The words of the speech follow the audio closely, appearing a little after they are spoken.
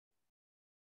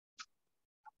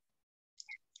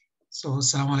So,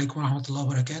 Assalamu alaikum wa rahmatullahi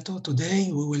wa barakatuh.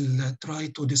 Today we will try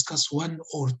to discuss one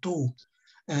or two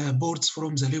boards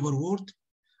from the labor world.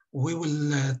 We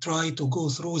will try to go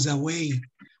through the way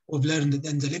we've learned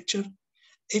in the lecture.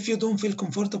 If you don't feel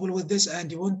comfortable with this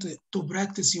and you want to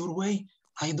practice your way,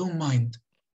 I don't mind.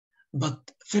 But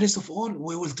first of all,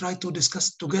 we will try to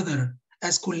discuss together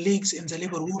as colleagues in the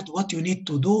labor world what you need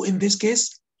to do in this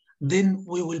case. Then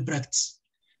we will practice.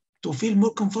 To feel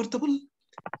more comfortable,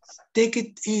 take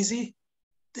it easy.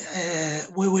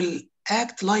 We will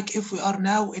act like if we are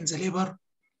now in the labor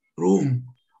room.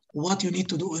 What you need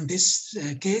to do in this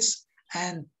case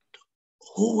and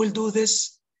who will do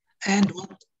this and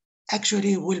what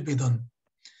actually will be done.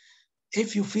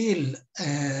 If you feel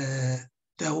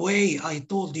the way I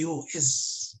told you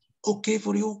is okay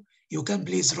for you, you can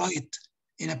please write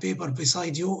in a paper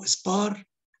beside you SPAR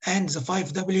and the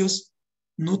 5 W's,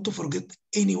 not to forget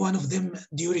any one of them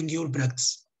during your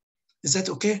practice. Is that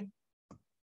okay?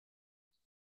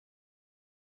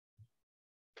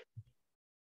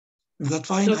 Is that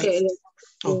fine? Okay.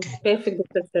 Okay. Perfect,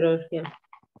 Dr. Yeah.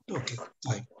 Okay,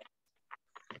 fine.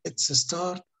 Let's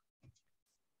start.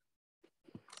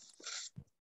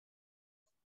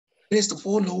 First of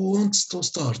all, who wants to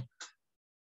start?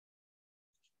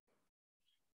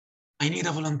 I need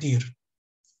a volunteer.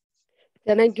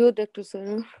 Can I do, Dr.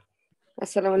 Salma?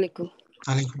 Assalamu alaikum.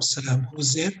 Alaikum salam.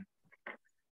 Who's there?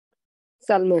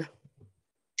 Salma.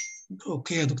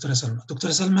 Okay, Dr. Salma. Dr.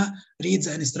 Salma, read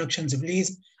the instructions,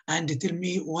 please, and tell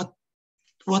me what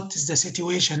is the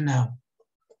situation now.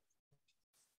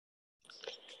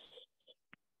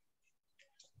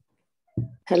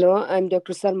 Hello, I'm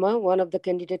Dr. Salma, one of the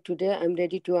candidates today. I'm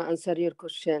ready to answer your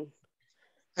question.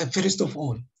 First of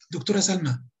all, Dr.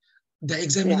 Salma, the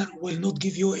examiner will not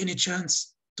give you any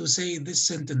chance to say this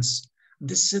sentence.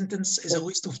 This sentence is a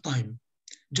waste of time.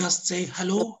 Just say,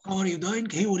 hello, how are you doing?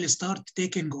 He will start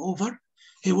taking over.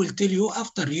 He will tell you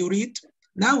after you read.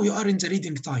 Now you are in the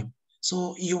reading time.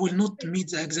 So you will not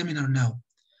meet the examiner now.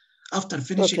 After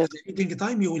finishing the reading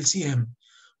time, you will see him.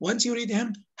 Once you read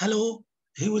him, hello,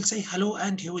 he will say hello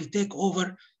and he will take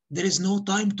over. There is no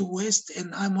time to waste,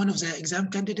 and I'm one of the exam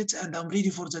candidates and I'm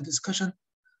ready for the discussion.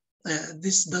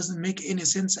 This doesn't make any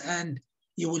sense and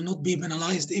you will not be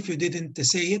penalized if you didn't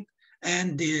say it,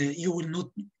 and we will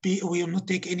not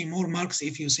take any more marks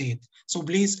if you say it. So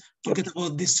please forget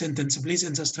about this sentence, please,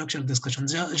 in the structured discussion.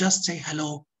 Just say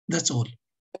hello, that's all.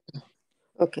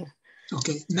 Okay.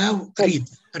 Okay, now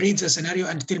read the scenario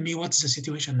and tell me what's the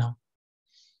situation now.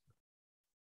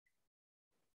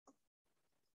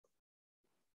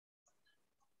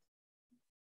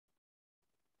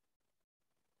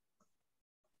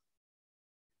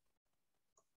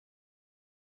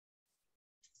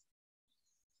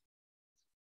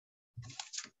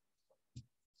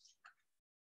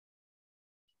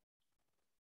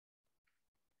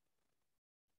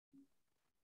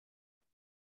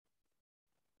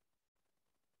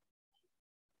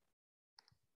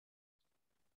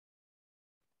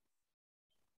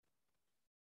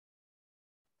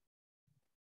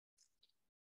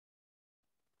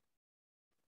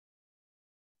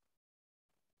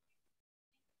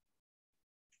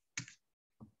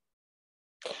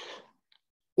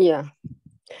 Yeah.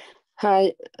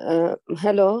 Hi.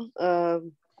 Hello.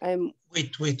 I'm.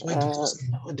 Wait. We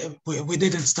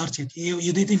didn't start yet.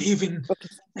 You didn't even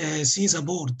see the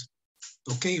board.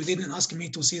 Okay, you didn't ask me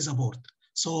to see the board.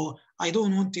 So I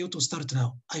don't want you to start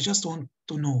now. I just want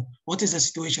to know what is the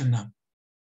situation now.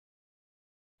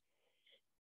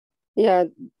 Yeah,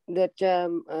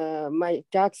 that my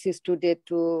task is today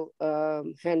to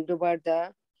hand over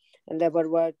the labor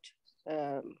ward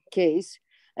case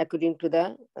according to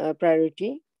the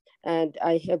priority. And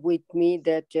I have with me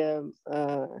that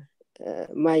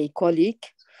my colleague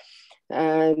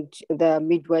and the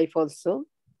midwife also,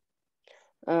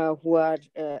 who are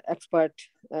expert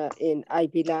in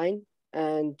IV line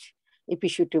and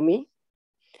episiotomy,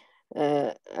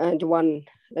 and one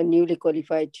newly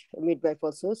qualified midwife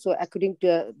also. So according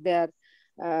to their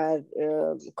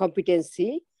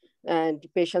competency and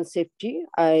patient safety,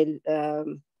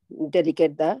 I'll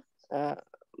delegate the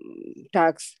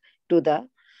tasks to the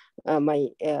my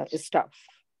staff.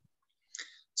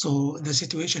 So the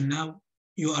situation now,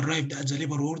 you arrived at the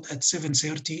labor ward at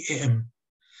 7:30 a.m.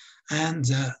 and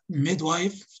the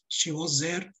midwife, she was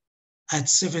there at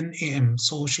 7 a.m.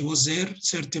 So she was there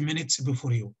 30 minutes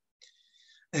before you.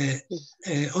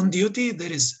 On duty,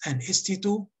 there is an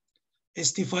ST2,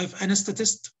 ST5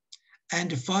 anesthetist,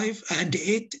 and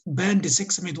 8 band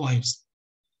 6 midwives.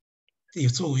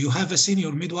 So you have a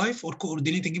senior midwife or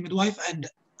coordinating midwife and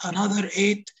another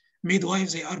 8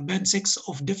 midwives. They are band 6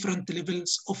 of different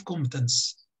levels of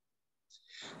competence.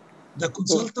 The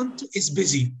consultant is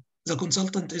busy. The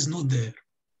consultant is not there.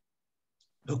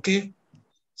 Okay?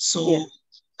 So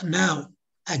now,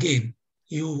 again,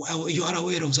 you are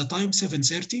aware of the time,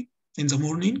 7:30 in the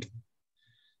morning.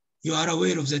 You are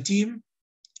aware of the team,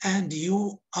 and you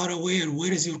are aware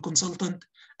where is your consultant,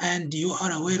 and you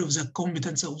are aware of the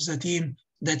competence of the team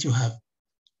that you have.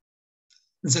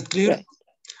 Is that clear? Right.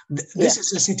 This is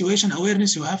a situation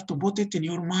awareness. You have to put it in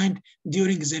your mind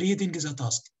during the reading the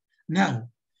task. Now,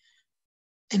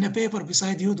 in a paper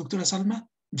beside you, Dr. Salma,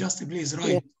 just please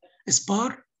write SPAR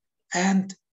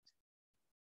and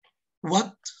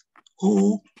what,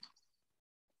 who,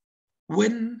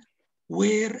 when,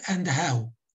 where, and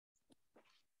how.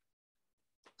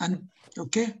 And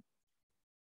okay.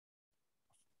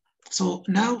 So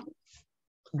now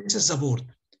this is the board.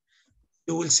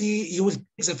 You will see, you will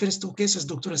take the first two cases,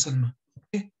 Dr. Salma.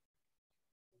 Okay.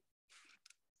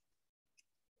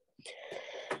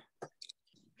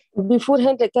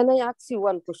 Beforehand, can I ask you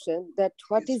one question? That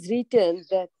what is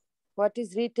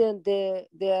written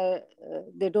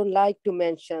they don't like to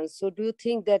mention. So do you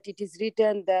think that it is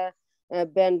written the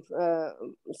band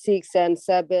 6 and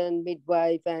 7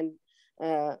 midwife and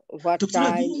what Dr.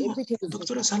 time? Everything is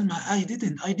Dr. Salma, I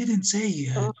didn't say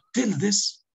till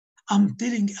this. I'm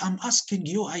asking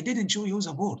you. I didn't show you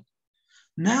the board.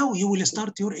 Now you will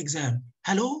start your exam.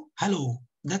 Hello, hello.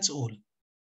 That's all.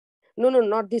 No,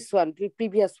 not this one. The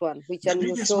previous one, which one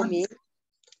you show me.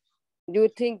 Do you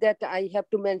think that I have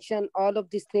to mention all of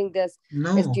these things? That's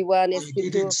no, ST1, I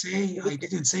ST2?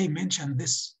 didn't say mention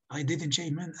this. I didn't say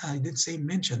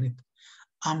mention it.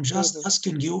 I'm just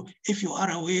asking you if you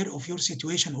are aware of your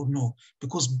situation or no,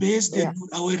 because based on your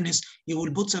awareness, you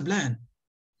will put the plan.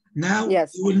 Now,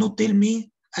 you will not tell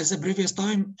me as the previous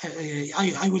time,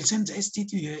 I will send the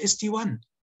ST1.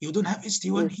 You don't have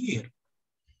ST1 here.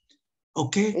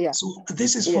 Okay, so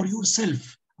this is for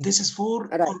yourself. This is for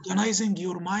organizing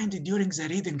your mind during the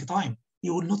reading time.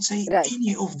 You will not say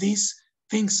any of these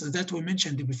things that we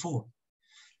mentioned before.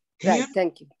 Here,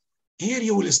 thank you. Here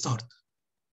you will start.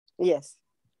 Yes.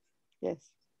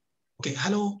 Okay,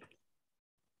 hello.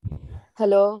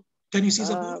 Hello. Can you see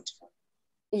the board?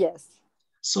 Yes.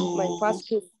 So, my first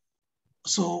case.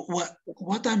 So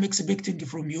what I'm expecting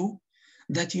from you,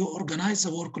 that you organize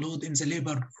the workload in the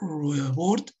labor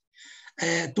ward.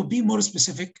 To be more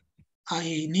specific,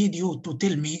 I need you to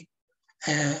tell me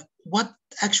what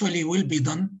actually will be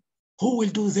done, who will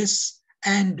do this,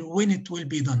 and when it will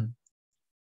be done.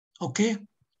 Okay?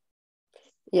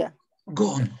 Yeah. Go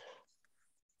on.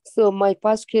 So my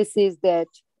first case is that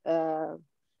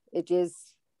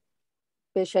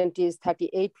patient is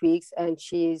 38 weeks and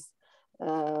she's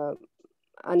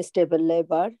unstable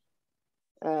labor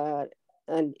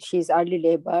and she's early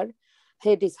labor,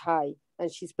 head is high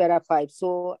and she's para 5.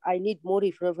 So I need more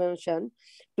information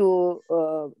to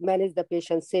manage the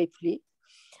patient safely.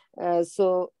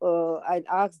 So I'd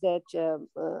ask that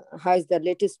how is the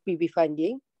latest PB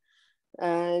finding,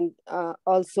 and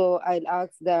also I'll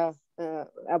ask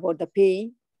about the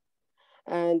pain,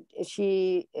 and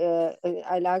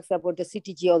I'll ask about the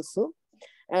CTG also,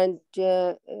 and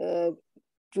to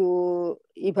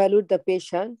evaluate the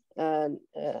patient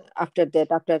after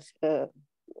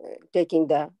taking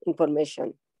the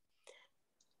information.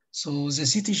 So the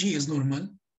CTG is normal.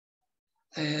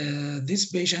 This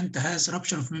patient has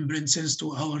rupture of membrane since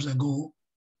 2 hours ago.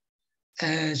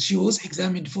 She was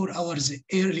examined 4 hours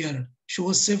earlier. She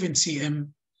was 7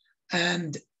 cm,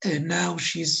 and now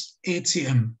she's 8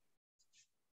 cm.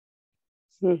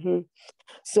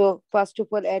 So first of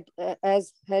all,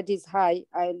 as head is high,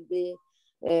 I'll be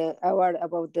aware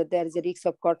about there is a risk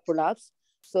of cord prolapse.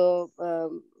 So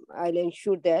I'll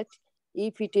ensure that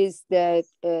if it is that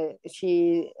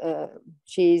she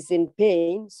is in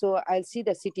pain, so I'll see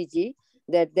the CTG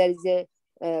that there is a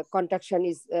contraction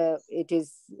it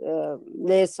is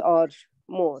less or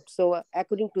more. So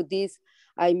according to this,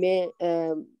 I may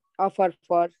offer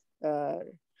for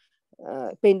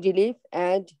pain relief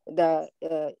and the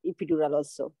epidural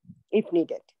also, if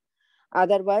needed.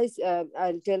 Otherwise,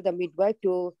 I'll tell the midwife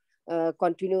to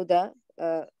continue the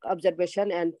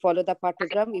observation and follow the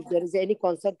partogram. If there is any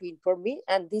concern, to inform me.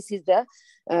 And this is the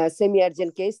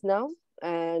semi-urgent case now,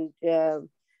 and a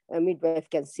midwife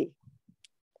can see.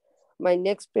 My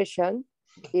next patient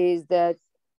is that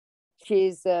she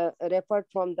is referred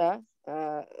from the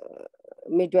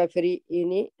midwifery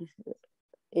unit.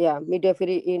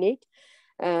 Midwifery unit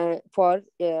for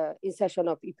insertion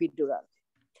of epidural.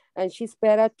 And she's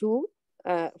para 2,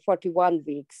 41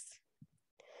 weeks.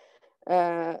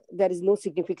 There is no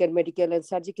significant medical and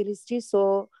surgical history.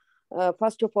 So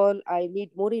first of all, I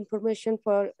need more information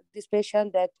for this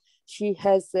patient, that she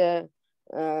has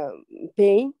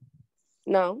pain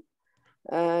now,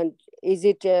 and is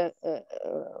it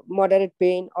moderate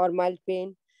pain or mild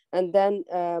pain? And then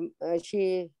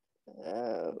she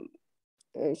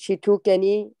took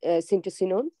any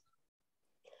syntocinon,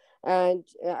 and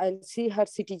I'll see her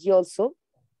CTG also.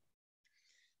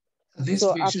 This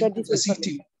So after patient, this the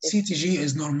information, CTG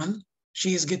is normal.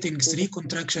 She is getting 3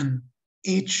 contraction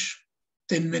each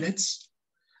 10 minutes.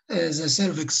 The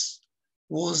cervix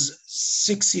was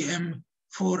 6 cm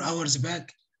 4 hours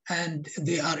back, and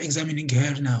they are examining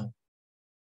her now.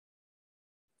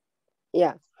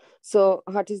 Yeah. So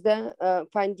what is the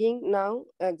finding now?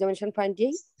 Examination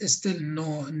finding? Still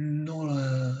no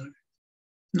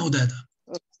data.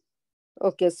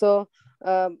 Okay. So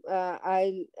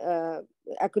I'll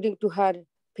according to her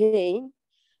pain,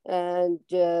 and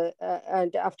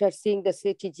after seeing the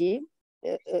CTG,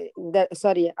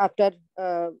 after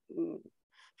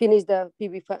finish the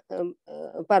PB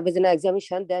parvaginal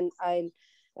examination, then I'll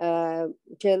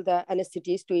tell the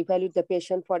anesthetist to evaluate the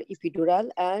patient for epidural,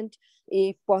 and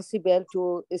if possible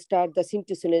to start the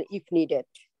syntocinon if needed.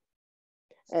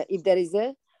 If there is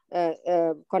a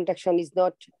contraction is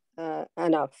not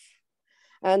enough.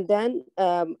 And then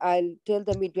I'll tell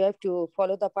the midwife to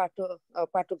follow the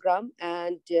partogram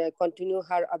and continue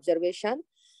her observation.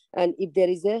 And if there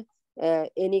is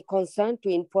any concern, to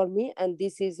inform me. And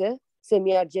this is a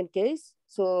semi-urgent case,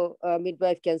 so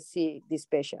midwife can see this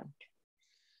patient.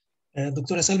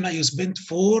 Dr. Salma, you spent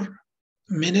 4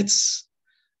 minutes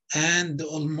and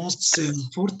almost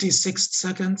 46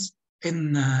 seconds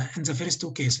in the first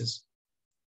 2 cases.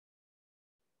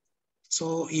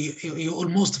 So you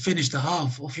almost finished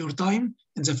half of your time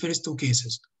in the first 2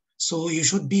 cases. So you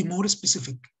should be more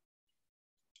specific.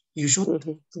 You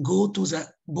should go to the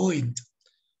point.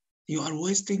 You are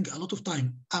wasting a lot of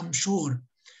time. I'm sure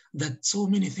that so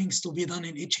many things to be done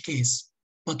in each case,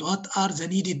 but what are the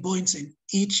needed points in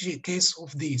each case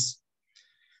of these?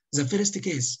 The first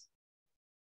case,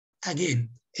 again,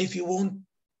 if you want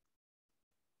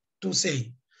to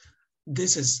say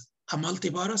this is a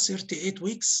multipara 38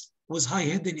 weeks with high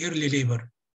head in early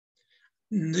labor,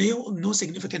 no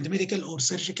significant medical or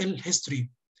surgical history.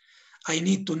 I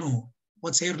need to know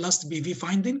what's her last BV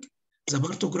finding, the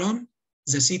partogram,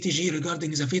 the CTG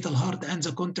regarding the fetal heart, and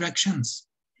the contractions.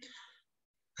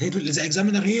 The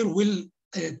examiner here will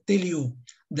tell you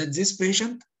that this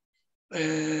patient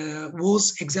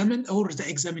was examined, or the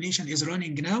examination is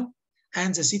running now,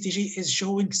 and the CTG is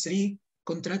showing 3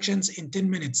 contractions in 10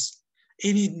 minutes.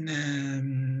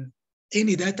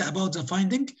 Any data about the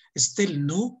finding is still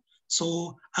no.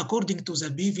 So according to the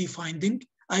BV finding,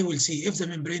 I will see if the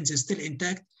membrane is still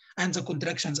intact and the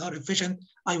contractions are efficient.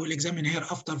 I will examine her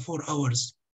after 4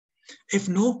 hours. If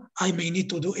no, I may need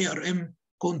to do ARM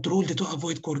controlled to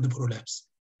avoid cord prolapse.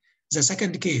 The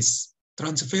second case,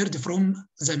 transferred from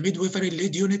the midwifery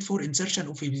lead unit for insertion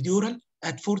of epidural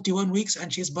at 41 weeks,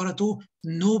 and she's para 2,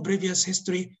 no previous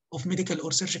history of medical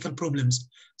or surgical problems.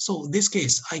 So this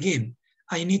case, again,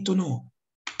 I need to know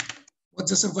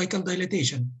what's the cervical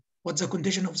dilatation, what's the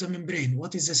condition of the membrane,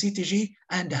 what is the CTG,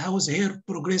 and how is her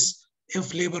progress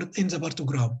of labor in the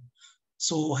partogram.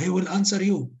 So he will answer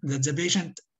you that the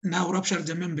patient now ruptured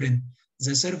the membrane.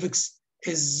 The cervix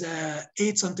is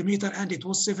 8 centimeters and it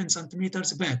was 7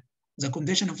 centimeters back. The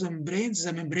condition of the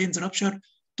membranes ruptured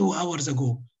 2 hours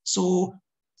ago. So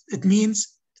it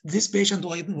means this patient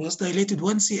was dilated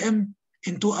 1 cm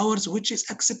in 2 hours, which is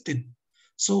accepted.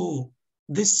 So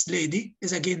this lady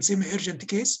is again semi-urgent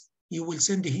case. You will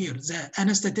send here the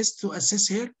anesthetist to assess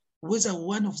her with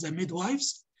one of the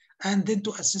midwives, and then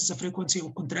to assess the frequency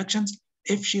of contractions.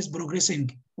 If she's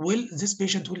progressing well, this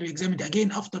patient will be examined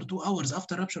again after 2 hours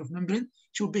after rupture of membrane.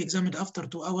 She will be examined after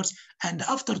 2 hours, and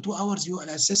after 2 hours you will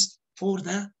assess for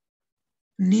the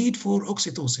need for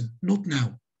oxytocin, not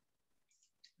now.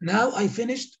 Now I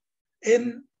finished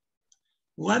in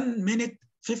 1 minute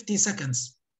 50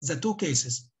 seconds the 2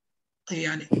 cases.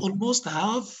 يعني almost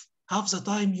half the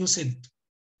time you said.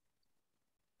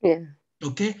 Yeah.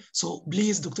 Okay, so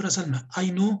please, Dr. Salma,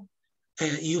 I know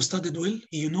you studied well,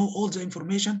 you know all the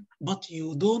information, but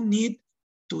you don't need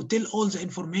to tell all the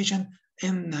information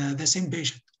in the same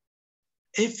patient.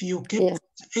 If you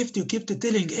keep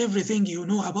telling everything you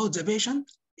know about the patient,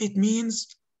 it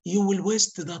means you will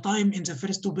waste the time in the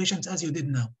first 2 patients as you did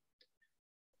now.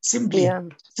 Simply,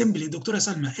 Dr.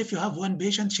 Salma, if you have 1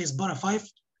 patient, she's para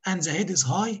 5 and the head is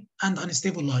high and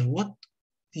unstable lie, what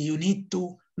do you need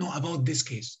to know about this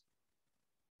case?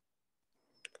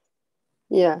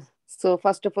 Yeah. So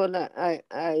first of all,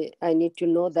 I need to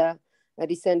know the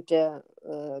recent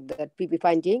that PB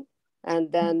finding,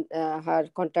 and then her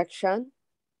contraction,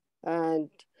 and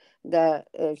the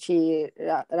she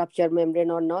rupture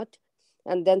membrane or not,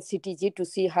 and then CTG to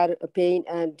see her pain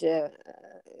and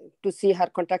to see her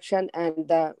contraction and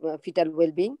the fetal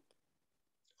well-being.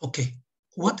 Okay.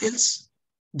 What else?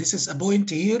 This is a point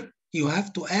here you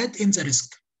have to add in the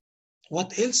risk.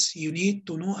 What else you need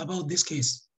to know about this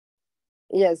case?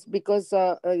 Yes, because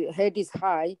head is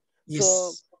high, Yes.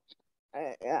 so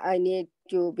I need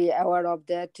to be aware of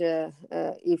that.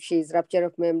 If she's rupture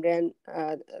of membrane,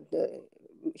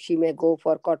 she may go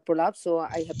for cord prolapse. So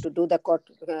I have to do the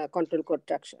control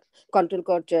contraction, control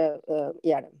cord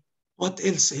ERM. What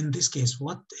else in this case?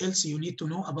 What else you need to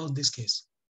know about this case?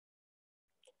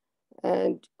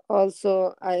 And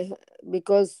also,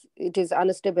 because it is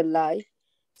unstable lie,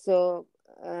 so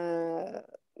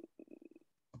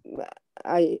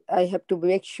I have to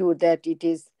make sure that it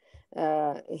is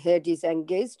head is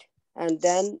engaged, and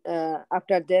then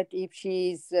after that, if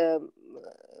she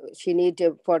need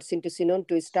for syntocinon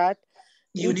to start.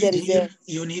 You need here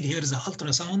the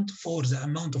ultrasound for the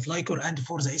amount of liquor and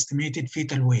for the estimated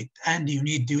fetal weight, and you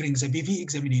need during the BV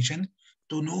examination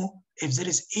to know if there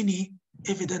is any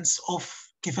evidence of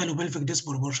cephalopelvic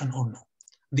disproportion or no.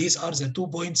 These are the 2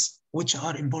 points which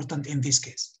are important in this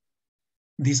case.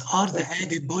 These are the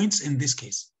added points in this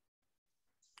case.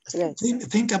 Right.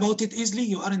 Think about it easily.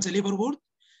 You are in the labor ward.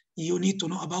 You need to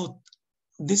know about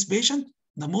this patient.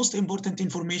 The most important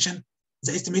information,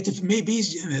 the estimated, maybe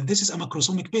this is a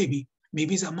macrosomic baby.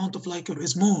 Maybe the amount of liquor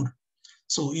is more.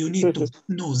 So you need to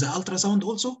know the ultrasound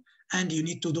also, and you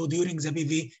need to do during the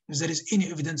BV if there is any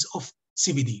evidence of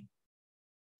CBD.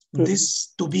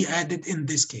 This to be added in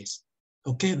this case.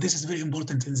 Okay, this is very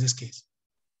important in this case.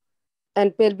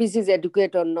 And pelvis is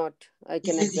adequate or not? I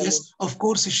can examine. Yes, of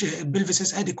course, pelvis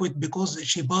is adequate because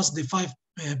she passed the 5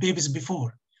 babies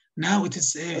before. Now it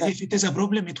is, if it is a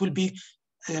problem, it will be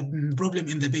a problem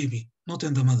in the baby, not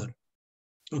in the mother.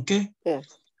 Okay? Yeah.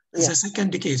 The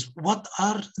second case, what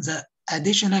are the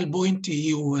additional point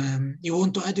you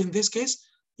want to add in this case?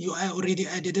 You already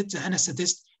added it. The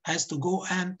anesthetist has to go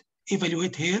and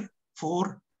evaluate her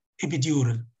for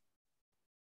epidural.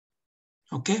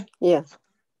 Okay? Yeah.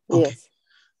 Okay.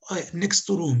 Yes. Next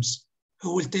 2 rooms.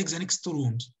 Who will take the next 2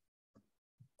 rooms?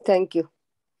 Thank you.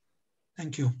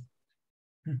 Thank you.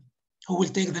 Who will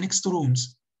take the next 2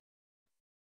 rooms?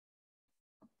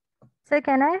 Sir,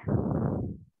 can I?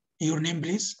 Your name,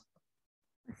 please?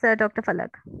 Sir, Dr.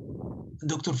 Falak.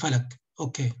 Dr. Falak.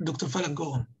 Okay. Dr. Falak,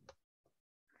 go on.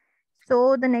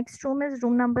 So the next room is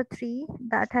room number 3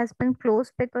 that has been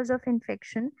closed because of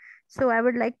infection. So I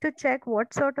would like to check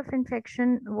what sort of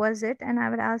infection was it, and I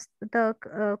would ask the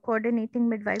coordinating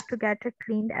midwife to get it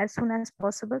cleaned as soon as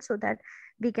possible so that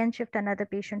we can shift another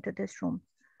patient to this room.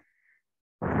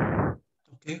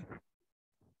 Okay.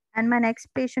 And my next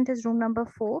patient is room number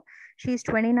 4. She's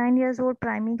 29 years old,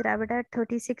 primary gravid at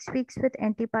 36 weeks with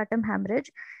antepartum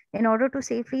hemorrhage. In order to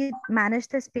safely manage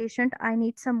this patient, I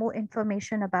need some more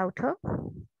information about her.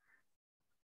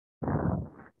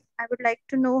 I would like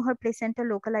to know her placenta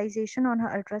localization on her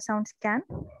ultrasound scan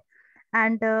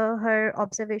and her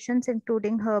observations,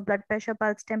 including her blood pressure,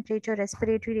 pulse, temperature,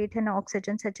 respiratory rate, and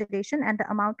oxygen saturation, and the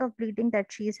amount of bleeding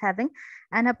that she is having,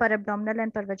 and her perabdominal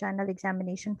and pervaginal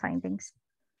examination findings.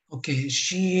 Okay,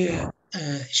 she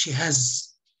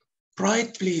has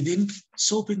bright bleeding,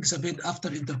 soaping the bed after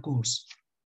intercourse.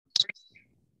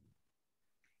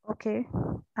 Okay,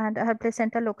 and her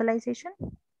placenta localization?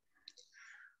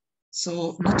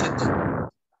 So not yet done.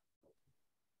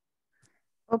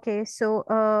 Okay, so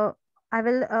I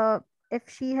will, if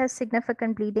she has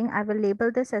significant bleeding, I will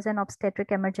label this as an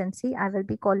obstetric emergency. I will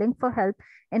be calling for help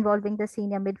involving the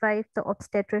senior midwife, the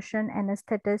obstetrician,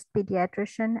 anesthetist,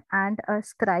 pediatrician, and a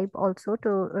scribe also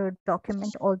to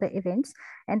document all the events.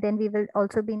 And then we will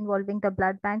also be involving the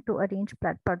blood bank to arrange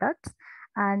blood products.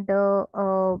 And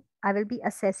I will be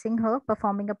assessing her,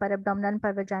 performing a perabdominal and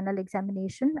pervaginal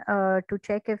examination to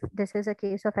check if this is a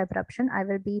case of abruption. I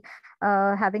will be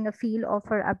having a feel of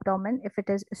her abdomen, if it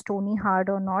is stony hard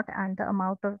or not, and the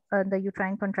amount of the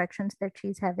uterine contractions that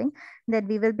she's having. Then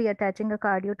we will be attaching a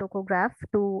cardiotocograph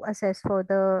to assess for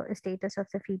the status of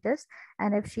the fetus.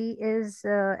 And if she is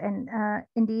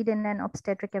indeed in an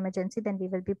obstetric emergency, then we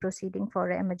will be proceeding for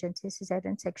an emergency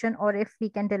cesarean section. Or if we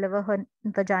can deliver her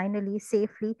vaginally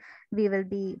safely, we will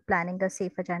be planning a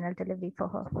safe vaginal delivery for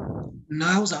her.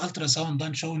 Now the ultrasound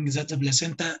done showing that the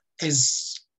placenta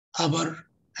is upper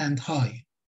and high.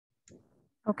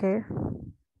 Okay.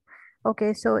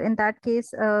 Okay, so in that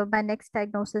case, my next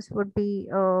diagnosis would be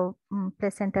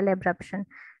placental abruption.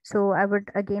 So I would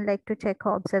again like to check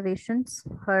her observations,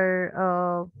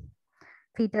 her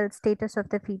fetal status of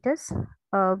the fetus,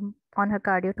 on her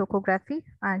cardiotocography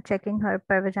and checking her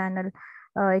pervaginal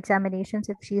examinations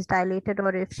if she's dilated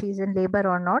or if she's in labor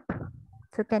or not.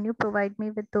 So can you provide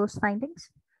me with those findings?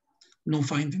 No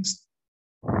findings.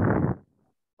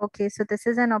 Okay, so this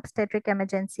is an obstetric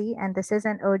emergency and this is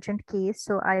an urgent case.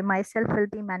 So I myself will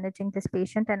be managing this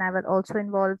patient and I will also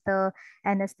involve the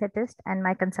anesthetist and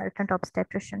my consultant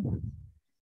obstetrician.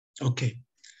 Okay.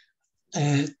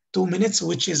 2 minutes,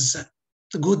 which is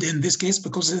good in this case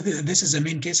because this is the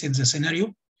main case in the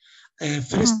scenario.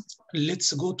 First,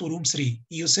 let's go to room 3.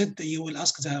 You said you will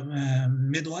ask the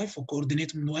midwife or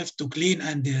coordinate midwife to clean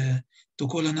and to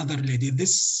call another lady.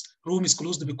 This room is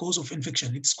closed because of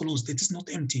infection. It's closed. It is not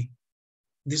empty.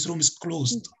 This room is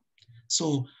closed.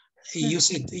 So you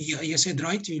said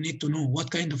right, you need to know what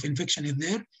kind of infection is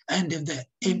there and if the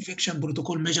infection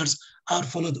protocol measures are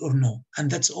followed or no.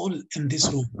 And that's all in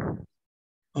this room.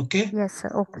 Okay? Yes, sir.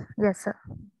 Okay. Yes, sir.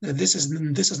 This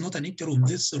is not an empty room.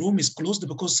 This room is closed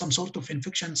because some sort of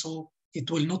infection, so it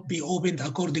will not be opened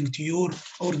according to your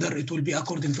order. It will be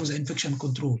according to the infection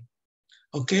control.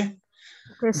 Okay?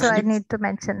 Okay, so I need to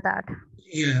mention that.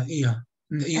 Yeah.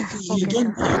 You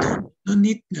don't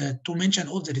need to mention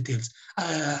all the details.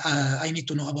 I need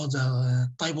to know about the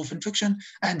type of infection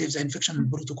and if the infection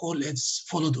protocol is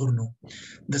followed or no.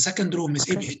 The second room is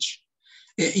ABH.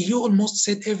 You almost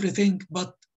said everything,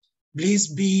 but please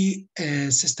be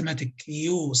systematic.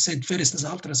 You said first is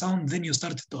ultrasound, then you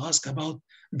started to ask about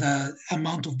the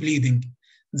amount of bleeding.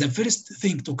 The first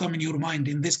thing to come in your mind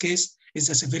in this case is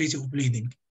the severity of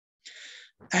bleeding.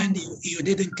 And you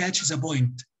didn't catch the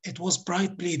point. It was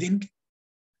bright bleeding,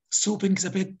 soaping the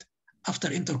bed after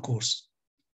intercourse.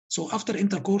 So after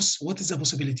intercourse, what is the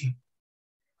possibility?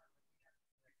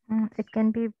 It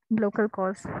can be local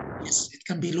cause. Yes, it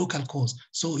can be local cause.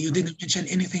 So you didn't mention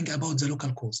anything about the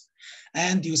local cause.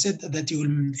 And you said that you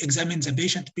will examine the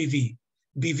patient PV.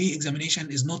 PV examination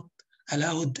is not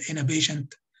allowed in a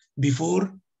patient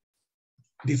before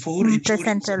ensuring the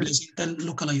placental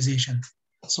localization.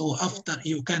 So after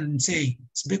you can say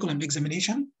speculum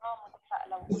examination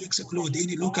to exclude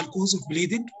any local cause of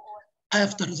bleeding.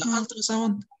 After the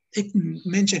ultrasound,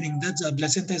 mentioning that the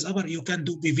placenta is upper, you can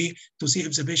do PV to see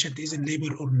if the patient is in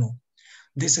labor or no.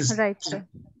 This is right, sir.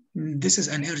 This is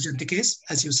an urgent case,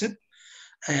 as you said,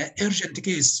 urgent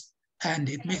case, and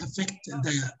it may affect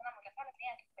the.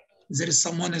 There is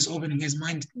someone is opening his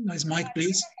mic,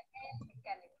 please.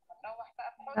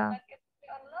 Yeah.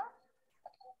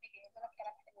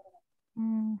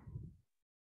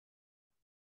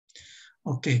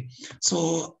 Okay,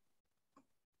 so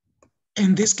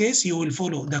in this case, you will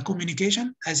follow the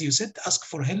communication, as you said, ask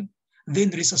for help, then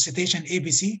resuscitation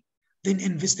ABC, then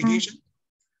investigation,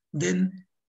 then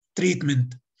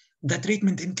treatment. The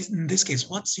treatment in this case,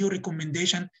 what's your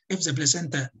recommendation if the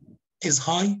placenta is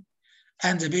high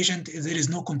and the patient, there is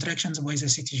no contractions by the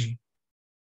CTG?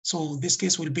 So this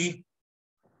case will be?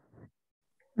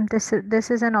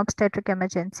 This is an obstetric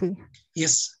emergency.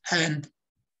 Yes, and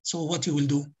so what you will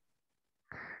do?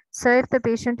 So if the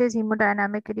patient is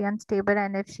hemodynamically unstable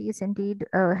and if she is indeed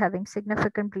having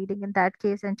significant bleeding in that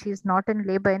case and she is not in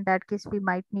labor, in that case, we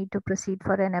might need to proceed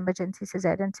for an emergency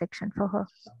cesarean section for her.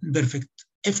 Perfect.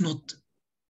 If not,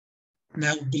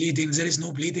 now bleeding, there is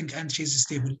no bleeding and she's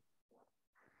stable.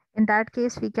 In that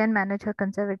case, we can manage her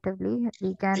conservatively.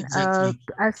 We can exactly.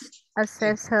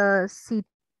 Assess her CT.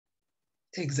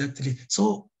 Exactly.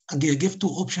 So again, give two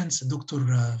options, Dr.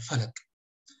 Falak.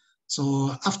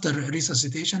 So after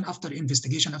resuscitation, after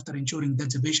investigation, after ensuring that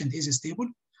the patient is stable,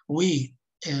 we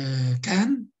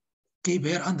can keep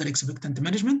her under expectant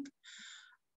management,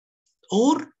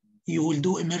 or you will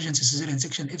do emergency cesarean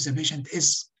section if the patient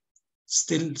is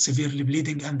still severely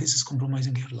bleeding and this is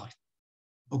compromising her life.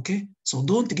 Okay, so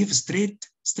don't give straight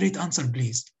answer,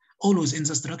 please. Always in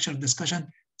the structured discussion,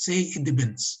 say it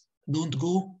depends. Don't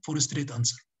go for a straight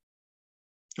answer.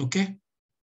 Okay?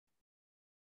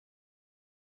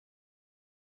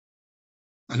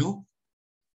 Hello?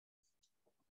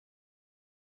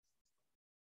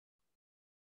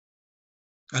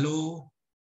 Hello?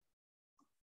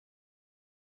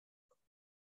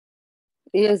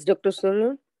 Yes, Dr.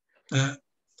 Solon.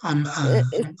 Am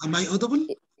I audible?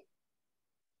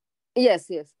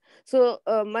 Yes. So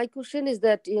my question is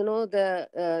that,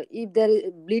 if there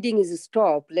is bleeding is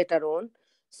stopped later on,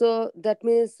 so that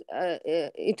means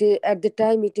at the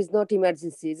time it is not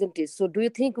emergency, isn't it? So do you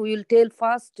think we will tell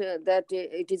first that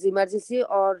it is emergency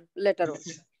or later on?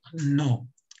 No.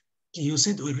 You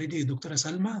said already, Dr.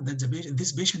 Salma, that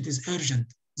this patient is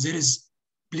urgent. There is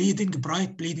bleeding,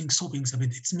 bright bleeding, sopping a bit.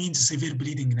 It means severe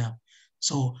bleeding now.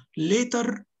 So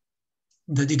later,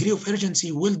 the degree of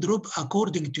urgency will drop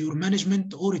according to your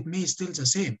management, or it may still the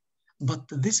same. But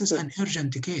this is an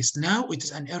urgent case. Now it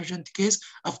is an urgent case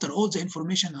after all the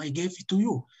information I gave to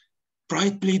you.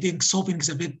 Bright bleeding, sopping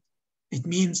the bed. It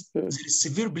means there is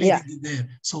severe bleeding there.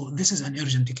 So this is an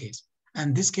urgent case.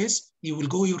 And this case, you will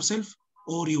go yourself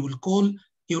or you will call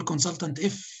your consultant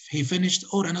if he finished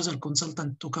or another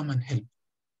consultant to come and help.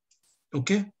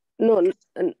 Okay? No,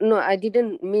 I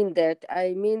didn't mean that.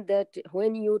 I mean that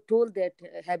when you told that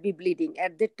heavy bleeding,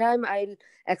 at that time I'll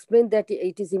explain that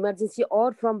it is emergency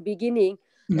or from beginning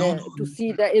to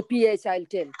see the APH, I'll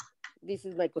tell. This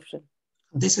is my question.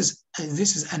 This is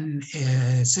an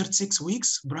 36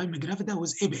 weeks prima gravida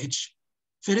with ABH.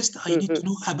 First, I need to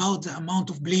know about the amount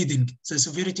of bleeding, the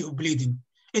severity of bleeding.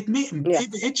 It may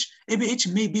ABH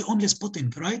may be only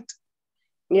spotting, right?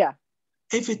 Yeah.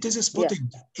 If it is a spotting,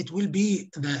 it will be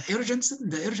the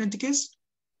urgent case?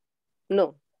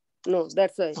 No,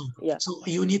 that's right. So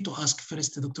you need to ask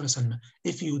first, Dr. Salma.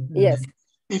 If you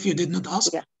did not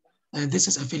ask, this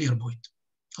is a failure point.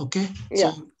 Okay?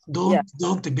 So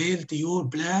don't build your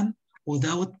plan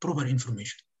without proper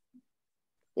information.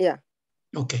 Yeah.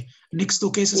 Okay. Next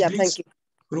two cases, please. Thank you.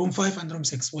 Room 5 and room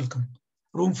 6. Welcome.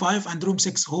 Room 5 and room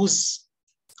 6. Who's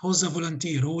the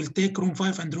volunteer who will take room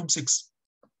 5 and room 6?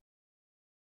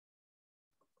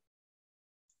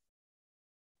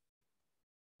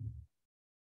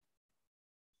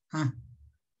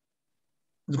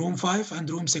 Room 5 and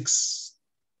room 6.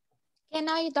 Can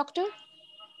I, doctor?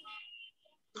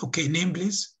 Okay, name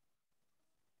please.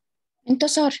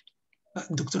 Intasar.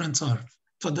 Dr. Ansar.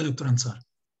 تفضل Dr. Ansar.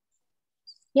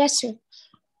 Yes, sir.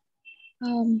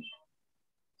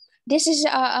 This is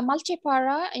a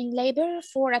multi-para in labor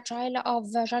for a trial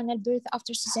of vaginal birth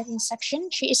after cesarean section.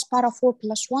 She is para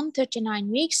 4+1, 39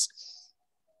 weeks.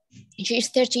 She is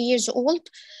 30 years old,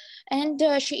 and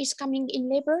she is coming in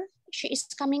labor.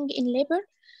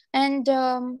 And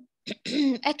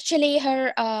actually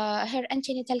her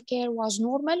antenatal care was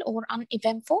normal or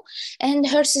uneventful, and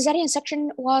her cesarean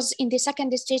section was in the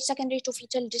second stage, secondary to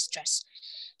fetal distress.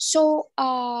 So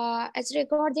as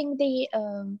regarding the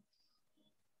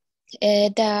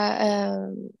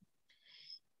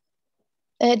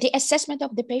assessment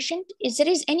of the patient, there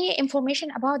is any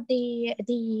information about the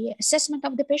assessment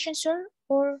of the patient, sir,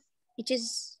 or it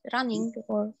is running?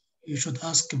 Or you should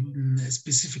ask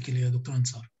specifically, Dr.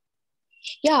 Ansar.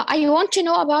 Yeah, I want to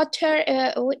know about her.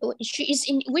 She is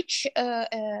in which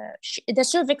the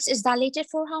cervix is dilated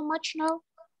for how much now?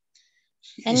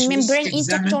 And membrane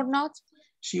intact or not?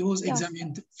 She was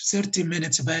examined 30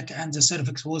 minutes back, and the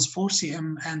cervix was 4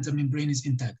 cm, and the membrane is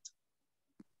intact.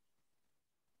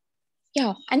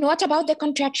 Yeah, and what about the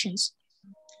contractions?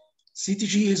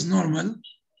 CTG is normal.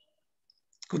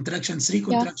 Contractions, 3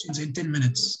 contractions in 10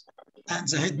 minutes, and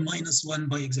the head -1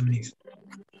 by examination.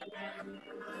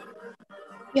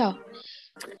 Yeah.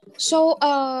 So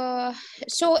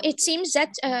it seems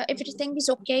that everything is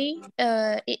okay.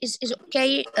 Is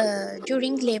okay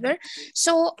during labor.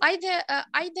 So either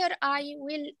I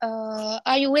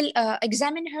will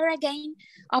examine her again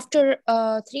after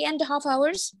 3.5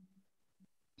 hours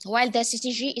while the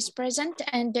CTG is present,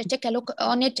 and take a look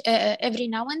on it every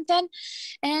now and then.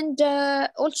 And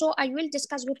also I will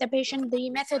discuss with the patient the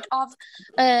method of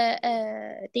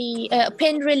the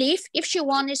pain relief, if she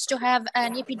wants to have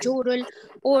an epidural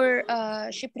or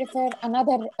she prefer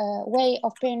another way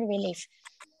of pain relief.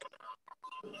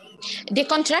 The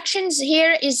contractions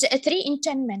here is 3 in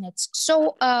 10 minutes.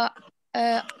 So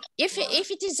if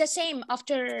it is the same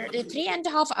after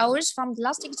 3.5 hours from the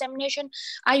last examination,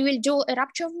 I will do a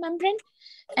rupture of membrane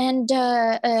and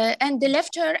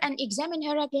left her and examine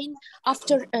her again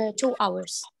after 2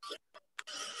 hours.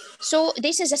 So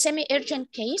this is a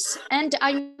semi-urgent case, and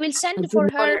I will send for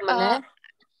her.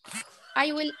 I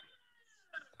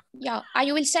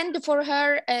will send for her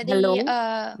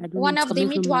one of the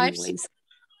midwives.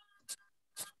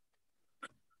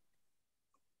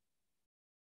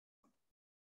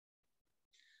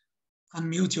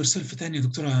 Unmute yourself تاني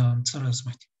دكتورة انتصار لو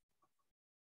سمحتي.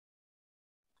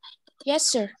 Yes,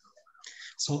 sir.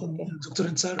 So, Dr.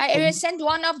 Ansar, I will send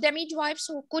one of the midwives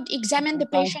who could examine the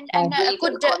patient and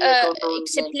could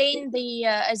explain the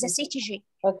CTG.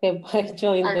 Okay,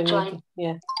 join the meeting.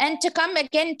 Yeah. And to come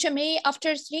again to me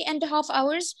after 3.5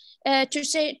 hours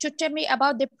to tell me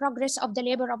about the progress of the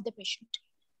labor of the patient.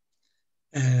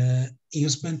 You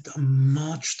spent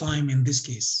much time in this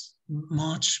case.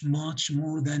 Much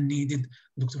more than needed,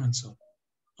 Dr. Ansar.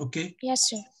 Okay? Yes,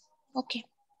 sir. Okay.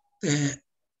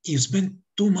 You spent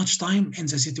too much time in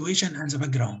the situation and the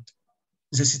background.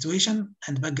 The situation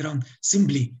and background,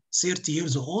 simply 30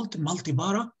 years old,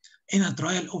 multi-para, in a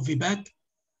trial of VBAC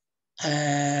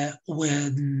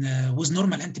with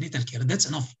normal antenatal care. That's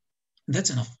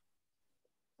enough.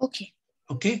 Okay.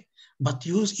 Okay, but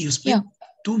you spend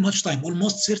too much time,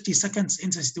 almost 30 seconds in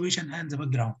the situation and the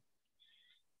background.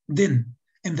 Then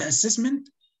in the assessment,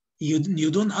 you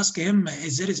don't ask him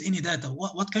if there is any data.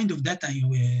 What kind of data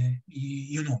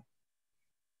you know?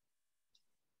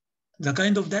 The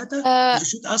kind of data you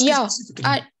should ask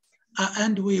specifically.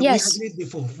 And we agreed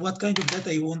before. What kind of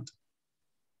data you want?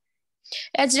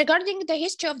 As regarding the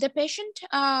history of the patient,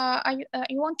 I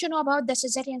want to know about the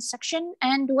cesarean section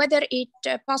and whether it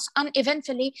passed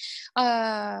uneventfully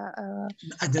or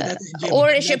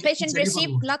the patient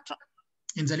received blood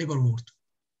in the labor ward.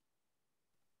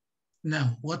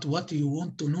 Now, what do you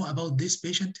want to know about this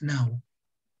patient now?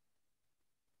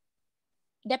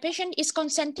 The patient is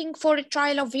consenting for a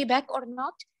trial of VBAC or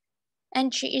not,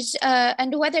 and she is,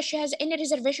 and whether she has any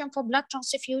reservation for blood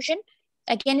transfusion,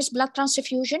 against blood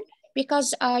transfusion,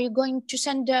 because you're going to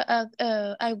send,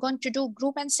 I'm going to do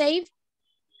group and save,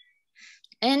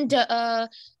 and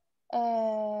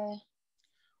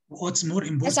what's more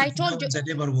important as I told you, in the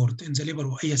labor ward? In the labor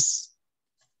ward, yes.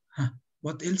 Huh.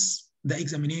 What else? The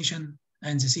examination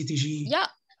and the CTG. Yeah.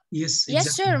 Yes. Yes,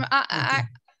 exactly. sir.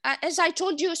 As I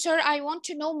told you, sir, I want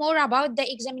to know more about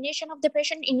the examination of the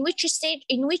patient, in which state,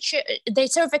 in which the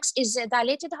cervix is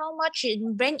dilated, how much,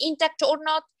 brain intact or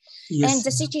not, and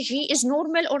the CTG is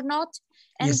normal or not,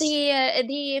 and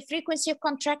the frequency of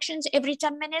contractions every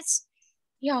 10 minutes.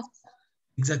 Yeah.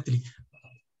 Exactly.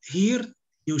 Here,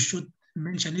 you should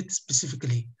mention it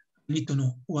specifically. You need to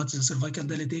know what's the cervical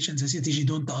dilatation. The CTG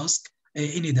don't ask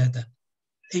any data.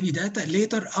 Any data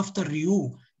later, after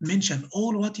you mention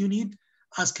all what you need,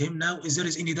 ask him now, is there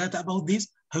any data about this?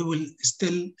 He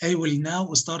will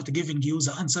now start giving you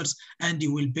the answers, and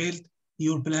you will build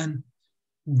your plan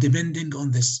depending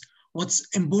on this. What's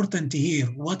important here?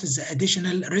 What is the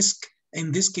additional risk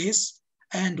in this case?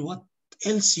 And what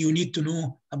else you need to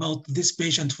know about this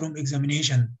patient from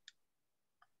examination?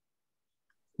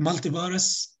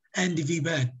 Multivirus and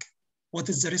VBAC. What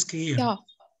is the risk here?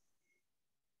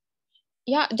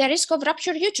 Yeah, the risk of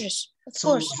rupture uterus, of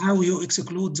course. So how you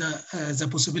exclude the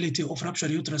possibility of rupture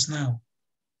uterus now?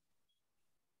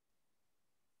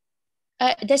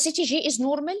 The CTG is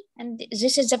normal, and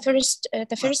this is the first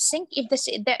thing. If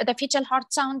the fetal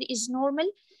heart sound is normal,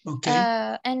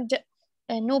 okay, and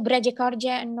no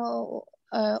bradycardia, and no.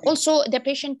 Also, the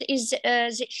patient is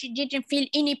she didn't feel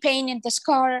any pain in the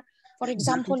scar, for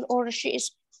example, or she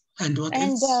is. And what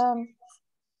else?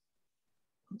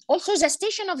 Also, the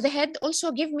station of the head also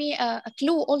give me a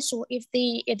clue. Also, if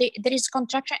there is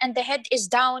contraction and the head is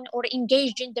down or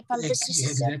engaged in the pelvis.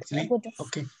 Exactly.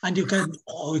 Okay, and we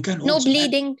can no also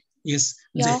bleeding. Yes.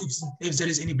 Yeah. If there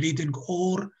is any bleeding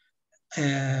or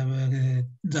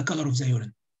the color of the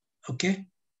urine. Okay.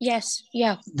 Yes.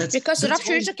 Yeah. Because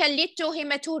rupture uterus can lead to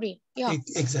hematuria. Yeah.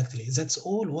 Exactly. That's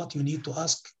all what you need to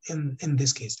ask in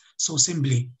this case. So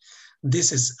simply,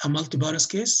 this is a multivirus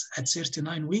case at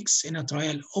 39 weeks in a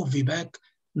trial of VBAC,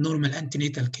 normal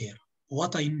antenatal care.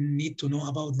 What I need to know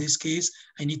about this case,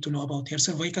 I need to know about her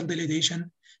cervical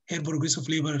dilatation, her progressive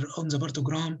labor on the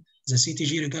partogram, the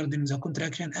CTG regarding the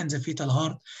contraction and the fetal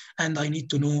heart, and I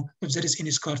need to know if there is any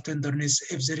scar tenderness,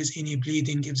 if there is any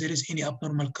bleeding, if there is any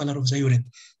abnormal color of the urine.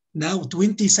 Now,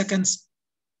 20 seconds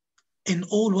in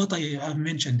all what I have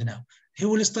mentioned now. He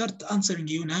will start answering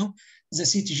you now. The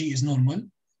CTG is normal.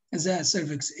 The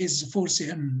cervix is 4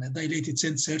 cm dilated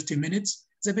since 30 minutes.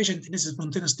 The patient is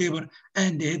spontaneous labor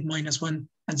and the head -1,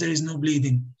 and there is no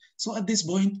bleeding. So at this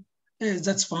point,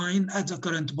 that's fine. At the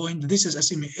current point, this is a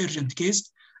semi-urgent case.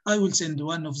 I will send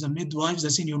one of the midwives, the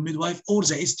senior midwife, or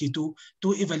the ST2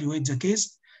 to evaluate the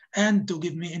case and to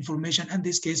give me information. And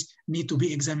this case need to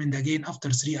be examined again after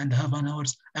 3.5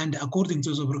 hours. And according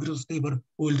to the progressive labor,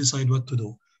 we'll decide what to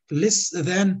do. Less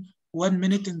than 1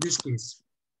 minute in this case.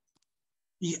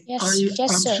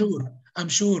 I'm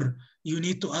sure you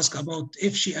need to ask about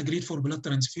if she agreed for blood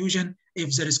transfusion,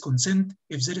 if there is consent,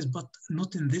 if there is, but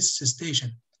not in this station,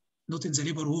 not in the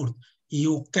labor ward.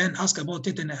 You can ask about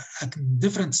it in a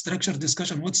different structure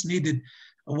discussion, what's needed,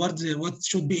 what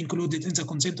should be included in the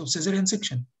consent of cesarean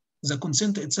section. The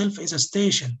consent itself is a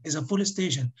station, is a full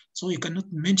station. So you cannot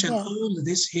mention all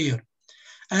this here.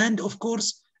 And of course,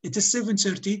 it is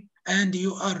 7:30 and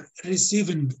you are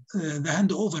receiving the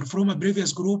handover from a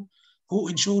previous group who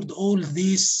ensured all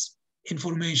this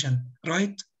information,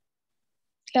 right?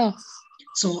 Yeah.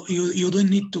 So you don't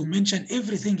need to mention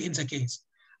everything in the case.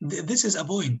 This is a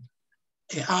point.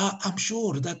 I'm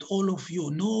sure that all of you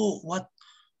know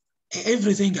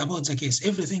everything about the case,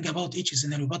 everything about each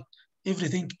scenario, but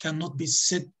everything cannot be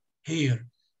said here.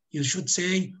 You should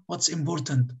say what's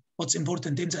important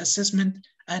in the assessment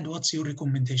and what's your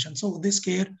recommendation. So this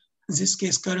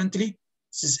case currently,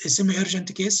 It's a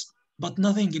semi-urgent case, but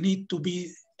nothing need to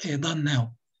be done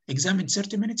now. Examined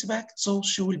 30 minutes back, so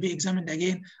she will be examined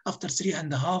again after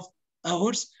 3.5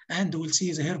 hours, and we'll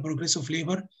see her progressive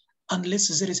labor.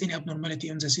 Unless there is any abnormality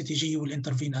in the CTG, you will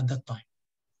intervene at that time.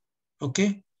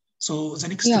 Okay? So the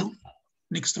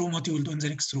next room, what you will do in the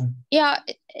next room? Yeah,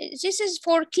 this is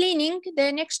for cleaning,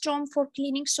 the next room for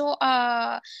cleaning. So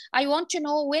I want to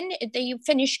know when they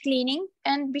finish cleaning,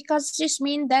 and because this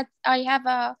means that I have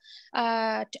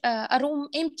a room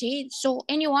empty, so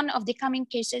any one of the coming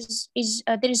cases is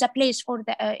there is a place for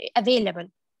the available.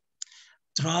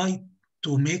 Try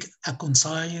to make a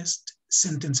concise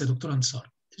sentence, Dr. Ansar.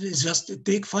 Just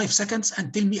take 5 seconds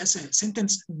and tell me a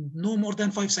sentence, no more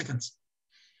than 5 seconds.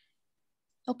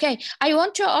 Okay, I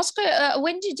want to ask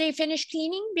when did they finish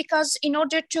cleaning? Because in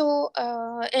order to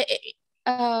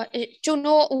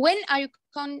know when I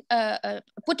can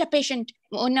put a patient,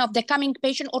 one of the coming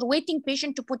patient or waiting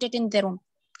patient, to put it in the room.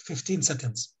 15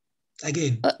 seconds.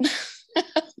 Again.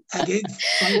 Again,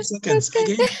 5 seconds.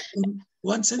 Okay. Again, in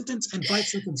 1 sentence and 5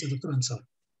 seconds, Dr. Ansar.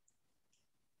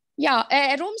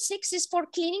 Yeah, room 6 is for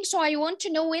cleaning, so I want to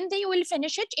know when they will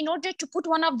finish it in order to put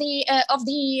one of the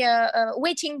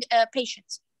waiting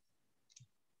patients.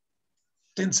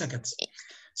 10 seconds.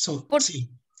 So see,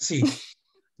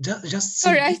 just see.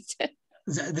 All right.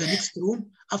 The next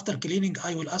room, after cleaning,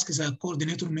 I will ask the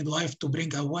coordinator midwife to bring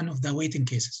one of the waiting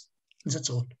cases. That's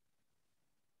all.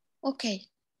 Okay.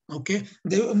 Okay.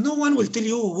 No one will tell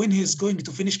you when he's going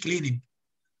to finish cleaning.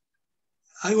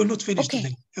 I will not finish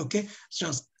today. Okay.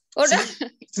 Just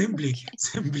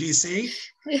simply say,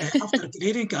 after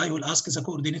clearing, I will ask the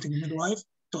coordinating midwife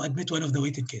to admit one of the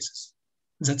waiting cases.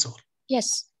 That's all.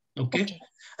 Yes. Okay.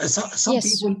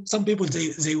 Some people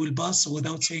they will pass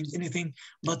without saying anything,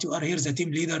 but you are here, the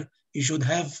team leader. You should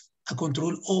have a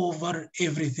control over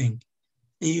everything.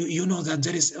 You know that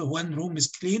there is one room is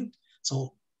clean,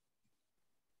 so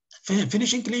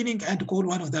finishing cleaning and call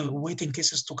one of the waiting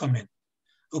cases to come in.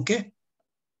 Okay.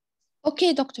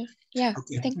 Okay, doctor. Yeah.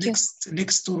 Okay. Thank you.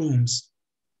 Next two rooms.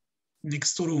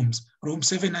 Room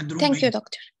 7 and room 8. Thank you,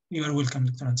 doctor. You are welcome,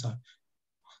 Dr. Ansar.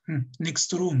 Next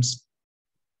two rooms.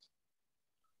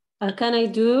 Can I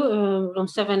do room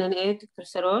 7 and 8, Dr.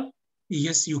 Saror?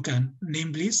 Yes, you can.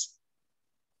 Name, please.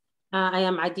 I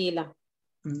am Adila.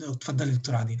 تفضلي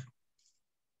دكتور عديلة.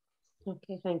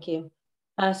 Okay, thank you.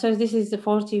 So this is the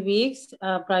 40 weeks,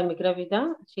 prima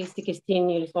gravida. She's 16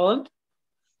 years old.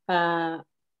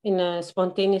 In a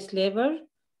spontaneous labor,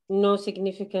 no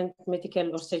significant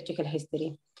medical or surgical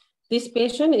history. This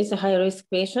patient is a high-risk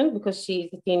patient because she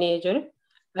is a teenager.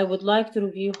 I would like to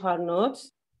review her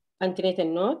notes, antenatal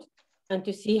note, and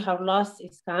to see her last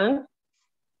scan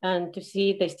and to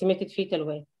see the estimated fetal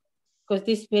weight. Because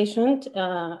this patient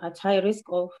at high risk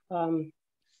of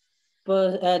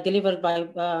was delivered by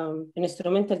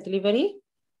instrumental delivery,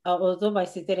 although by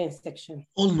cesarean section.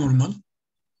 All normal.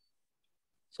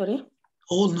 Sorry?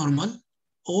 All normal.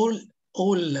 All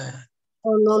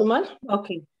normal.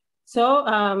 Okay. So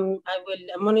I will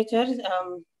monitor.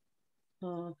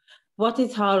 What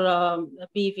is her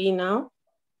PV now?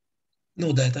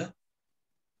 No data.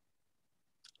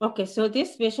 Okay, so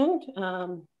this patient,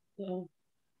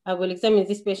 I will examine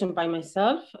this patient by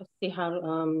myself, see her,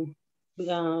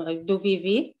 do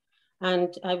PV,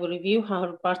 and I will review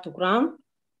her partogram,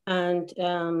 and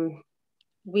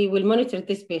we will monitor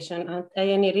this patient at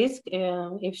any risk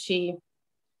if she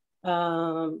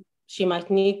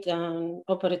might need an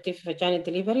operative vaginal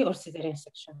delivery or cesarean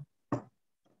section.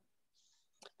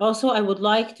 Also, I would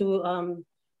like to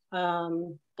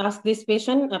ask this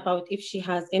patient about if she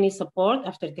has any support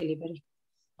after delivery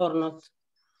or not.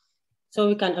 So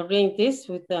we can arrange this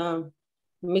with the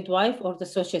midwife or the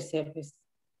social service.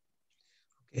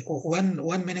 Okay.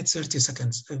 1 minute, 30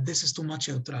 seconds. This is too much,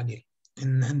 Dr. Adil,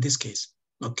 in this case.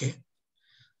 Okay.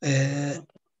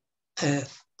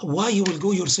 Why you will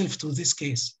go yourself to this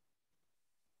case?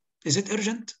 Is it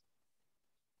urgent?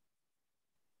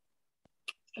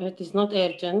 It is not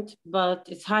urgent, but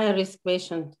it's high risk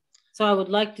patient. So I would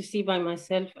like to see by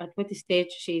myself at what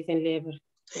stage she is in labor.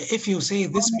 If you say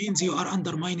this means you are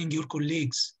undermining your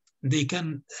colleagues, you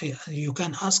can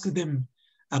ask them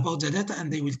about the data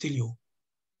and they will tell you.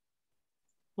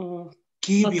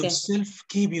 Keep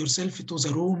yourself to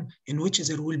the room in which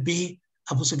there will be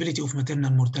a possibility of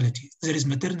maternal mortality. There is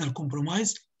maternal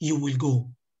compromise, you will go.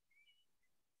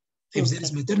 If there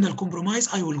is maternal compromise,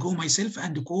 I will go myself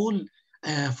and call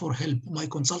for help, my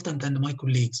consultant and my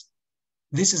colleagues.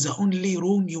 This is the only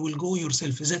room you will go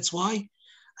yourself. That's why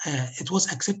it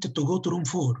was accepted to go to room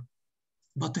 4.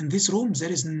 But in this room, there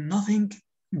is nothing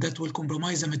that will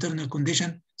compromise the maternal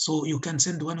condition. So you can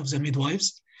send one of the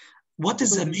midwives. What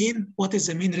is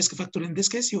the main risk factor in this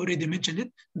case? You already mentioned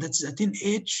it. That's a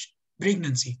teenage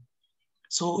pregnancy.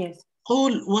 So Yes.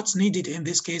 all what's needed in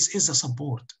this case is the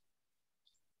support.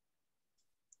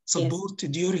 Support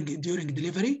Yes. during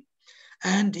delivery,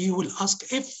 and you will ask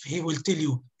if he will tell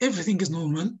you everything is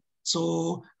normal. So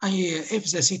if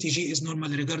the CTG is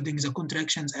normal regarding the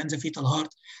contractions and the fetal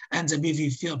heart and the BV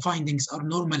findings are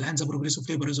normal and the progressive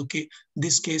labor is okay,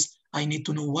 this case I need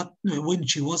to know when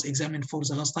she was examined for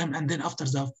the last time, and then after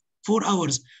the 4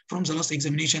 hours from the last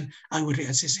examination, I will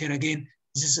reassess her again.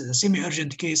 This is a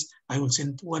semi-urgent case. I will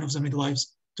send one of the midwives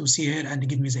to see her and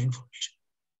give me the information.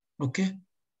 Okay?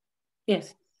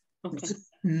 Yes. Okay.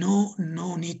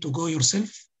 No need to go yourself.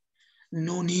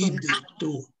 No need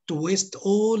to waste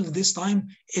all this time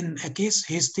in a case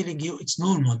he's telling you it's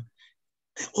normal.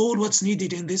 All what's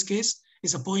needed in this case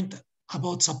is a point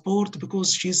about support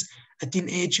because she's a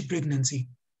teenage pregnancy.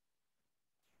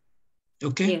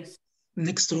 Okay? Yes.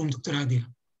 Next room, Dr. Adil.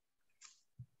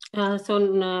 So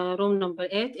in room number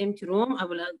 8, empty room, I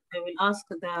will ask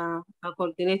the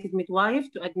coordinated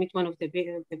midwife to admit one of the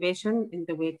patient in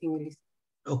the waiting list.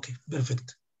 Okay,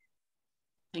 perfect.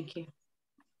 Thank you.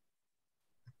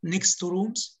 Next 2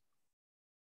 rooms.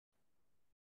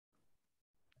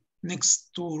 Next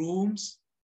 2 rooms.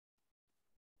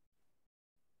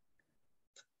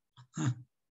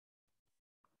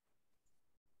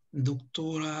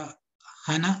 Dr.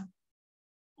 Hana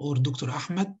or Dr.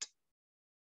 Ahmed,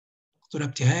 Dr.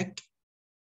 Abtihak,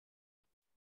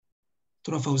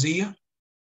 Dr. Fawziya.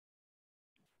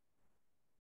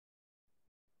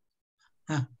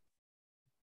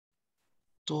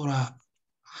 Dr.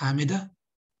 Hamida,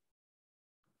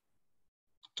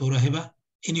 Dr. Hiba.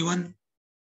 Anyone?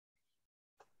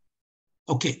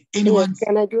 Okay, anyone? Yes,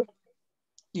 can I do?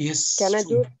 Yes, can I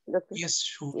sure. do? Doctor? Yes,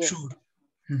 sure, Yes. sure.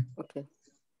 Okay.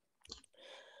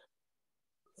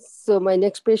 So my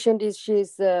next patient is,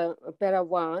 she's para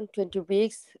 1, 20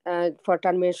 weeks for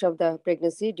termination of the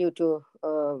pregnancy due to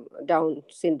Down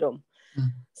syndrome.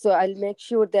 So I'll make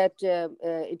sure that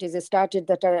it is started,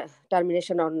 the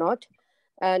termination or not.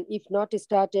 And if not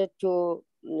started, to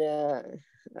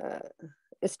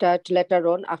start later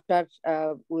on after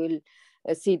we'll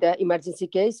see the emergency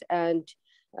case, and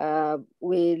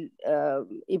we'll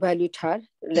evaluate her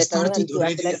later Started on.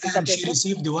 already, and she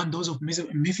received 1 dose of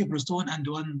mifepristone and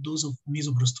 1 dose of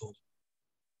misoprostol.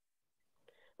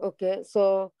 Okay,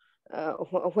 so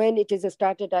when it is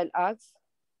started, I'll ask.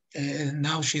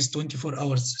 Now she's 24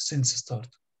 hours since start.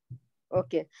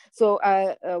 Okay, so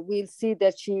we'll see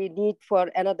that she need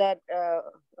for another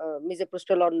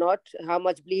misoprostol or not, how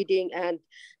much bleeding, and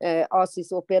os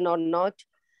is open or not,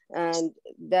 and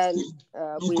then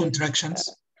no contractions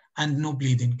and no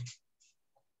bleeding.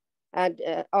 And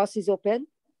os is open?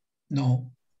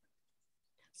 No.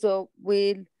 So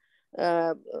we'll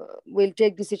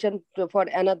take decision for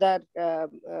another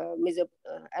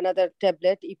another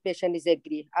tablet if patient is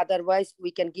agree. Otherwise,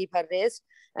 we can give her rest.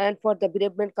 And for the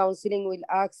bereavement counseling, we'll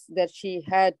ask that she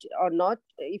had or not.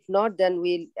 If not, then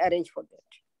we'll arrange for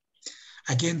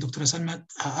that. Again, Dr. Salma,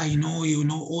 I know you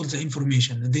know all the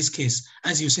information. In this case,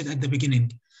 as you said at the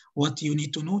beginning, what you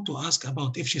need to know to ask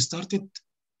about if she started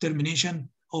termination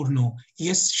or no.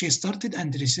 Yes, she started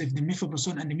and received the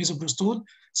mifepristone and the misoprostol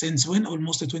since when?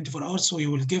 Almost 24 hours. So you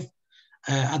will give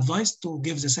advice to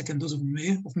give the second dose of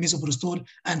misoprostol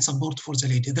and support for the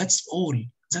lady. That's all.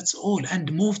 That's all.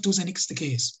 And move to the next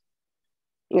case.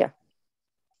 Yeah.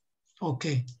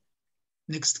 Okay.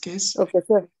 Next case. Okay,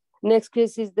 sir. Next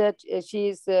case is that she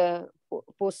is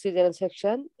post-cesarean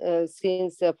section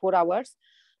since 4 hours.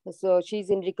 So she's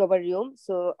in recovery room.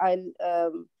 So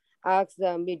I'll ask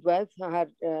the midwife her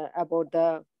about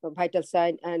the vital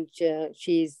sign, and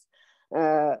she's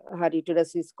her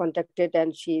uterus is contracted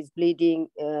and she's bleeding,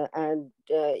 and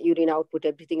urine output,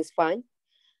 everything is fine.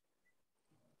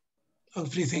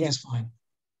 Everything is fine.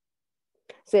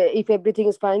 So if everything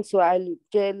is fine, so I'll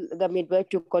tell the midwife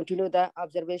to continue the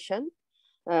observation,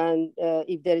 and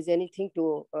if there is anything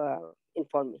to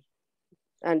inform me.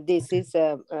 And this is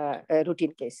a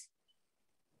routine case.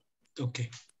 Okay.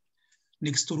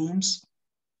 Next rooms.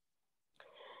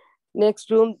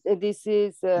 Next room, this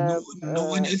is... no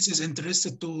one else is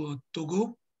interested to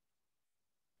go?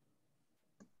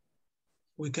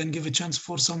 We can give a chance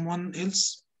for someone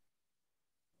else?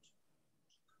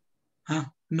 Huh?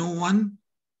 No one?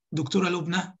 Dr.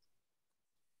 Lubna?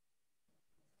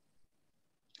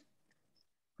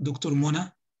 Dr.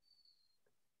 Mona?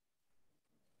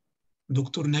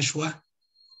 Dr. Nashwa?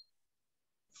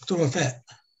 Dr. Wafa?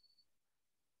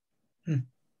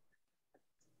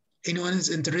 Anyone is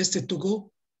interested to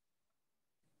go?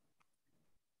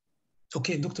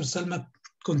 Okay, Dr. Salma,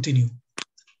 Continue.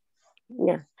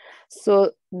 Yeah.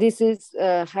 So this is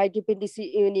high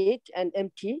dependency unit and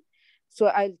empty. So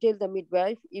I'll tell the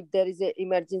midwife if there is an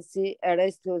emergency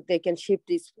arise, so they can shift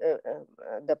this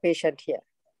the patient here.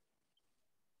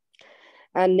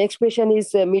 And next patient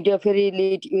is midwifery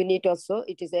lead unit also.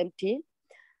 It is empty.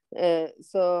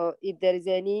 So if there is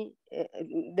any,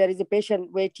 there is a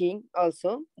patient waiting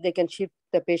also, they can shift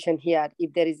the patient here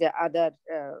if there is a other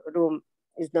room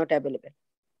is not available.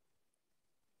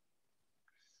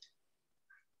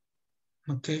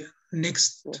 Okay,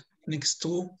 next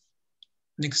two.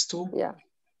 Yeah.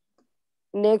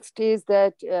 Next is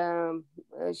that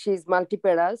she's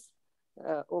multiparous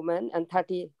woman and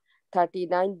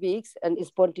 39 weeks and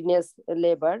spontaneous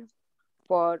labor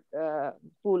for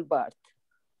pool birth.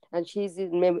 And she's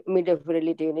in midwifery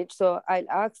lead unit. So I'll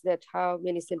ask that how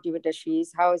many centimeters she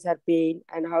is, how is her pain,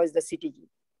 and how is the CTG.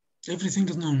 Everything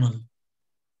is normal.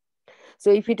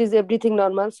 So if it is everything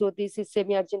normal, so this is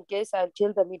semi-urgent case, I'll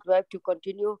tell the midwife to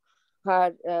continue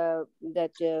her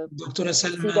Dr.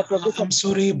 Salma, I'm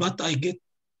sorry, but I get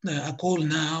a call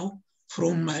now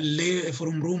from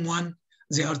room 1.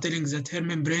 They are telling that her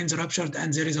membranes ruptured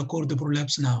and there is a cord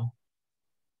prolapse now.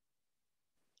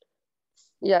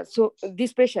 Yeah, so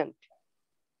this patient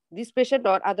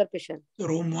or other patient?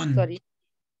 Room 1. Sorry.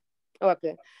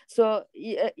 Okay. So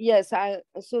yes,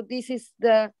 so this is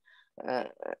the,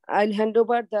 I'll hand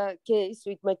over the case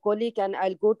with my colleague and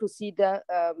I'll go to see the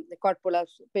cord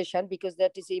prolapse patient because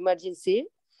that is emergency,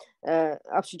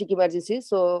 obstetric emergency.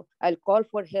 So I'll call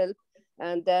for help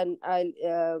and then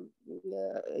I'll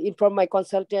inform my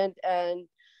consultant and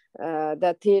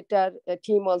the theater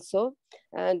team also.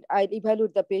 And I'll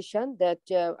evaluate the patient that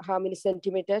how many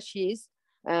centimeters she is.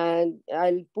 And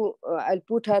I'll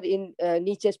put her in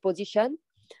knee chest position.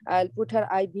 I'll put her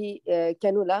IV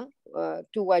cannula,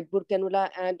 2 white bore cannula,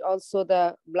 and also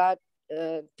the blood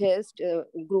test,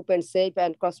 group and shape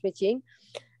and cross matching.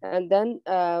 And then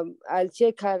I'll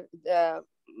check her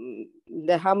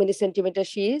the how many centimeters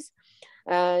she is,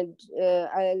 and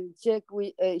I'll check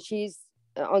she's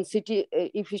on CT.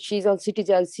 If she's on CT,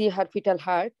 I'll see her fetal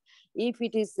heart. If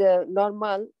it is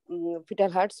normal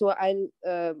fetal heart, so I'll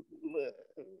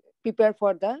prepare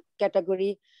for the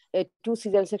category 2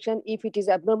 cesarean section. If it is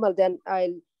abnormal, then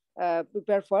I'll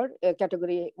prepare for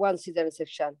category 1 cesarean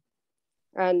section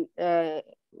and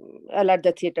alert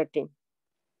the theater team.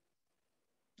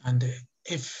 And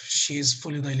if she is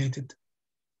fully dilated?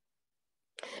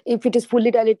 If it is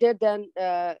fully dilated, then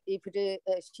if it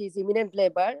is, she's imminent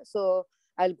labor, so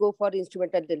I'll go for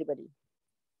instrumental delivery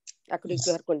according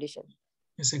to her condition.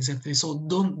 Yes, exactly. So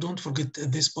don't forget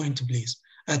this point, please.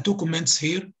 2 comments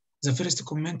here. The first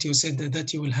comment, you said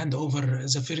that you will hand over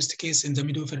the first case in the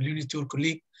midwifery unit to your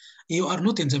colleague. You are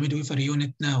not in the midwifery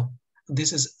unit now.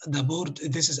 This is the board.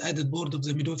 This is added board of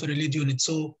the midwifery lead unit.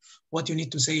 So what you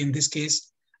need to say in this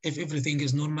case, if everything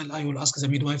is normal, I will ask the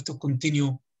midwife to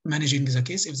continue managing the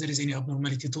case. If there is any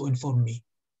abnormality, to inform me.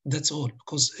 That's all,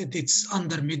 because it's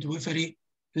under midwifery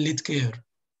lead care.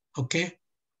 Okay?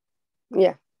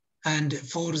 Yeah. And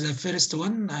for the first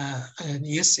one,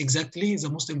 yes, exactly. The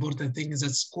most important thing is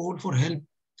that call for help,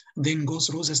 then go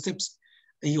through the steps.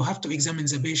 You have to examine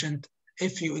the patient.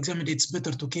 If you examine, it's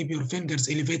better to keep your fingers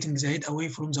elevating the head away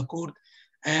from the cord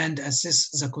and assess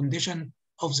the condition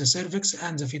of the cervix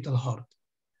and the fetal heart.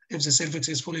 If the cervix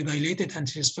is fully dilated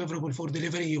and is favorable for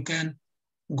delivery, you can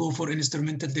go for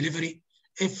instrumental delivery.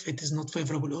 If it is not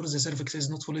favorable or the cervix is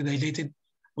not fully dilated,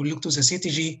 we'll look to the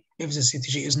CTG. If the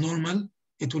CTG is normal,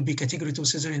 it will be category 2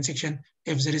 cesarean section.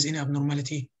 If there is any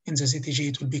abnormality in the CTG,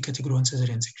 it will be category 1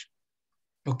 cesarean section.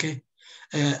 Okay.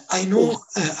 I know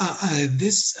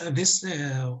this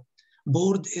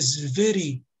board is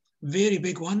very, very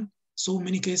big one. So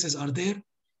many cases are there,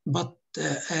 but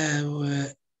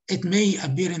it may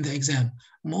appear in the exam.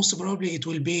 Most probably it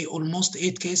will be almost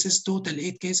 8 cases, total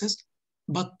 8 cases,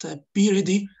 but be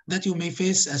ready that you may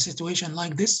face a situation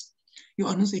like this. You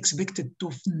are not expected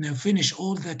to finish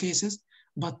all the cases,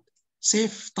 but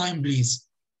save time, please.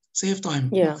 Save time.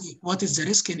 Yeah. What is the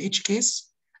risk in each case?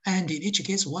 And in each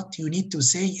case, what you need to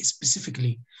say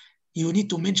specifically. You need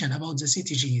to mention about the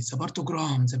CTG, the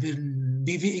partogram, the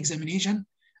BV examination,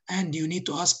 and you need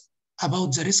to ask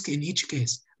about the risk in each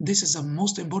case. This is the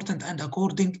most important, and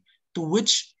according to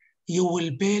which you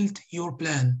will build your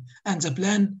plan. And the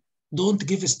plan, don't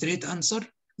give a straight answer.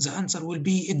 The answer will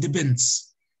be, it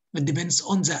depends. It depends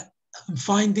on the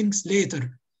findings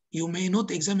later. You may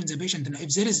not examine the patient.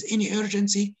 If there is any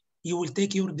urgency, you will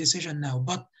take your decision now.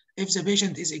 But if the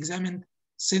patient is examined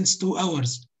since 2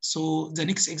 hours. So the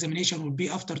next examination will be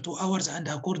after 2 hours, and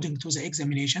according to the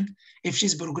examination, if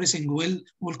she's progressing well,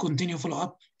 we'll continue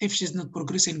follow-up. If she's not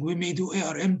progressing, we may do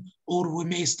ARM or we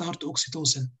may start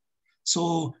oxytocin.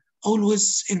 So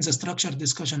always in the structured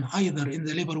discussion, either in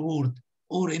the labor ward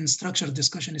or in structured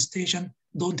discussion station,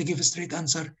 don't give a straight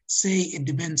answer. Say it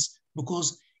depends, because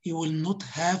you will not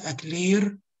have a clear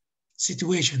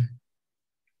situation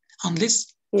unless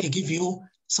he give you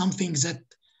something that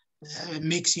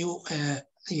makes you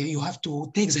you have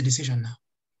to take the decision now.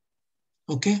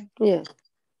 Okay? Yeah.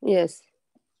 Yes.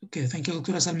 Okay, thank you,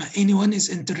 Dr. Salma. Anyone is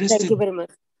interested? Thank you very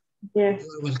much. Yes,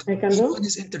 You're welcome. I can Anyone do?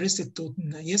 is interested to,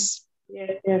 yes?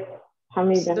 Yes,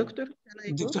 Hamida. Doctor, can I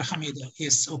go? Dr. Hamida,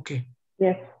 yes, okay.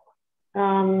 Yes.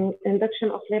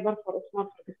 Induction of labor for small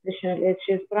gestational age.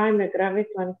 She is primary gravity,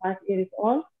 25 years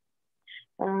old.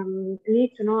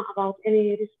 Need to know about any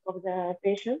risk of the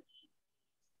patient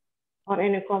or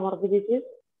any comorbidities.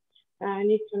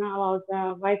 Need to know about the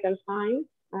vital signs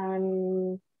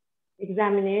and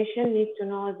examination. Need to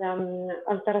know the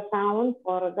ultrasound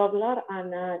for Doppler and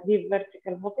deep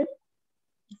vertical focus.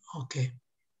 Okay.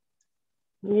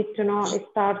 Need to know if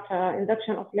start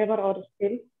induction of labor or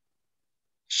still.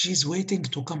 She's waiting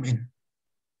to come in.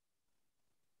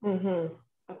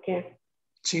 Okay.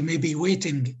 She may be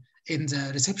waiting in the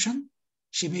reception.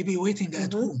 She may be waiting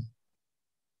at home.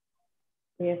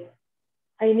 Yes.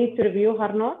 I need to review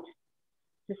her note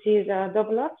to see the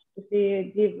Doppler, to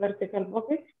see deep vertical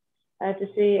pocket, to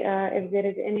see if there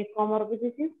is any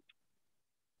comorbidities.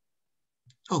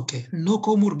 Okay, no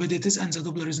comorbidities and the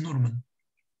Doppler is normal.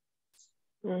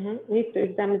 Need to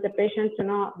examine the patient to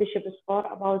know Bishop score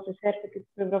about the cervix,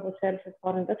 favorable surface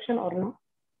for induction or no.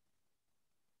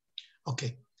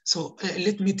 Okay, so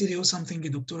let me tell you something,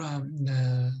 Doctor.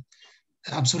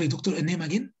 I'm sorry, Doctor, name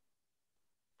again?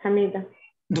 Hamida.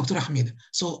 Dr. Hamida.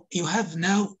 So you have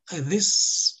now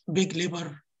this big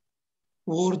labor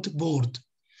ward board.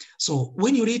 So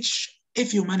when you reach,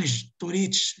 if you manage to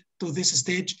reach to this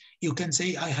stage, you can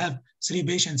say, I have 3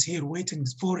 patients here waiting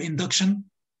for induction.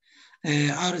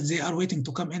 They are waiting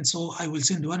to come in. So I will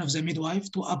send one of the midwife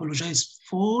to apologize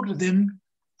for them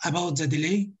about the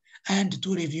delay and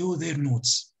to review their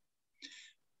notes.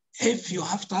 If you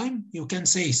have time, you can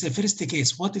say, the first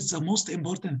case, what is the most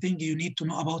important thing you need to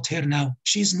know about her now?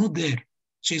 She's not there.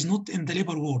 She's not in the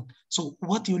labor ward. So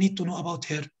what you need to know about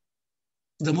her?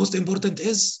 The most important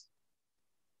is?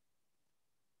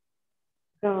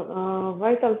 So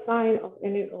vital sign of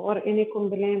any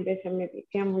complaint patient maybe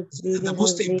came with bleeding,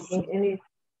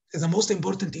 the most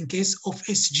important in case of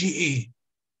SGA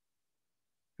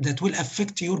that will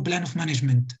affect your plan of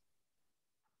management.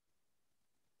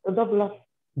 Doppler.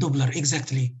 Doppler,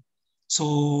 exactly.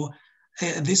 So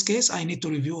this case, I need to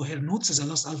review her notes as a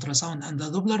last ultrasound and the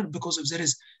Doppler, because if there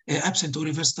is absent or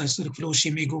reversed diastolic flow,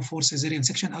 she may go for cesarean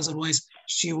section. Otherwise,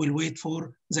 she will wait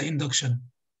for the induction.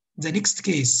 The next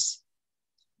case,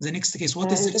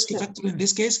 what is the risk factor in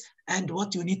this case, and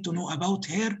what you need to know about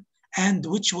her, and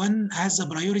which one has the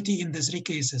priority in the 3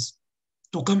 cases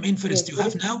to come in first. You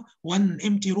have now 1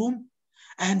 empty room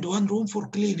and 1 room for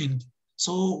cleaning.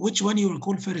 So which one you will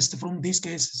call first from these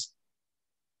cases?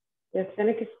 Yes, the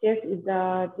next case is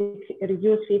the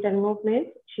reduced fetal movement.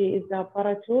 She is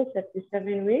para 2,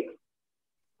 37 weeks.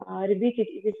 Repeated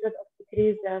episode of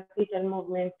decreased fetal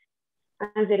movement.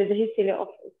 And there is a history of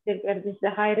stillbirth. This is a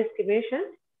high-risk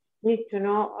patient. Need to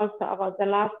know also about the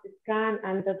last scan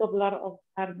and the Doppler of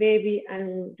her baby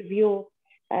and review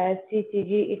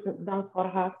CTG if done for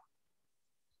her.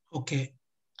 Okay,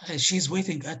 she's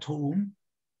waiting at home.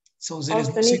 So there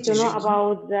also is no need CTG to know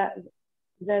about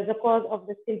the cause of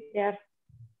the stillbirth.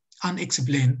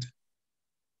 Unexplained.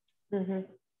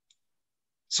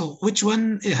 So which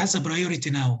one has a priority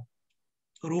now?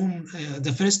 Room,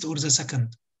 the first or the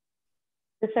second?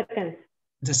 The second.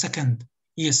 The second,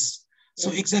 yes.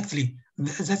 So exactly,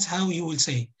 that's how you will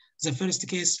say. The first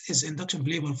case is induction of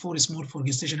labor for small for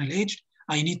gestational age.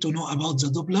 I need to know about the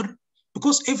Doppler,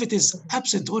 because if it is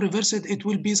absent or reversed, it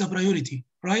will be the priority,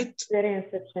 right? Cesarean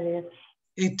section, yes.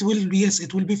 It will be, yes,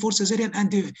 it will be for cesarean,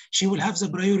 and she will have the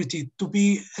priority to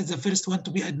be the first one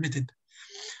to be admitted.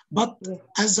 But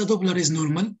as the Doppler is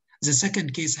normal, the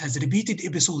second case has repeated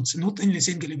episodes, not only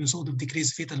single episode of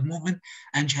decreased fetal movement,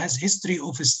 and she has history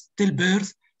of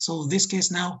stillbirth. So this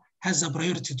case now has a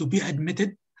priority to be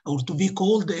admitted or to be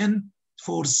called in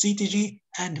for CTG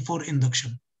and for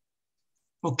induction.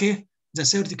 Okay, the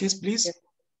third case, please. Yes.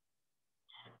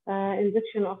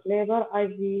 Induction of labor,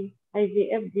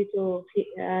 IVF due to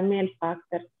male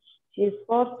factor. She is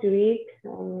 40 weeks,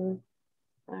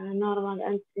 normal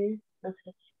entry.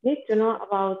 Need to know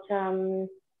about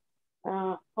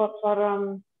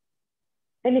For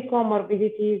any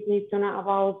comorbidities, need to know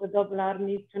about the Doppler,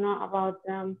 need to know about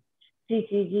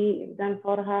CTG done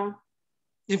for her.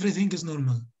 Everything is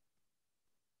normal.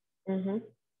 Mm-hmm.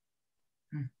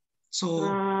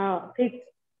 So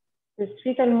this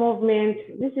fetal movement,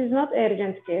 this is not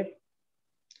urgent case.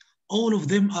 All of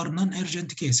them are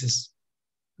non-urgent cases.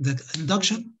 The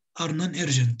induction are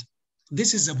non-urgent.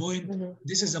 This is the point.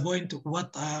 This is the point.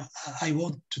 What I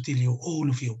want to tell you, all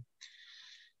of you.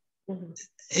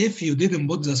 If you didn't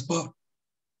put the SPAR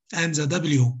and the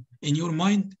W in your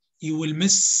mind, you will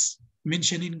miss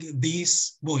mentioning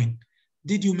this point.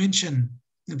 Did you mention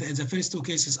that the first two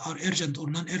cases are urgent or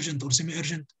non-urgent or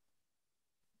semi-urgent?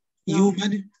 No.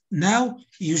 Now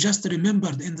you just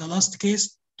remembered in the last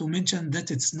case to mention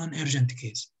that it's non-urgent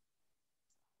case.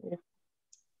 Yeah.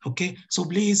 Okay, so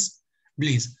please,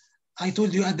 I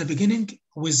told you at the beginning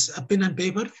with a pen and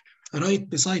paper, right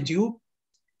beside you,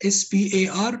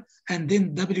 SPAR and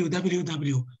then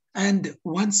WWW. And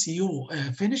once you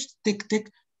finish,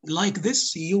 tick, like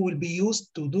this, you will be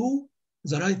used to do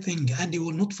the right thing and you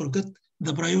will not forget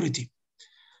the priority.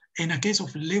 In a case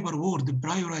of labor ward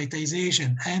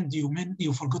prioritization and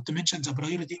you forgot to mention the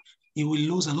priority, you will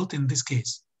lose a lot in this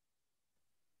case.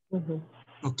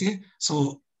 Okay,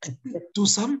 so to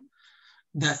sum,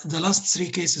 the last three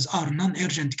cases are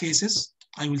non-urgent cases.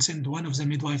 I will send one of the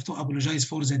midwife to apologize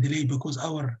for the delay because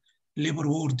our labor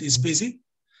ward is busy.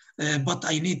 But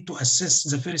I need to assess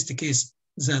the first case,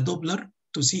 the Doppler,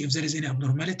 to see if there is any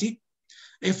abnormality.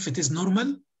 If it is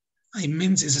normal, it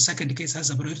means the second case has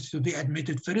a priority to be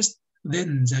admitted first,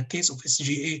 then the case of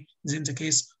SGA, then the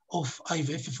case of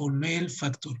IVF for male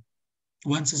factor.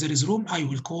 Once there is room, I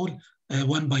will call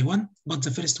one by one, but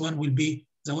the first one will be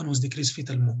the one with decreased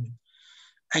fetal movement.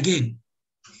 Again,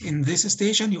 in this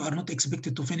station, you are not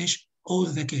expected to finish all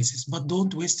the cases, but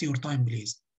don't waste your time,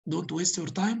 please. Don't waste your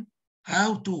time.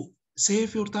 How to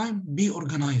save your time? Be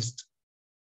organized.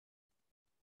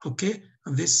 Okay,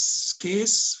 this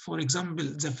case, for example,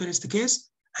 the first case,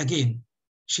 again,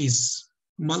 she's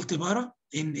multipara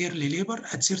in early labor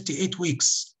at 38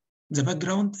 weeks. The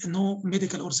background, no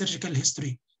medical or surgical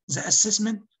history. The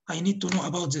assessment, I need to know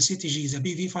about the CTG, the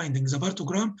PV findings, the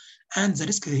partogram, and the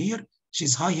risk here,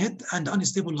 she's high head and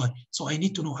unstable lie. So I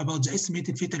need to know about the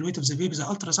estimated fetal weight of the baby, the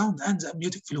ultrasound, and the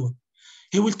amniotic fluid.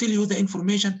 He will tell you the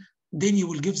information, then you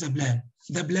will give the plan.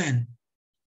 The plan,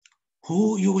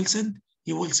 who you will send?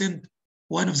 You will send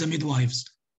one of the midwives.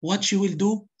 What she will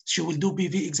do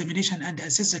PV examination and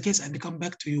assess the case and come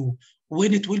back to you.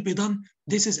 When it will be done,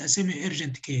 this is a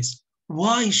semi-urgent case.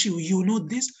 Why should you know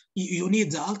this? You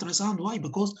need the ultrasound. Why?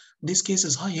 Because this case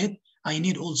is high head. I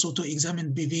need also to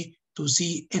examine PV to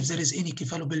see if there is any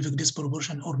cephalopelvic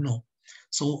disproportion or no.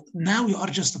 So now you are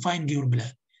justifying your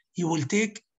plan. You will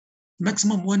take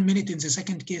maximum 1 minute in the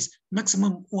second case,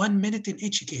 maximum 1 minute in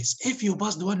each case. If you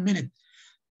passed 1 minute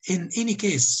in any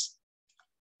case,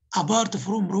 apart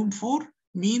from room 4,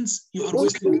 means you are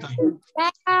wasting time.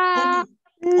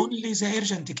 Only the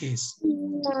urgent case.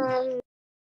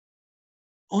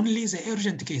 Only the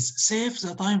urgent case. Save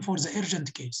the time for the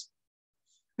urgent case.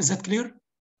 Is that clear?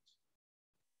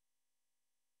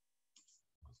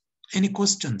 Any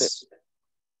questions?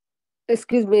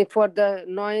 Excuse me, for the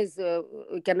noise,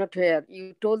 we cannot hear.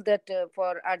 You told that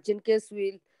for urgent case,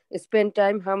 we'll spend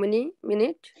time how many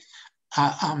minutes?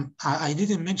 I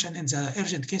didn't mention in the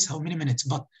urgent case how many minutes,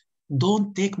 but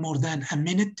don't take more than a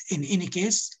minute in any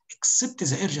case, except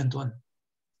the urgent one.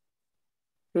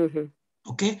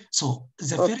 Okay, so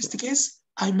the first case,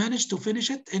 I managed to finish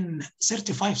it in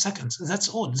 35 seconds. That's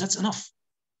all. That's enough.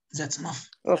 That's enough.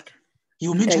 Okay.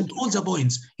 You mentioned all the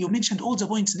points. You mentioned all the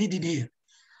points needed here.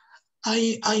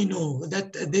 I know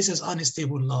that this is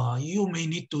unstable law. You may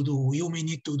need to do.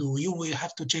 You will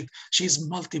have to check. She's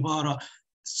multipara.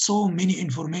 So many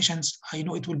informations. I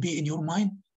know it will be in your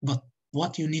mind, but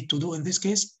what you need to do in this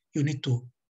case, you need to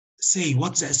say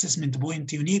what's the assessment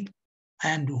point you need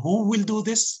and who will do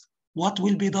this, what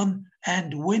will be done,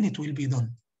 and when it will be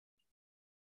done.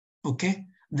 Okay,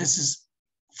 this is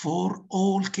for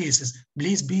all cases.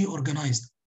 Please be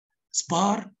organized.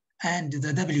 SPAR and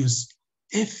the W's.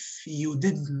 If you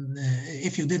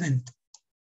didn't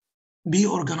be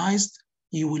organized,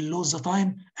 you will lose the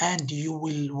time and you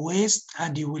will waste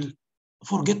and you will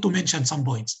forget to mention some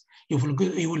points. You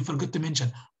will forget to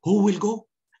mention who will go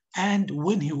and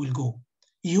when he will go.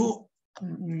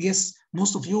 Yes,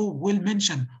 most of you will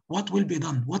mention what will be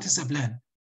done, what is the plan,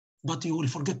 but you will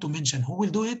forget to mention who will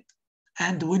do it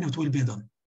and when it will be done,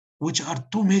 which are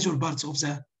two major parts of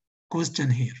the question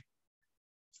here.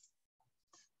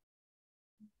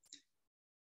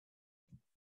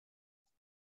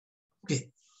 Okay,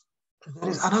 There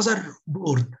is another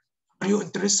board. Are you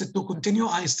interested to continue?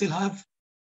 I still have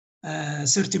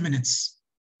 30 minutes.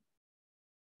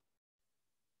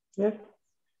 Yes.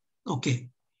 Okay.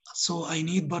 So I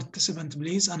need participant,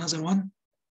 please. Another one.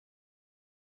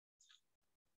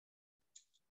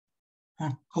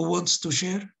 Who wants to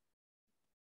share?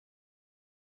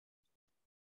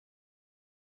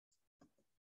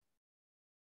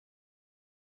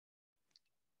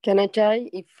 Can I try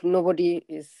if nobody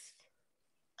is?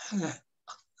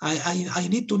 I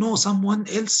need to know someone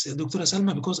else, Dr.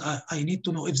 Salma, because I need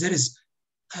to know if there is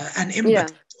an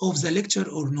impact of the lecture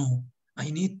or no.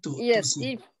 I need to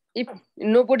see. If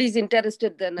nobody is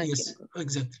interested, then I yes, can go.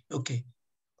 Exactly. Okay.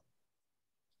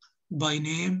 By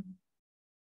name,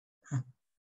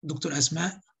 Dr.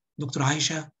 Asma, Dr.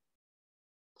 Aisha,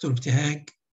 Dr. Ibtihaj,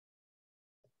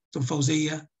 Dr.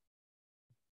 Fawziya,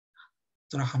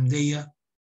 Dr. Hamdiya.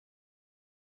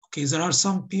 Okay, there are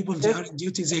some people, they are in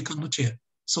duty, they cannot share.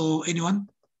 So anyone?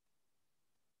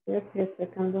 Yes, I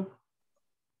can do.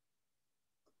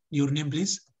 Your name,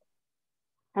 please?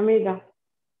 Hamida.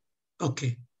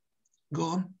 Okay, go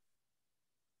on.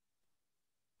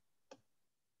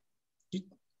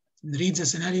 Read the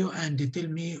scenario and tell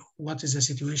me what is the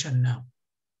situation now.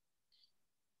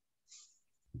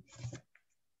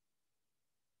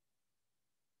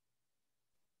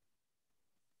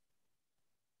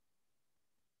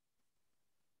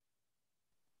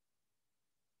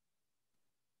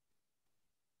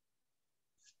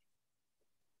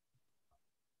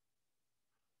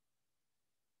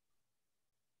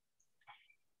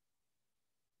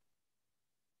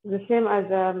 The same as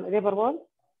labor ward?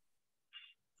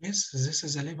 Yes, this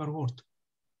is a labor ward.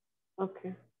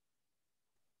 Okay.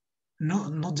 No,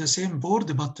 not the same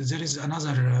board, but there is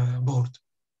another board.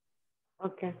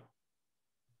 Okay.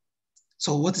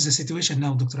 So what is the situation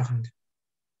now, Dr. Hamdi?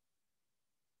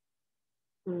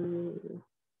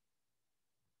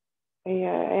 I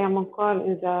am on call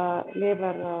in the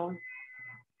labor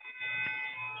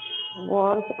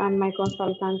ward, and my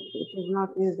consultant is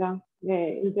not in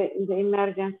the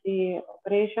emergency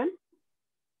operation.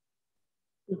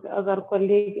 The other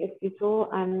colleague is P2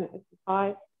 and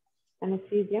P5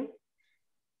 anesthesia,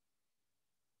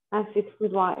 and 6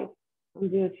 midwives on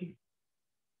duty.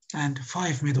 And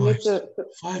 5 midwives.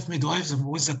 5 midwives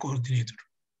with the coordinator.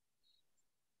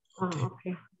 Okay.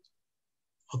 Okay.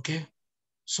 Okay.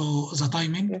 So the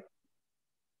timing? Yes.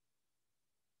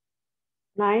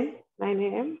 9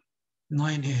 a.m.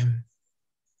 9 a.m.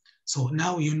 So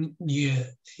now you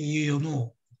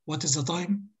know what is the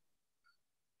time,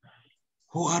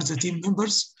 who are the team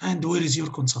members, and where is your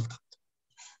consultant.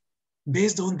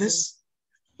 Based on this,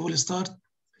 you will start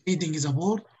reading the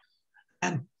board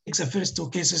and take the first 2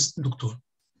 cases, Doctor.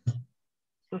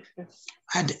 Okay.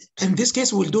 And in this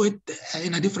case, we'll do it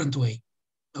in a different way.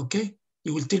 Okay?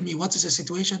 You will tell me what is the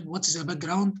situation, what is the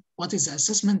background, what is the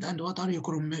assessment, and what are your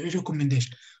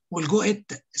recommendations. We'll go it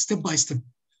step by step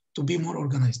to be more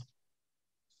organized.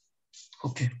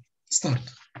 Okay, start.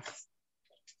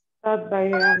 Start by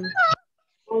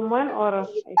room 1 or?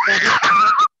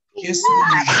 Yes.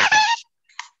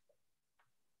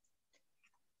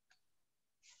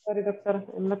 Sorry, doctor,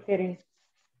 I'm not hearing.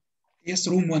 Yes,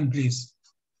 room 1, please.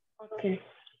 Okay.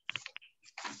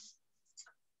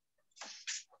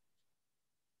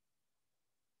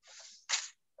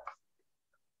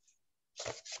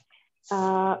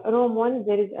 Room 1,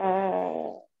 there is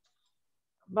a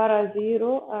para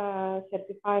 0,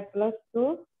 35 plus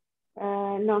 2,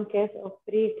 known case of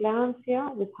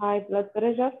preeclampsia with high blood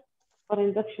pressure for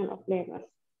induction of labor.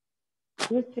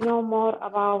 Need to know more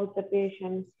about the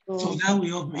patient. So now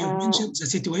you mentioned the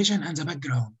situation and the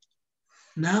background.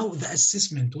 Now the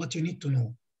assessment, what you need to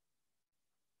know.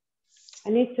 I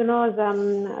need to know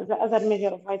the other measure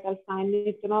of vital sign. I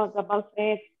need to know the pulse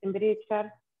rate,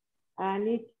 temperature. I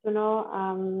need to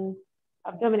know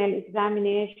abdominal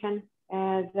examination,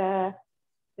 the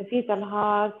fetal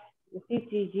heart, the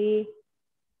CTG.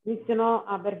 Need to know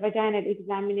per vaginal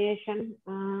examination,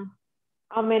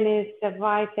 how many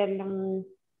cervical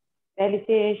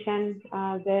dilatation,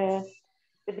 the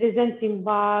presenting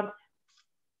part,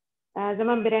 the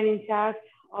membrane intact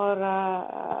or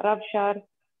rupture.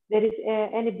 There is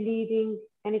any bleeding,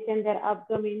 any tender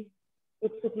abdomen,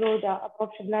 exclude the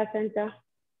approach placenta.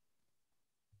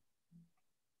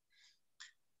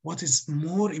 What is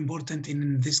more important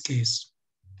in this case?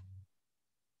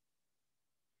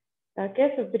 In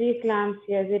case of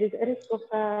preeclampsia, there is a risk of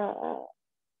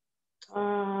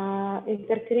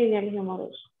intracranial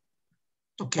hemorrhage.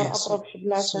 Okay,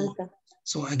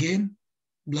 so again,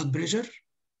 blood pressure,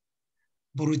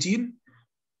 protein,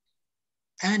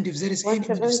 and if there is any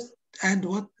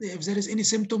what if there is any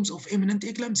symptoms of imminent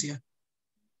eclampsia.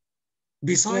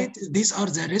 Besides, these are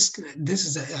the risk. This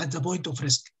is at the point of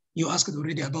risk. You asked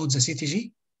already about the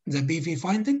CTG, the BV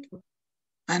finding,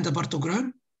 and the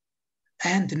partogram.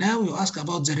 And now you ask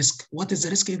about the risk. What is the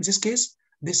risk in this case?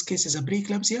 This case is a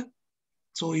preeclampsia.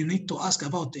 So you need to ask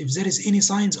about if there is any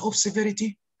signs of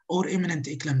severity or imminent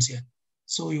eclampsia.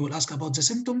 So you will ask about the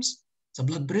symptoms, the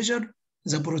blood pressure,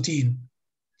 the protein.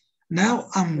 Now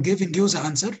I'm giving you the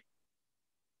answer.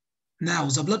 Now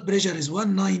the blood pressure is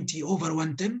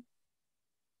 190/110.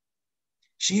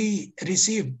 She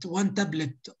received 1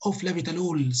 tablet of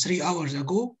labetalol 3 hours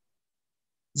ago.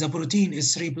 The protein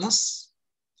is 3+.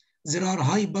 There are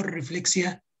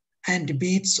hyperreflexia and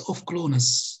beats of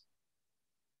clonus.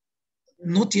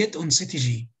 Not yet on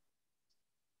CTG.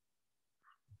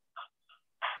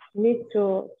 Need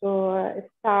to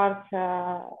start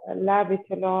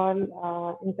labetalol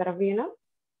intravenous.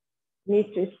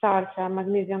 Need to start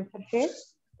magnesium sulfate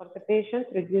for the patient,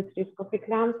 reduce risk of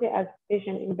eclampsia as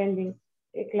patient impending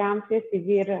eclampsia,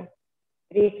 severe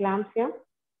preeclampsia.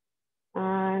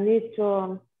 Need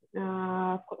to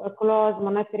close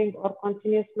monitoring or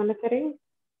continuous monitoring.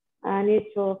 Need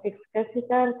to fix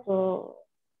catheter to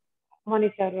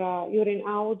monitor urine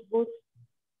output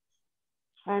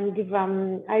and give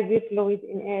IV fluid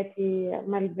in 80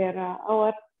 ml per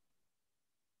hour.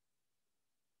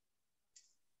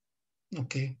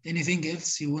 Okay. Anything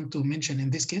else you want to mention in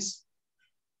this case?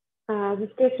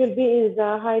 This case will be in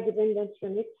the high dependence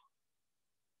unit.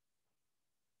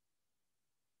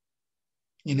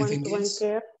 Anything one-to-one else?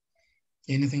 care.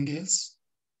 Anything else?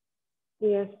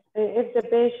 Yes. If the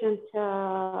patient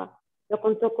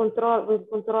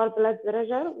control blood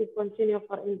pressure, we continue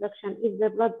for induction. If the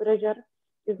blood pressure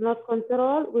is not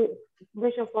controlled, we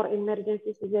patient for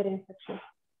emergency cesarean section.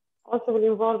 Also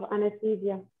will involve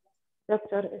anesthesia.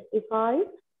 Dr. ST5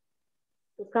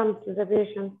 to come to the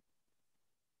patient.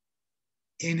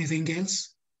 Anything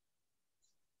else?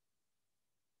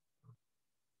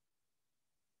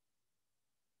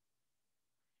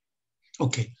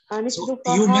 Okay. So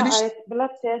you managed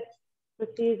blood test to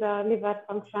see the liver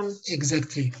function.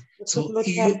 Exactly. So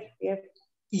yes.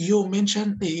 you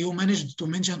managed to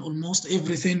mention almost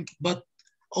everything, but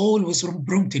always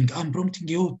prompting. I'm prompting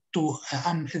you to.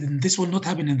 This will not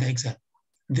happen in the exam.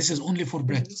 This is only for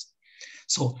practice.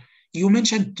 So you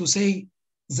mentioned to say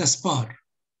the SPAR,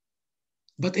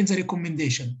 but in the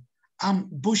recommendation, I'm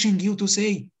pushing you to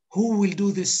say who will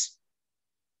do this.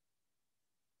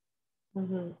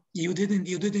 You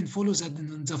didn't follow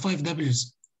the 5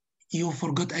 W's. You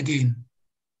forgot again.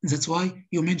 That's why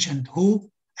you mentioned who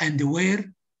and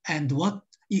where and what.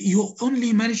 You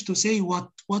only managed to say what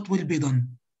will be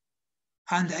done.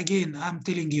 And again, I'm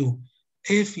telling you,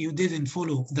 if you didn't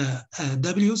follow the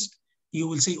W's, you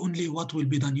will say only what will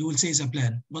be done. You will say the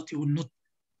plan, but you will not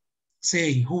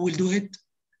say who will do it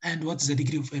and what's the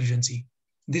degree of urgency.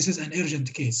 This is an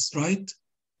urgent case, right?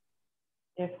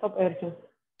 Yes, top urgent.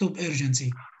 Top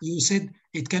urgency. You said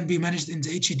it can be managed in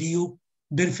the HDU.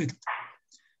 Perfect.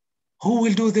 Who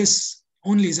will do this?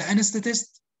 Only the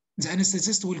anesthetist? The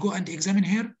anesthetist will go and examine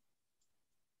her?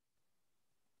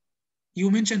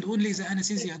 You mentioned only the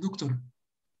anesthesia, doctor.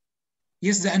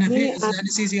 Yes, the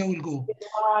anesthesia will go.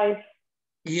 Midwife.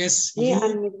 Yes, you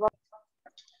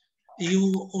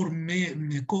or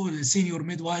call a senior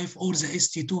midwife or the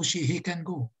ST2, he can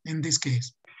go in this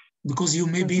case. Because you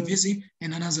may be busy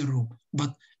in another room.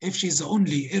 But if she's the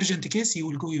only urgent case, you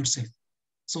will go yourself.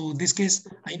 So in this case,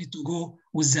 I need to go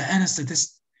with the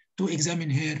anesthetist to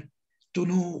examine her, to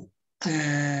know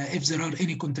if there are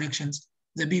any contractions,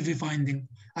 the BV finding.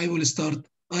 I will start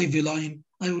IV line.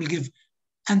 I will give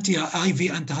IV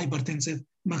antihypertensive,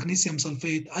 magnesium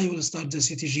sulfate. I will start the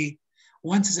CTG.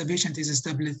 Once the patient is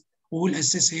established, we will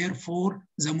assess her for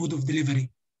the mode of delivery.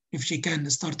 If she can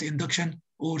start induction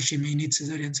or she may need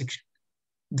cesarean section.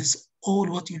 This is all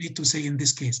what you need to say in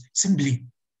this case. Simply.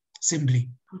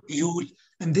 You will,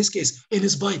 in this case, it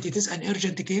is an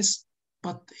urgent case,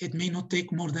 but it may not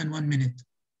take more than 1 minute.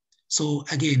 So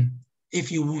again,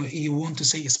 if you want to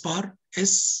say SPAR,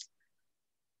 this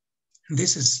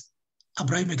is a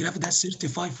primary gravida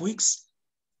 35 weeks,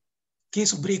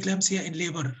 case of preeclampsia in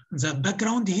labor. The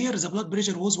background here, the blood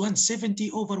pressure was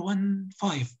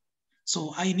 170/105.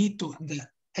 So I need to, the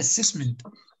assessment,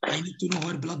 I need to know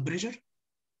her blood pressure,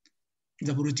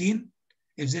 the protein,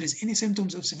 if there is any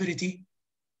symptoms of severity,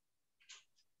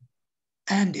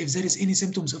 and if there is any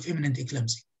symptoms of imminent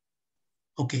eclampsia.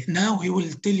 Okay, now he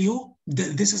will tell you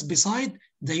that this is beside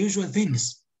the usual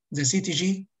things, the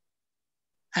CTG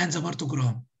and the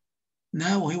partogram.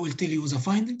 Now he will tell you the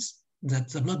findings, that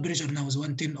the blood pressure now is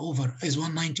 190 over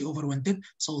 110.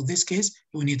 So in this case,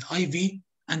 you need IV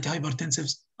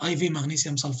antihypertensives, IV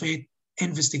magnesium sulfate,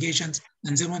 investigations,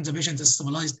 and then when the patient is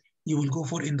stabilized, you will go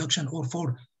for induction or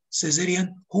for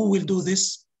cesarean. Who will do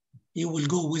this? You will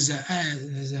go with the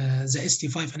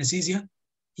ST5 anesthesia.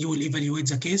 You will evaluate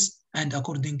the case, and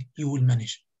according you will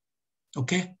manage.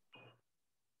 Okay.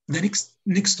 The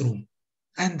next room,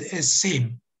 and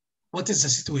same. What is the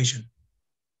situation?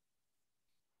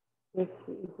 This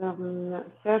is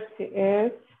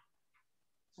 38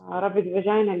 rapid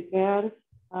vaginal birth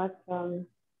at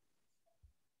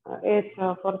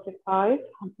 8:45,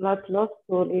 blood loss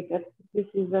 2 liters. This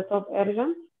is the top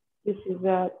urgent. This is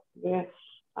the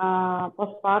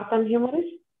postpartum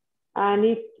hemorrhage.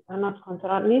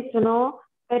 Need to know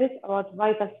first about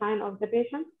vital sign of the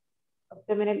patient,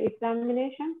 abdominal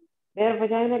examination, their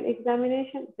vaginal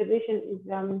examination. The patient is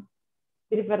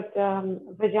delivered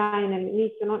vaginal.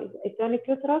 Need to know is atonic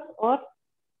uterus or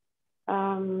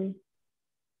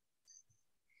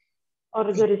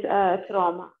there is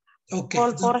trauma. Okay.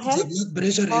 Call for help. The blood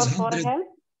pressure Call is for 100. help.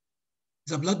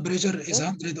 The blood pressure is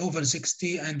 100 over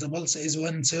 60, and the pulse is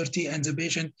 130, and the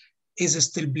patient is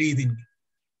still bleeding.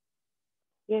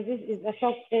 Yes, this is a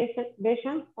shock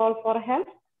patient. Call for help.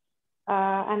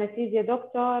 Anesthesia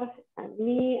doctor,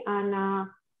 me, and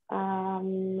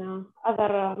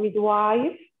other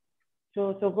midwife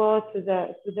to go to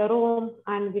the room,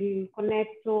 and we'll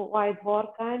connect to wide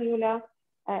bore cannula,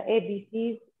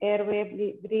 ABCs, airway,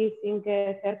 breathing,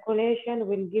 circulation.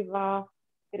 We'll give a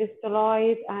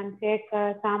crystalloid and take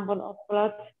a sample of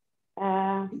blood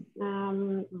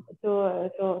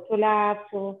to lab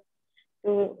to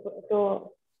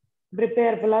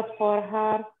prepare blood for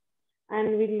her,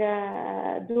 and we'll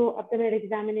do abdominal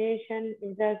examination.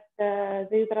 If the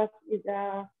uterus is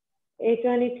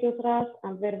atonic uterus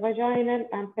and very vaginal,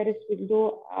 and first we'll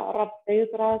do rub the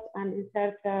uterus and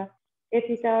insert a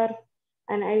catheter,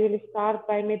 and I will start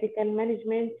by medical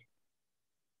management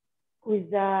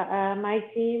with my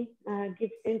team,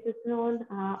 give synthesone,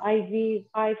 IV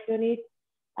 5 units,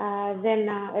 then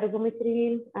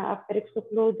ergometrine, after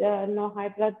exclude no high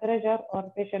blood pressure or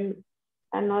patient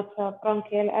and not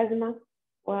bronchial asthma.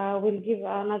 We'll give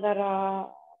another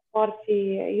 40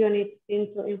 units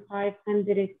into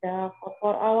M500 for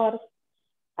 4 hours.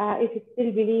 If it's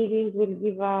still bleeding, we'll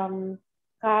give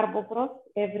carboprost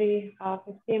every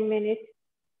 15 minutes.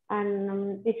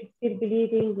 And if it's still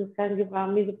bleeding, we can give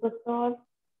misoprostol.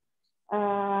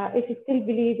 If it's still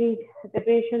bleeding, the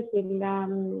patient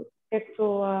will take to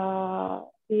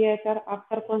theater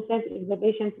after consent if the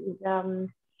patient is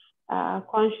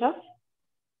conscious.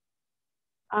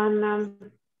 And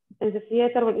the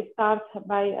theater will start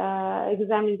by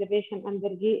examining the patient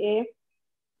under GA,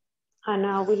 and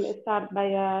we'll start by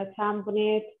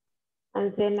tamponade,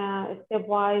 and then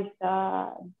stepwise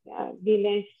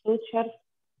V-length sutures.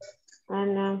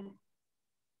 And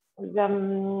if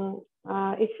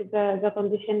the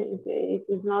condition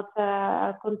is not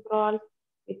controlled,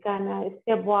 we can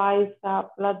stepwise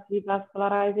blood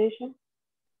revascularization.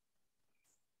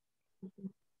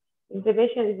 If the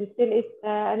patient is still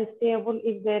unstable,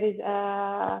 if there is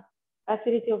a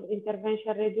facility of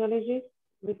intervention radiology,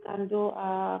 we can do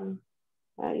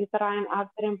uterine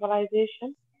artery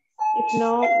embolization. If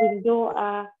no, we'll do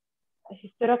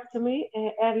hysterectomy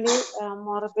early,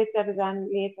 more better than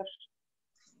later.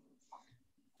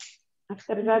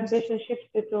 After that, patient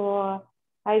shifted to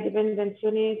high dependent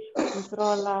unit,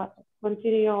 control,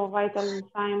 continue vital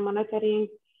sign monitoring,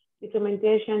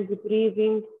 documentation,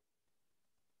 debriefing,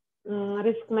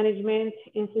 risk management,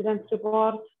 incident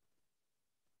report.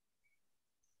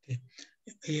 Okay.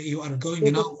 You are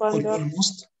going now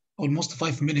almost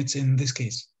 5 minutes in this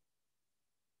case.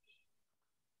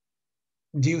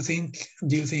 Do you think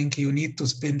you need to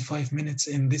spend 5 minutes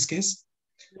in this case?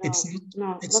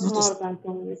 No, not more than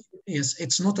 2 minutes. Yes,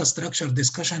 it's not a structured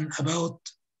discussion about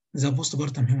the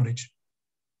postpartum hemorrhage.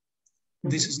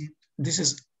 This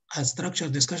is a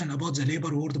structured discussion about the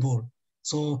labor ward board.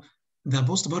 So the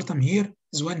postpartum here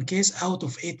is 1 case out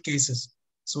of 8 cases.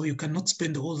 So you cannot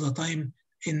spend all the time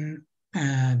in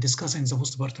discussing the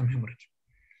postpartum hemorrhage.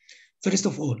 First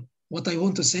of all, what I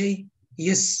want to say,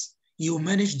 yes, you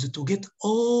managed to get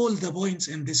all the points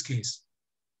in this case.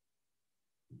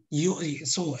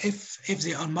 So if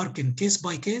they are marking case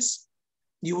by case,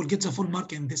 you will get the full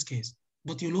mark in this case,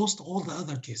 but you lost all the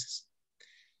other cases.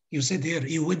 You said here,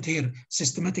 you went here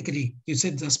systematically, you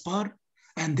said the SPAR,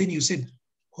 and then you said,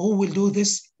 who will do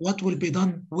this? What will be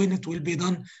done? When it will be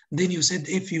done? Then you said,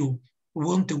 if you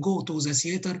want to go to the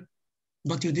theater,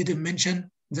 but you didn't mention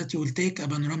that you will take a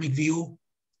panoramic view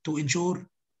to ensure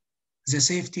the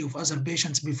safety of other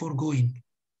patients before going.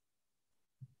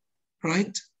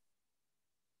 Right?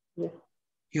 Yeah.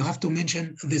 You have to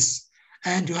mention this.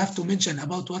 And you have to mention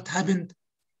about what happened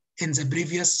in the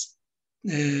previous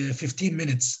 15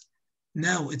 minutes.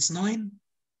 Now it's 9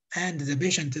 and the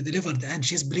patient delivered and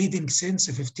she's bleeding since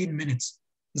 15 minutes.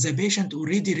 The patient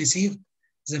already received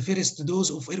the first dose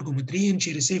of ergometrine.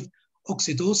 She received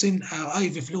oxytocin,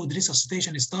 IV fluid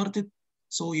resuscitation started.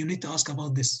 So you need to ask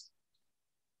about this.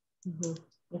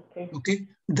 Okay. Okay.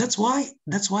 That's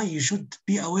why you should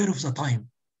be aware of the time.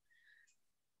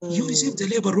 You received the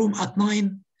labor room at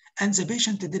 9 and the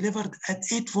patient delivered at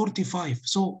 8:45.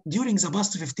 So during the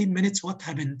past 15 minutes, what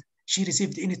happened? She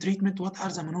received any treatment? What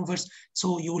are the maneuvers?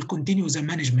 So you will continue the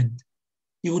management.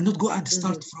 You will not go and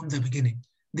start from the beginning.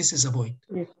 This is the point.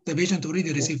 Yes. The patient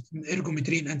already received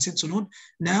ergometrine and sensonon.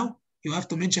 Now you have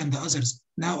to mention the others.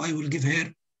 Now I will give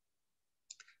her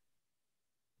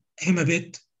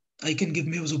hemabet. I can give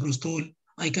misoprostol.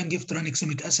 I can give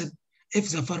tranexamic acid. If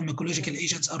the pharmacological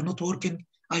agents are not working,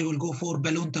 I will go for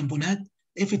balloon tamponade.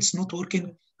 If it's not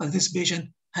working, this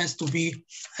patient has to be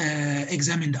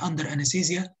examined under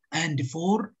anesthesia and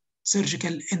for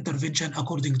surgical intervention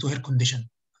according to her condition.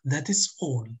 That is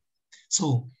all.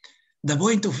 So the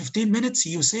point of 15 minutes,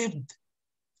 you saved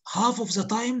half of the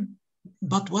time,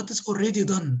 but what is already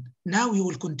done? Now you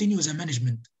will continue the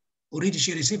management. Already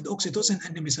she received oxytocin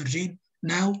and misergine.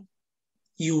 Now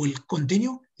you will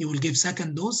continue, you will give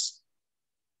second dose.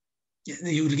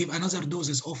 You will give another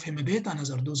doses of hemabate,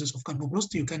 another doses of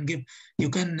carboprost.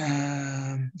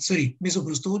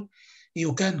 Misoprostol.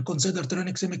 You can consider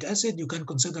tranexamic acid. You can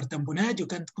consider tamponade. You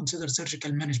can consider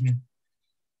surgical management.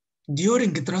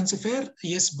 During transfer,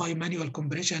 yes, by manual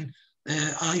compression,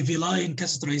 IV line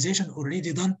catheterization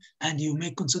already done, and you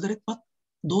may consider it, but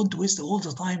don't waste all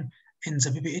the time in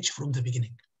the BPH from the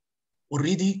beginning.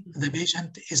 Already the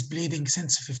patient is bleeding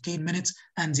since 15 minutes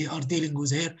and they are dealing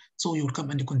with her, so you'll come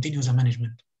and continue the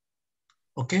management.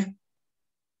 Okay?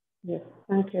 Yes,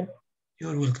 thank you.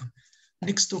 You're welcome.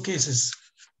 Next 2 cases.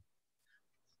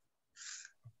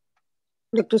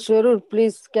 Dr. Swarur,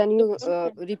 please, can you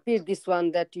repeat this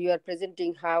one that you are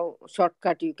presenting, how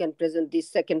shortcut you can present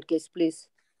this second case, please?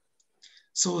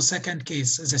 So second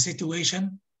case, the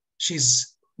situation,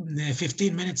 she's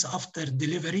 15 minutes after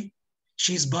delivery,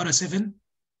 she's bara 7,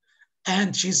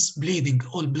 and she's bleeding,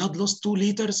 all blood loss 2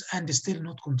 liters and still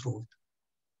not controlled.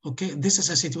 Okay, this is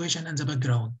a situation in the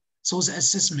background. So the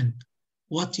assessment,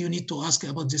 what you need to ask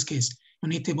about this case, you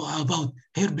need to about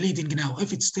her bleeding now. If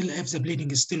the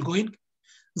bleeding is still going,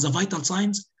 the vital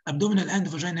signs, abdominal and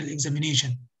vaginal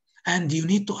examination, and you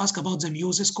need to ask about the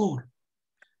Muse score.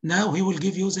 Now he will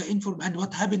give you the info and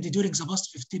what happened during the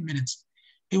past 15 minutes.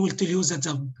 He will tell you that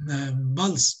the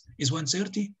pulse is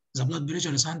 130, the blood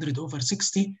pressure is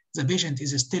 100/60, the patient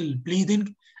is still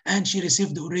bleeding, and she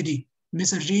received already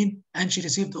misergine and she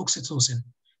received oxytocin.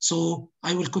 So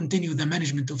I will continue the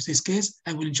management of this case.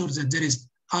 I will ensure that there is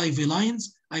IV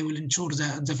lines. I will ensure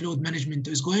that the fluid management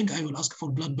is going. I will ask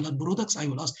for blood products. I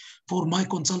will ask for my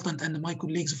consultant and my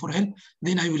colleagues for help.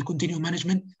 Then I will continue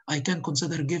management. I can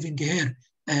consider giving her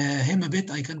hemabate.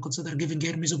 I can consider giving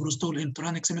her misoprostol and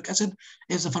tranexamic acid.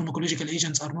 If the pharmacological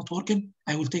agents are not working,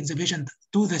 I will take the patient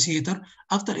to the theater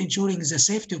after ensuring the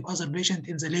safety of other patients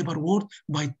in the labor ward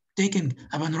by taking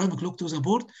a panoramic look to the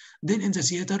board. Then in the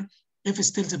theater, if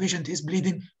still the patient is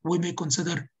bleeding, we may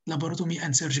consider laparotomy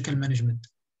and surgical management.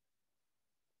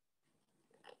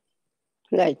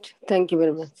 Right. Thank you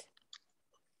very much.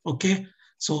 Okay.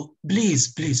 So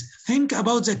please think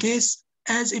about the case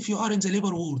as if you are in the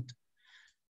labor ward.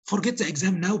 Forget the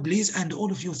exam now, please, and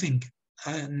all of you think.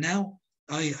 Now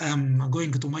I am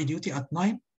going to my duty at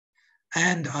 9,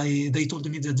 and they told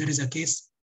me that there is a case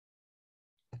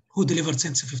who delivered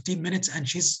since 15 minutes, and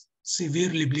she's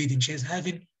severely bleeding. She is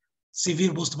having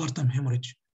severe postpartum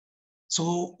hemorrhage.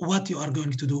 So what you are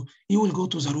going to do? You will go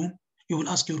to the room. You will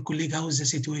ask your colleague, how is the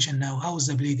situation now? How is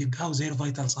the bleeding? How is her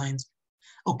vital signs?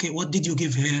 Okay, what did you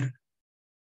give her?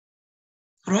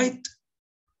 Right?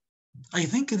 I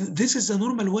think this is the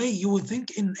normal way you would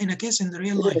think in a case in the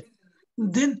real life.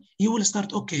 Then you will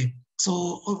start, okay, so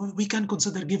we can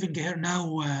consider giving her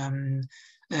now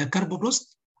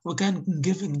carboprost. We can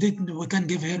give her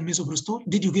misoprostol.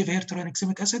 Did you give her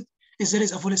tranexamic acid? Is there a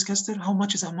Foley's caster? How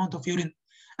much is the amount of urine?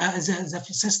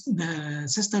 The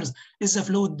sisters, is the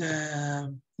fluid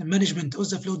management, is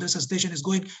the fluid resuscitation is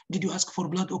going? Did you ask for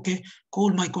blood? Okay,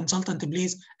 call my consultant,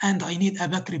 please. And I need a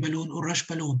Bakri balloon or rush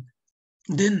balloon.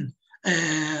 Then,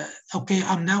 okay,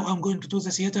 I'm going to do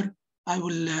the theater. I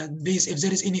will, if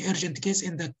there is any urgent case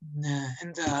in the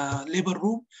labor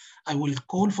room, I will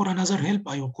call for another help.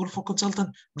 I will call for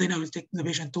consultant. Then I will take the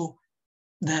patient to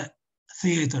the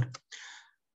theater.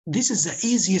 This is the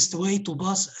easiest way to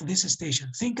pass this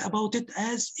station. Think about it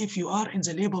as if you are in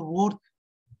the labor ward.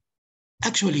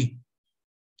 Actually,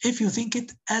 if you think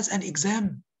it as an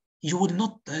exam, you will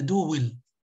not do well.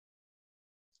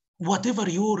 Whatever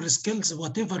your skills,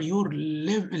 whatever your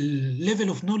level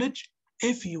of knowledge,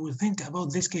 if you will think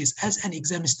about this case as an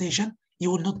exam station,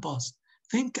 you will not pass.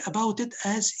 Think about it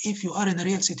as if you are in a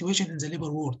real situation in the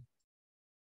labor ward.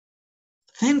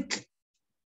 Think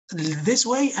this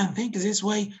way and think this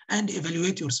way and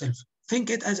evaluate yourself. Think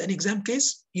it as an exam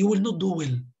case, you will not do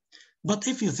well. But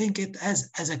if you think it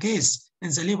as a case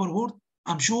in the labor ward,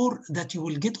 I'm sure that you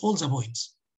will get all the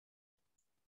points.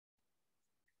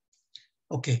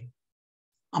 Okay,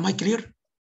 am I clear?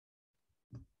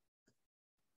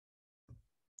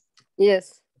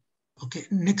 Yes. Okay,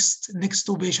 next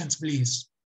two patients, please.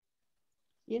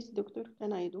 Yes, doctor,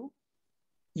 can I do?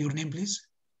 Your name, please?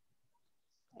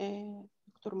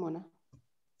 Dr. Mona.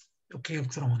 Okay,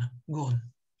 Dr. Mona, go on.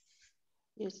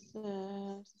 Yes,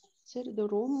 third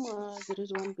room, there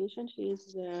is one patient. She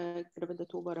is gravida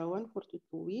 2/1,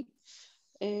 42 weeks.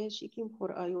 She came for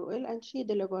IOL and she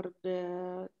delivered,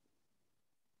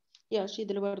 she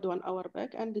delivered 1 hour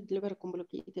back and the delivery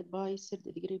complicated by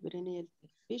 3rd-degree perineal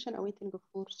patient awaiting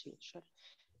for suture.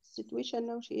 Situation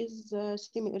now, she is a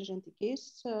semi-urgent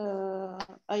case.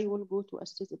 I will go to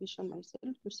assess the patient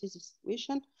myself to see the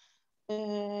situation.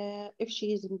 If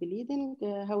she is in bleeding,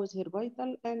 how is her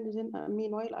vital? And then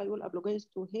meanwhile, I will apologize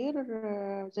to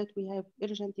her that we have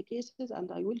urgent cases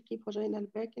and I will keep vaginal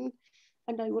packing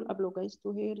and I will apologize to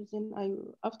her. Then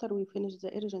after we finish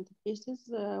the urgent cases,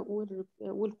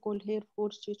 we'll call her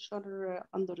for suture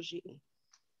under GA.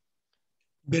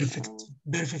 Perfect,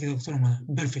 perfect, Dr. Mona,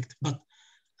 perfect. But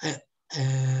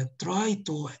try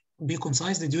to be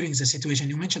concise during the situation.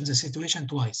 You mentioned the situation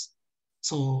twice.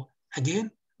 So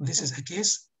again, this is a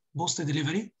case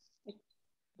post-delivery.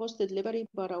 Post-delivery,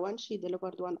 Bara1, she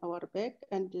delivered 1 hour back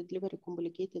and the delivery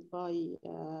complicated by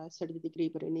 3rd-degree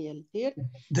perineal tear.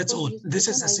 That's all. This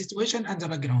is the situation and the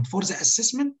background. For the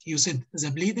assessment, you said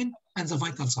the bleeding and the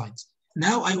vital signs.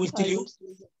 Now I will tell you.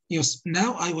 Yes.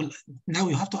 Now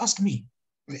you have to ask me.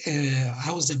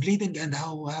 How is the bleeding and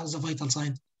how's the vital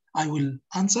sign? I will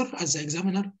answer as the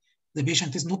examiner. The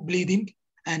patient is not bleeding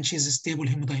and she's stable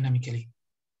hemodynamically.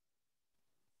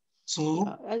 So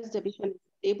as the patient is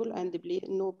stable and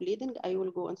no bleeding, I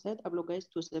will go inside, apologize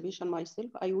to the patient myself.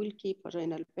 I will keep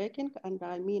vaginal packing and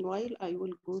meanwhile I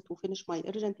will go to finish my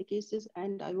urgent cases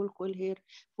and I will call her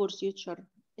for suture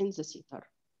in the theater.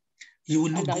 You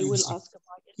will not go I will yourself. ask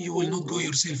you will not go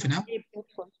yourself now.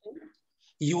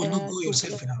 You will not go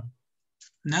yourself now.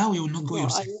 Now you will not go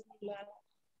yourself.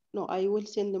 I will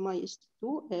send my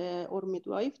STU or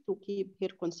midwife to keep her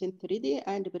consent ready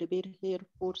and prepare her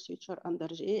for suture under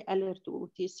GA, alert to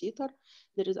OT theater.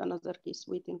 There is another case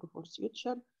waiting for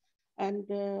suture and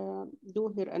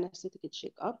do her anesthetic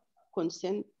check-up,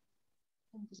 consent,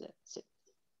 and that's it.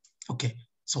 Okay,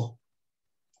 so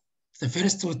the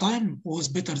first time was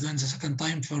better than the second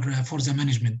time for the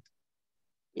management.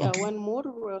 Yeah, okay. One more,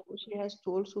 she has to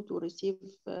also to receive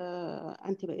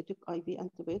antibiotic, IV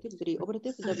antibiotic,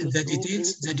 preoperative.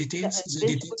 The details.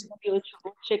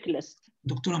 WHO checklist.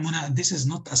 Dr. Mona, this is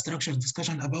not a structured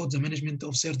discussion about the management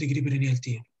of 3rd-degree perineal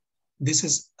tear. This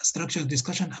is a structured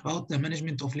discussion about the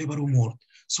management of labor room ward.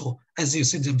 So, as you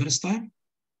said the first time,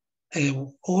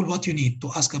 all what you need to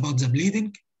ask about the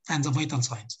bleeding and the vital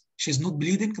signs. She's not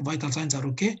bleeding, vital signs are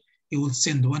okay. You will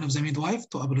send one of the midwife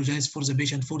to apologize for the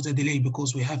patient for the delay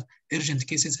because we have urgent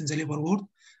cases in the labor ward.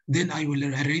 Then I will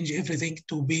arrange everything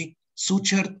to be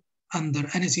sutured under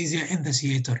anesthesia in the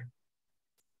theater.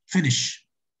 Finish.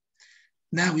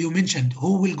 Now you mentioned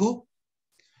who will go,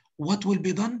 what will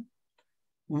be done,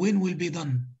 when will be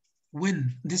done.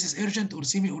 When? This is urgent or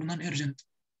semi or non-urgent?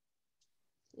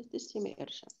 It is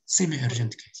semi-urgent.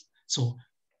 Semi-urgent case. So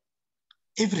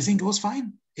everything was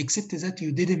fine, except that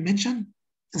you didn't mention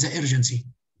the urgency.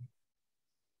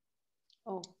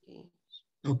 Okay.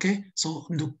 Okay, so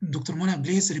Dr. Mona,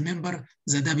 please remember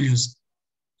the W's.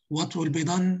 What will be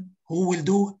done, who will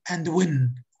do, and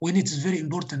when. When it is very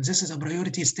important. This is a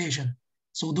priority station.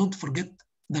 So don't forget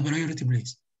the priority,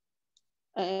 please.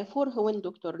 For when,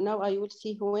 doctor, now I will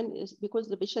see when is because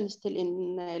the patient is still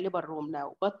in labor room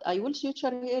now, but I will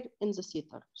suture here in the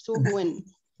theater. So when?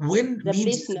 When the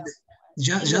means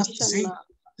just say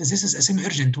this is a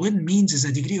semi-urgent. When means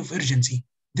the degree of urgency.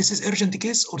 This is urgent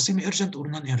case or semi-urgent or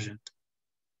non-urgent.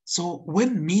 So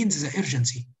when means the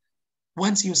urgency.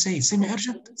 Once you say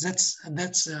semi-urgent, that's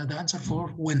the answer for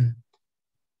when.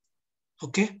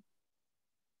 Okay?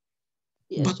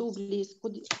 Yeah, But so please,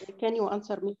 can you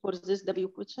answer me for this W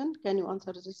question? Can you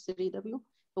answer this 3W?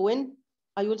 When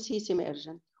I will see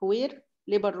semi-urgent? Where?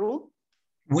 Labor room?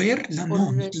 where? No,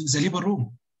 Or not in the labor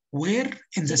room. Where?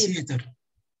 In the theater.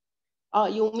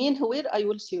 You mean where I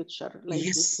will suture like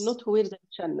Yes. this, not where the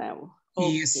patient now.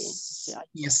 Okay. Yes. Yeah,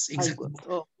 Yes, exactly.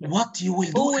 Okay. What you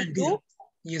will do? Who will do?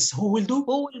 Yes, who will do?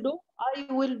 Who will do?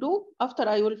 I will do after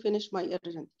I will finish my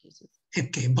urgent cases.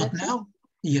 Okay, but That's now, it?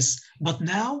 yes, but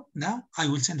now I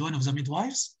will send one of the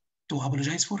midwives to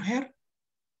apologize for her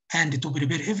and to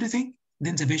prepare everything.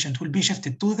 Then the patient will be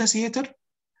shifted to the theater.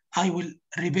 I will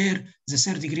repair the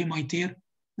third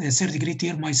degree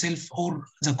tear myself or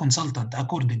the consultant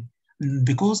according.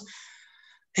 Because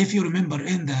if you remember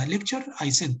in the lecture, I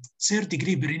said third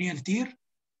degree perineal tear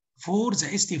for the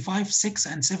ST5, 6,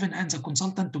 and 7 and the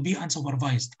consultant to be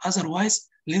unsupervised. Otherwise,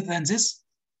 less than this,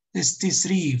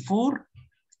 ST3, 4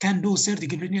 can do third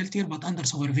degree perineal tear but under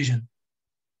supervision.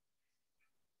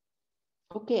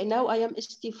 Okay, now I am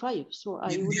ST5, so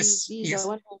I will be the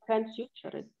one who can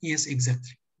suture it. Yes,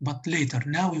 exactly. But later,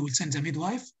 now you will send the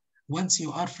midwife. Once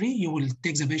you are free, you will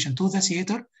take the patient to the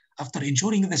theater after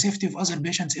ensuring the safety of other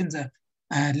patients in the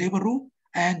labor room,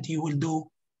 and you will do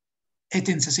it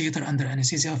in the theater under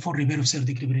anesthesia for repair of third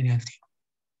degree perineal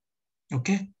tear.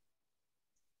 Okay?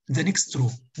 The next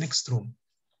room.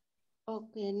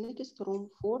 Okay, next room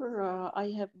 4,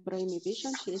 I have primary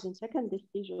patient. She is in second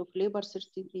stage of labor,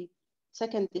 38,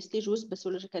 second stage with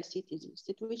pathological CTG.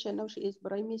 Situation now, she is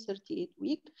primary 38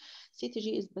 week.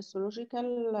 CTG is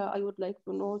pathological. I would like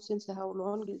to know since how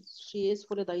long she is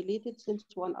fully dilated since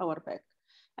 1 hour back.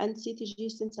 And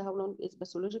CTG since how long is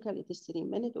pathological? It is 3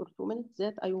 minutes or 2 minutes.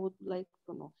 That I would like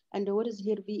to know. And where is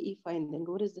her VE finding?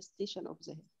 Where is the station of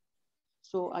the head?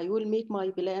 So I will make my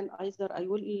plan. Either I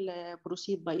will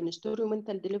proceed by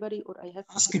instrumental delivery, or I have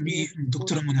to ask me,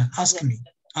 Dr. Mona. Ask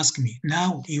me.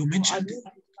 Now you mentioned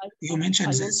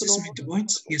the assessment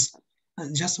points. Yes.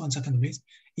 Just 1 second, please.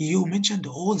 You mentioned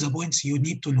all the points you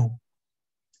need to know.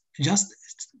 Just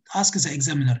ask the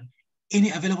examiner.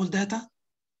 Any available data?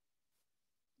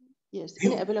 Yes,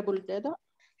 any available data.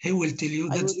 He will tell you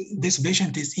that this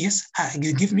patient is, yes,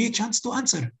 give me a chance to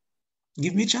answer.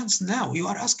 Give me a chance now. You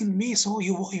are asking me, so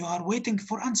you are waiting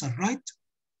for answer, right?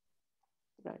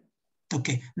 Right.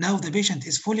 Okay, now the patient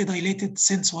is fully dilated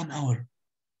since 1 hour.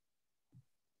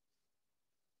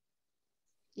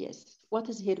 Yes. What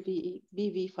is her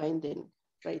BV finding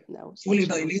right now? Fully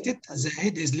dilated, the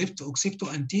head is left occipital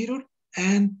anterior,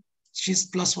 and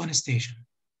she's +1 station.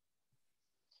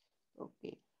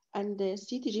 Okay. And the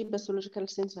CTG pathological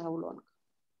since how long?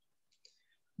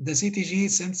 The CTG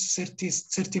since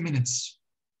 30 minutes.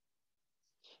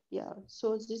 Yeah,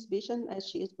 so this patient, as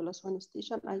she is +1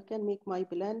 station, I can make my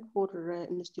plan for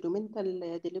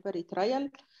instrumental delivery trial.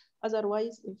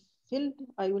 Otherwise, if failed,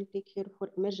 I will take her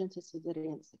for emergency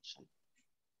cesarean section.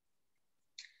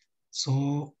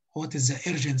 So what is the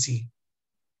urgency?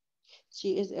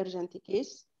 She is urgent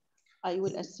case. I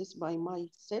will assess by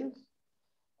myself,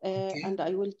 and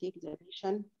I will take the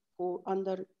patient for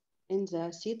in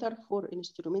the theater for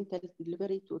instrumental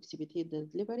delivery to exhibit the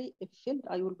delivery. If failed,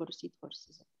 I will proceed for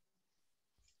cesarean.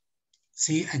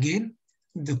 See again,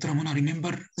 Dr. Mona,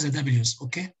 remember the W's,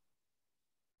 okay?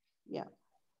 Yeah.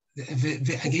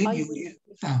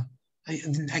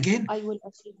 Again, I will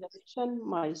assess the patient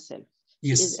myself.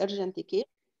 Yes. She is urgent case.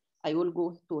 I will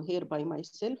go to her by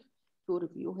myself to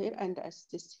review her and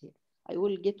assess her. I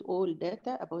will get all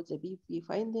data about the BV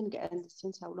finding and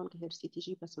since how long her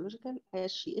CTG pathological,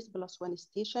 as she is +1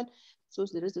 station, so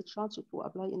there is a chance to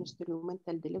apply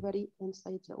instrumental delivery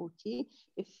inside the OT.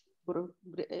 If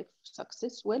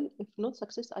success, well, if not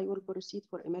success, I will proceed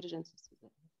for emergency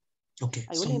cesarean. Okay.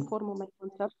 I will inform my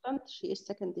consultant. She is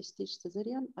second stage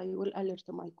cesarean. I will alert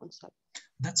my consultant.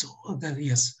 That's all.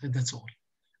 Yes, that's all.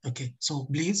 Okay. So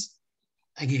please,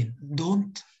 again,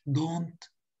 don't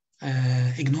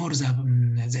ignore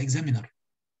the examiner.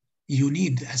 You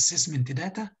need assessment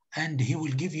data, and he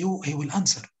will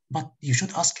answer. But you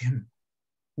should ask him.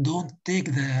 Don't take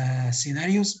the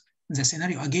scenario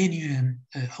again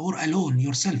or alone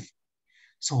yourself.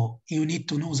 So you need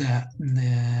to know the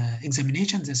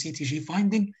examination, the CTG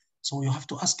finding. So you have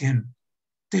to ask him.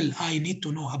 Till I need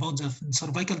to know about the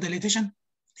cervical dilatation.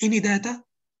 Any data?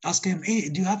 Ask him. Hey,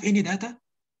 do you have any data?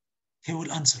 He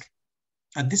will answer.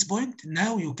 At this point,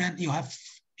 now you have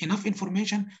enough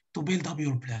information to build up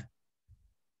your plan.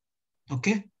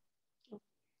 Okay.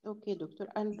 Okay, doctor.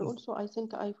 And also, I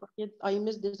think I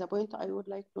missed the point. I would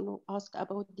like to ask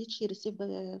about, did she receive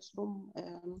some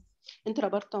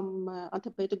intrapartum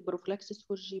antibiotic prophylaxis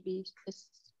for GBS?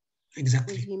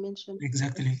 Exactly. He mentioned.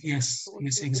 Exactly. Yes.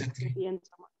 Yes. Exactly.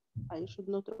 I should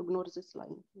not ignore this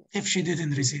line. If she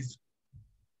didn't receive.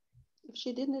 If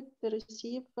she didn't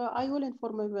receive, I will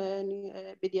inform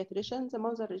pediatrician, the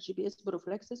mother GPS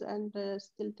prophylaxis, and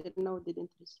still till now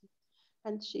didn't receive.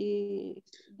 And she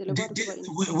delivered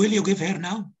by will you give her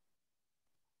now?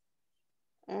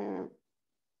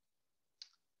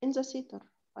 In the sitter,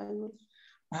 I will.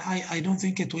 I don't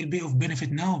think it will be of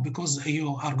benefit now because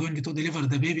you are going to deliver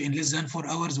the baby in less than 4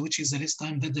 hours, which is the less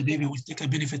time that the baby will take a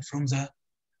benefit from the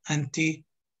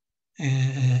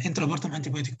intrapartum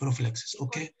antibiotic prophylaxis.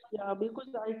 Okay. Yeah, because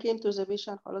I came to the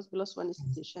patient plus one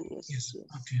station. Yes. Yes. Yes.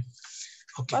 Okay.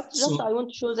 Okay. But just I want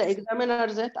to show the examiner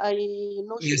that I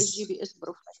know she is Yes. GPS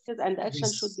prophylaxis and action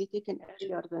Yes. should be taken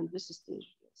earlier than this stage.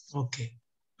 Yes. Okay.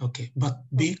 Okay. But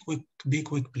be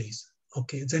quick, please.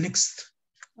 Okay. The next.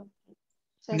 Okay.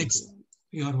 Thank next.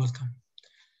 you. You are welcome.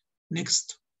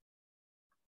 Next.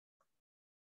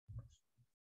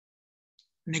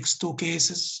 Next two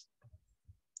cases.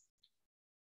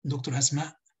 Dr.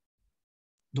 Asma.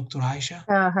 Dr. Aisha.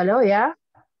 Hello, yeah.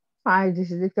 Hi,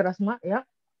 this is Dr. Asma, yeah.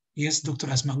 Yes, Dr.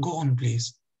 Asma, go on,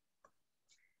 please.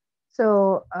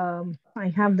 So I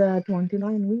have the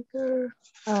 29-week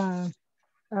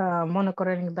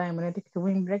monoclonic diabetic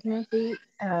twin pregnancy,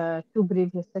 2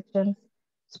 previous sections,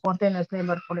 spontaneous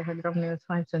labor for a head of nails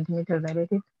 5 centimeters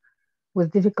dilated,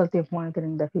 with difficulty of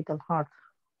monitoring the fetal heart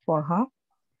for her.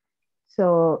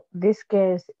 So this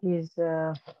case is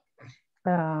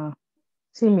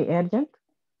semi-urgent,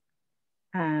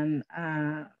 and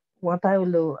what I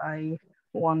will do, I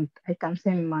can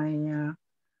send my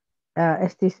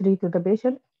ST3 to the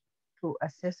patient to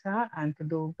assess her and to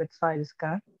do bedside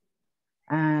scan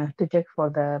to check for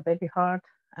the baby heart,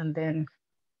 and then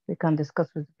we can discuss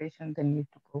with the patient the need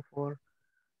to go for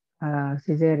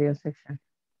cesarean section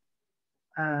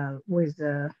with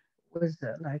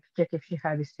like check if she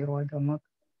had a steroid or not,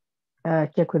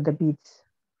 check with the beads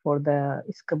for the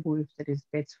escabeau if there is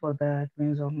beds for the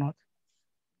twins or not,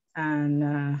 and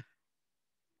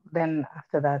then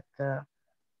after that.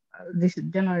 This is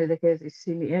generally the case is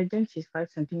semi-urgent. She's 5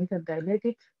 centimeters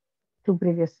dilated, 2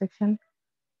 previous section.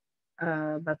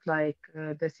 But like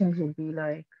the things will be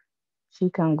like she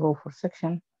can go for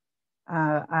section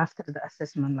after the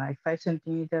assessment, like 5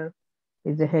 centimeters.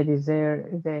 If the head is there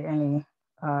any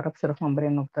rupture of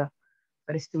membrane of the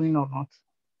breast twin or not?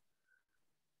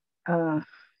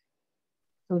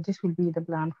 So this will be the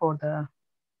plan for the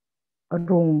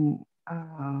room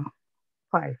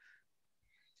 5.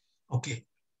 Okay.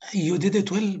 You did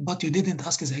it well, but you didn't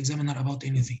ask the examiner about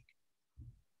anything.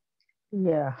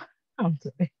 Yeah, I'm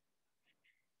sorry.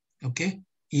 Okay.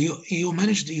 You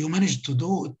managed to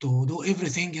do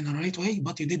everything in the right way,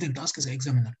 but you didn't ask the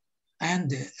examiner.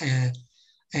 And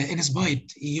in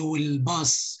spite, you will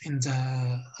pass in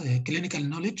the clinical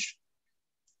knowledge.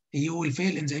 You will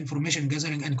fail in the information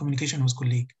gathering and communication with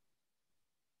colleague.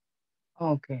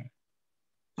 Okay.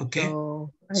 Okay.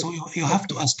 So you okay. have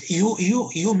to ask.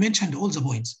 You mentioned all the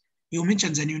points. You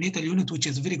mentioned the neonatal unit, which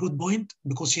is a very good point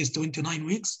because she is 29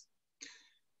 weeks.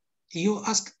 You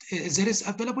asked, there is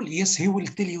available? Yes, he will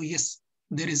tell you, yes,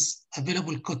 there is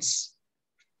available cuts.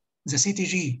 The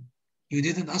CTG, you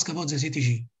didn't ask about the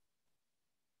CTG.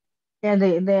 Yeah,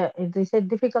 they said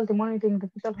difficulty monitoring the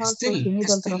fetal heart, so she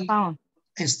needs ultrasound.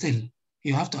 Still,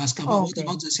 you have to ask about what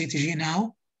about the CTG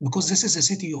now, because this is the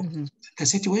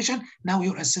situation. Now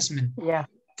your assessment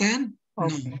can no.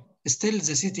 Still,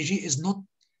 the CTG is not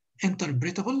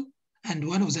interpretable, and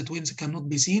one of the twins cannot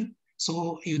be seen.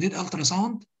 So you did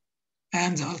ultrasound,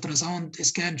 and the ultrasound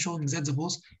scan showing that the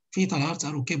both fetal hearts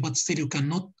are okay, but still you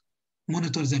cannot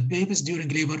monitor the babies during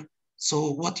labor.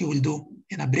 So what you will do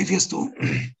in a previous to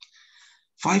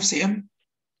 5 cm,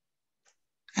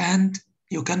 and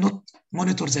you cannot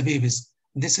monitor the babies.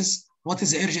 This is what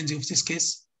is the urgency of this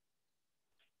case?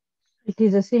 It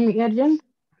is a semi-urgent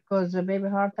because the baby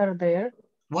heart are there.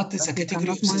 What is the category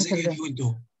of cesarean you will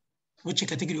do? Which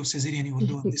category of cesarean you will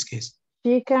do in this case?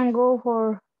 She can go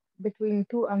for between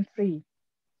 2 and 3.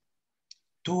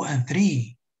 2 and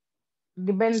 3.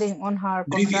 Depending on her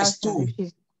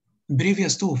contraction.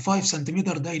 Previous 2, 5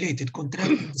 centimeter dilated,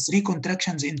 contracting 3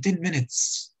 contractions in 10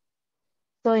 minutes.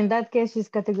 So in that case, she's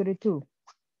category 2.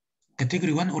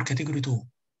 Category 1 or category 2?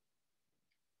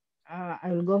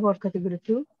 I will go for category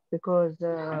 2 because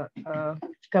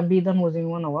it can be done within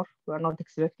 1 hour. We are not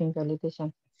expecting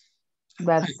dilatation.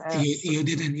 But you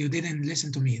didn't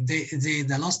listen to me.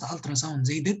 The last ultrasound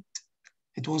they did,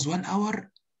 it was 1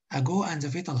 hour ago, and the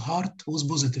fetal heart was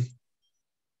positive.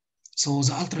 So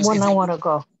the ultrasound 1 hour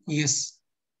ago. Yes.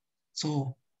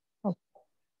 So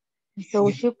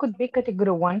she could be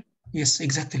category 1. Yes,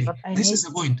 exactly. This is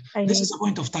the point. This is the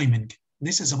point of timing.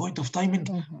 This is a point of timing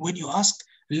when you ask,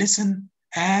 listen,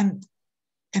 and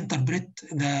interpret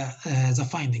the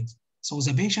findings. So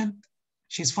the patient,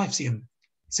 she's 5 cm,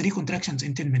 3 contractions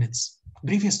in 10 minutes,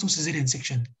 previous to cesarean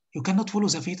section. You cannot follow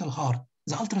the fetal heart.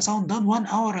 The ultrasound done 1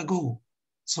 hour ago.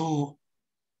 So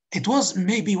it was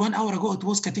maybe 1 hour ago, it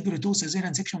was category 2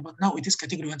 cesarean section, but now it is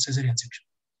category 1 cesarean section.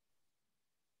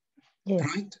 Yes.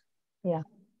 Right? Yeah.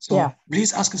 So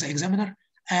please ask the examiner,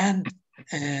 and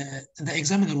the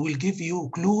examiner will give you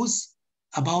clues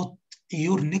about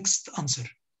your next answer.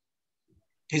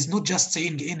 He's not just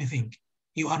saying anything.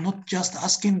 You are not just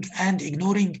asking and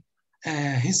ignoring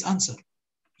his answer.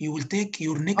 You will take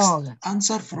your next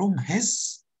answer from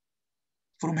his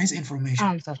information.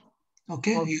 Answer.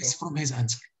 Okay? Yes, from his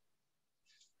answer.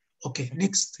 Okay,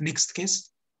 next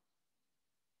case.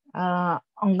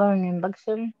 Ongoing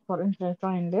induction for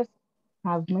intrauterine list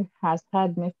has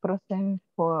had mifepristone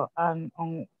for on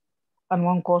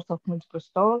one course of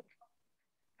misoprostol,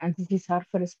 and this is her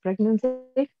first pregnancy.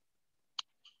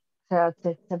 So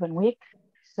it's 7 weeks.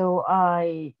 So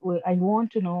I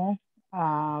want to know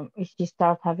if she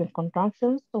starts having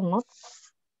contractions or not,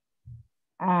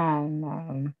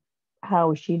 and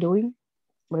how is she doing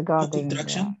regarding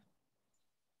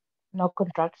no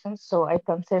contractions. So I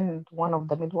can send one of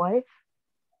the midwife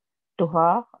to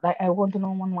her. Like I want to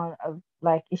know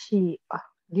like is she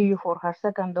due for her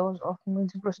second dose of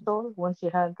misoprostol when she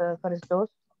had the first dose?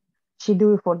 She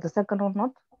due for the second or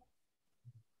not?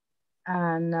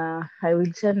 And I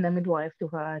will send the midwife to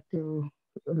her to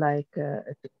like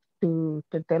to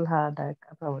tell her like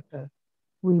about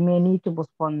we may need to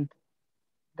postpone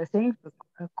the things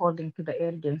according to the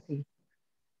urgency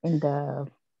in the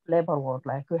labor ward.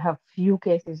 Like we have few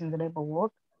cases in the labor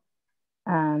ward,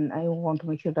 and I want to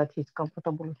make sure that he's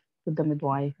comfortable with the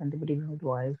midwife and the bereaved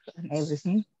midwife, and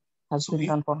everything has been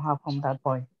done for her from that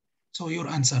point. So your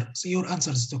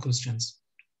answers to questions.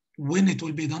 When it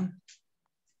will be done?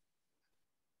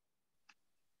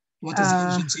 What is the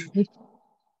urgency?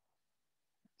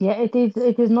 Yeah, it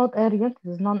is not urgent. It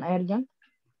is non-urgent.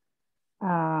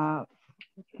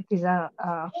 It is a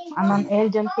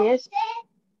non-urgent case.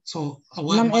 So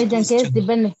non-urgent case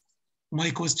depending.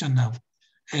 My question now,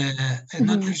 a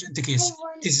non-urgent case,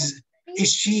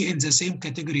 is she in the same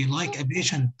category like a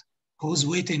patient who's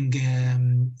waiting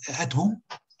at home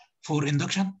for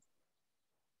induction?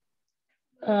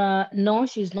 No,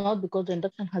 she's not, because the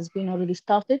induction has been already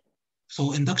started.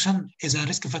 So induction is a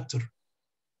risk factor.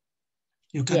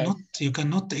 You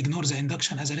cannot ignore the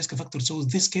induction as a risk factor. So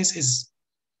this case is,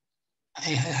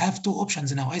 I have two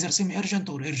options now, either semi-urgent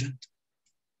or urgent.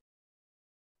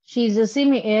 She's a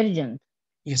semi-urgent.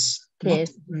 Yes.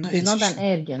 Case. It's not an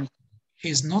urgent.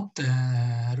 It's not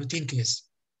a routine case.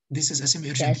 This is a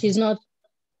semi-urgent case. She's not.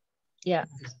 Yeah.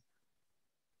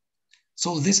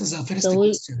 So this is the first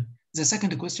question. The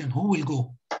second question, who will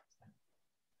go?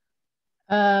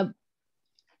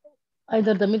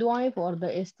 Either the midwife or the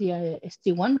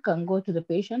ST1 can go to the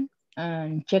patient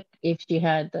and check if she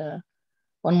had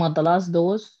one month the last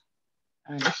dose,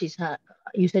 and if she's had,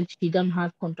 you said she doesn't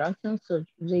have contractions, so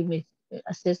they may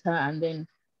assess her and then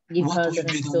give her the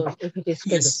next dose if it is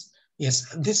scheduled.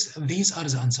 Yes. These are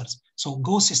the answers. So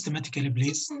go systematically,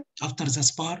 please. After the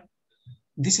SPAR,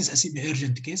 this is a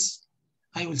semi-urgent case.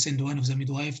 I will send one of the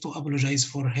midwife to apologize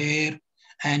for her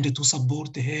and to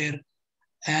support her.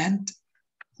 And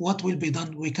what will be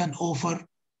done? We can offer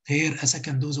her a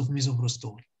second dose of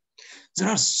misoprostol. There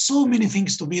are so many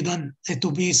things to be done,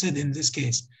 to be said in this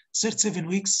case. 37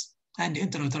 weeks and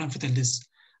intrauterine fetal death.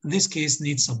 This case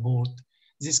needs support.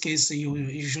 This case,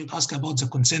 you should ask about the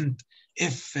consent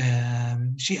if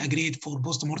she agreed for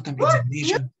post-mortem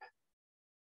examination.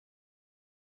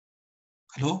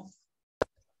 Hello?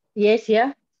 Yes,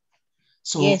 yeah.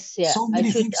 So, yes, yeah. So many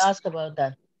I should things. ask about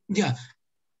that. Yeah.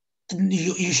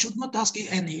 You should not ask,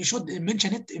 and you should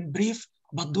mention it in brief,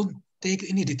 but don't take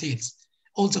any details.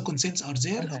 All the consents are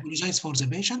there. Okay. Apologize for the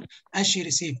patient. As she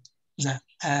received the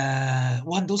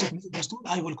one dose of misoprostol,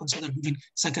 I will consider giving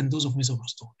second dose of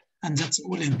misoprostol. And that's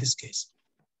all in this case.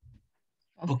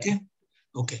 Okay?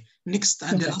 Okay. Next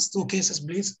and the last two cases,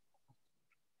 please.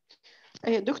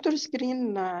 Doctor,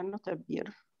 screen not appear.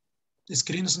 The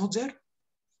screen is not there?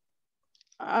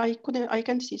 I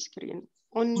can't see screen.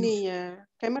 Only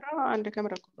camera and the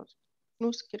camera closed.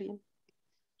 No screen.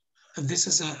 This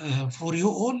is for you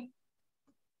all?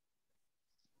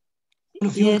 All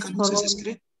of you can see the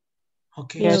screen?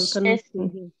 Okay. Yes.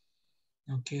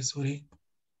 Okay, sorry.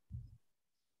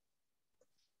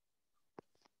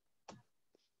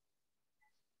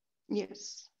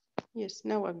 Yes. Yes,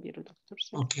 now appear, doctor.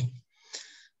 Okay.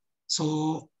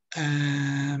 So,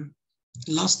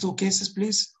 last two cases,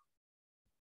 please.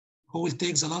 Who will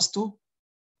take the last two?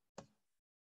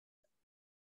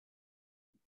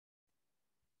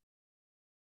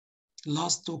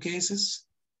 Last two cases.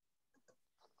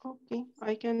 Okay,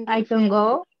 I can do I if can you want.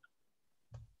 go.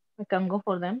 I can go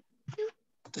for them.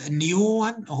 The new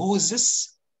one, who is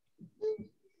this?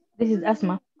 This is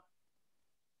Asma.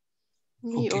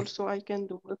 Me Okay. also, I can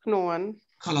do if no one.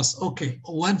 خلاص, okay.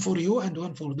 One for you and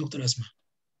one for Dr. Asma.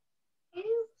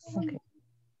 Okay.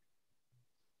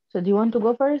 So do you want to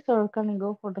go first or can I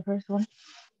go for the first one?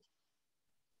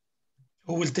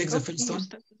 Who will take the Okay, first you one?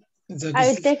 start.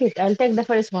 I'll take it. I'll take the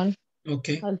first one.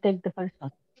 Okay. I'll take the first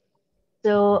one.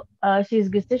 So she's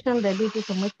gestational diabetes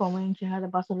and metformin. She had a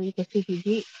pathological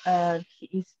CTG. She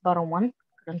is bottom 1,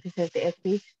 currently 38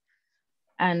 weeks.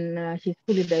 And she's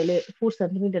fully dilated, 4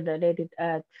 centimeter dilated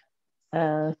at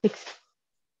 6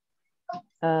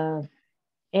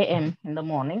 a.m. in the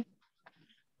morning.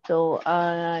 So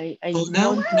I So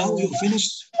want now to... you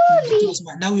finish, Dr.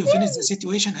 Asma, now you finish the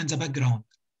situation and the background.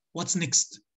 What's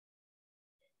next?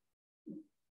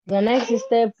 The next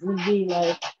step will be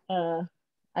like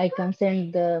I can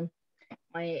send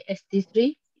my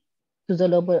ST3 to the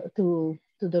to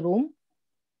the room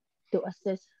to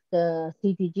assess the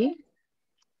CTG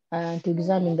and to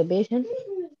examine the patient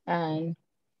and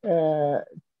to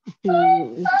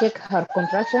check her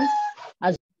contraction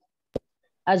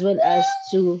as well as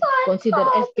to consider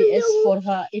FPS for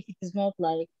her if it is not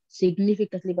like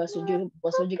significantly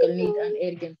pathological need and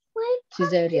urgent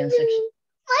cesarean section.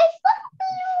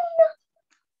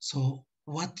 So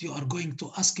what you are going to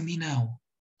ask me now,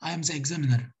 I am the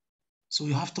examiner. So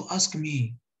you have to ask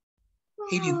me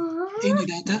any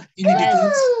data, any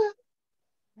details.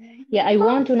 Yeah, I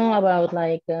want to know about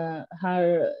like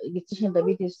her gestational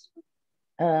diabetes.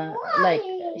 Like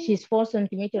she's 4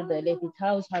 centimeter dilated.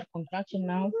 How is her contraction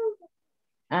now?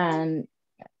 And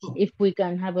if we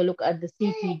can have a look at the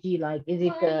CTG, like is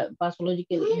it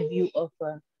pathological in view of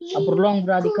a prolonged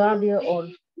bradycardia or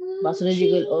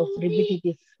pathological of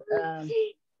repetitive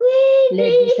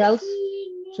late cells?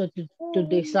 So to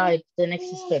decide the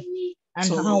next step and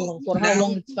So for how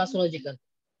long it's pathological.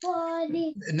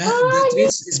 Now the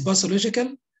trace is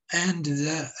pathological and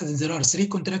there are 3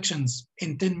 contractions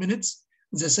in 10 minutes.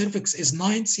 The cervix is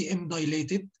 9 cm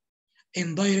dilated,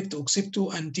 indirect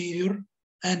occipital anterior,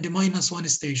 and -1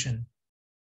 station.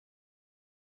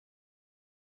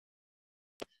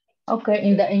 Okay,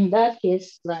 in that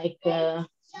case, like I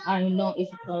don't know if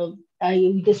I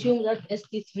would assume that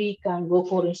ST3 can go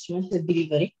for instrumental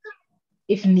delivery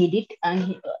if needed,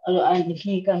 and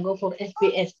he can go for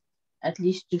FPS at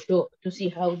least to see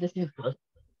how this is goes.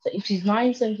 So if she's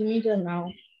 9 centimeter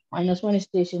now, -1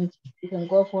 station, we can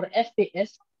go for FPS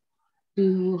to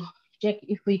check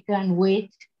if we can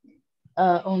wait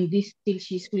on this till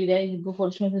she's fully dilated, go for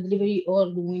instrumental delivery, or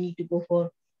do we need to go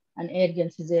for an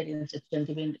urgent cesarean section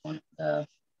depending on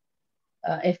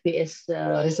FPS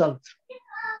result.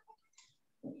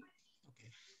 Okay.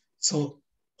 So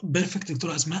perfect, Dr.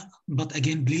 Asma, but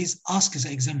again, please ask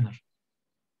the examiner.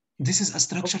 This is a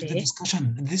structured discussion.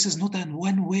 This is not a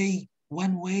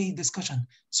one-way discussion.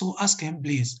 So ask him,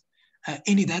 please.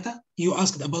 Any data, you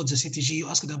asked about the CTG, you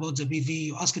asked about the PV,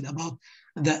 you asked about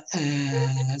the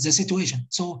situation.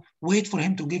 So wait for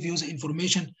him to give you the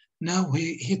information. Now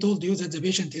he told you that the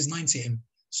patient is 9 cm.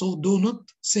 So do not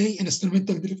say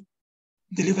instrumental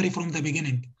delivery from the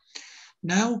beginning.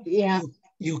 Now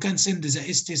you can send the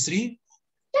ST3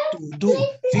 to do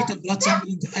fetal blood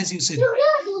sampling as you said.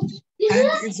 And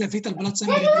if the fetal blood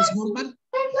sampling is normal,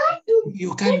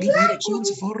 you can give her a chance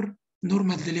for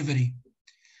normal delivery.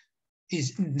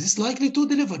 Is this likely to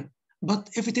deliver? But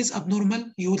if it is abnormal,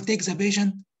 you will take the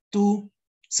patient to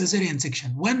cesarean section.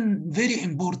 One very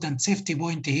important safety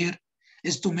point here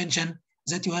is to mention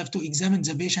that you have to examine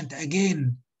the patient again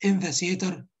in the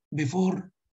theater before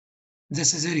the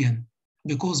cesarean,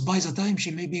 because by the time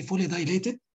she may be fully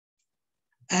dilated,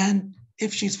 and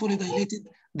if she's fully dilated,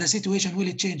 the situation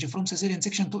will change from cesarean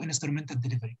section to instrumental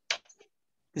delivery.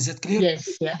 Is that clear? Yes,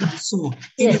 yeah. So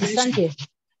any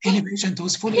patient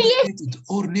who's fully dilated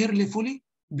or nearly fully,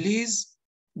 please,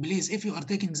 if you are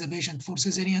taking the patient for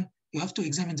cesarean, you have to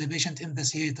examine the patient in the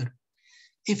theater.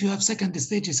 If you have second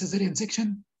stage cesarean section,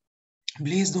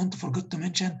 please don't forget to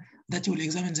mention that you will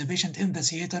examine the patient in the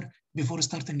theater before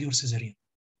starting your cesarean.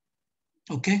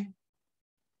 Okay?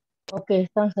 Okay,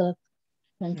 thanks a lot.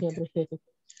 Thank you, appreciate it.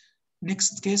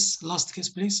 Next case, last case,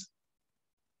 please.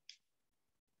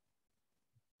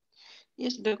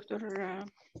 Yes, doctor.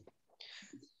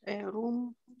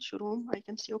 Room which room? I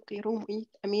can see, okay, room 8,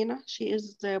 Amina. She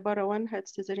is para 1, had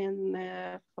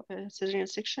cesarean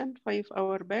section,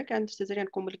 5-hour back, and cesarean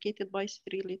complicated by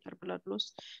 3-liter blood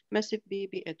loss, massive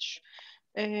BPH.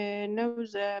 Now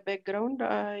the background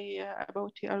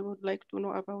about her, I would like to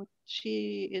know about,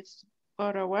 she is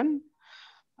para 1,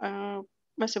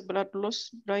 massive blood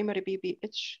loss, primary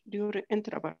BPH during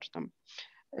intrapartum.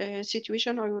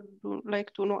 Situation, I would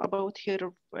like to know about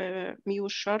her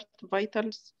Muse chart,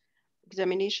 vitals,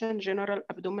 examination, general,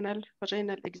 abdominal,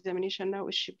 vaginal examination. Now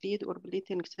is she bleed or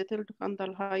bleeding settled,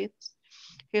 fundal height,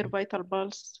 her vital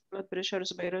pulse, blood pressure,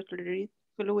 respiratory rate,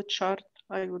 fluid chart.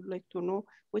 I would like to know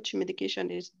which medication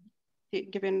is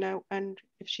given now and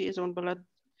if she is on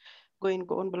going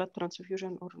on blood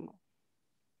transfusion or no.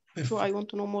 So I want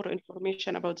to know more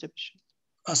information about the patient.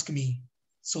 Ask me.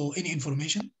 So any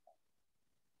information?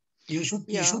 You should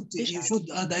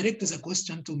direct the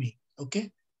question to me.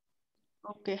 Okay.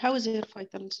 Okay. How is her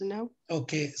vitals now?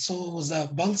 Okay. So the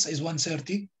pulse is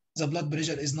 130. The blood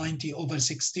pressure is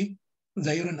 90/60.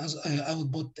 The urine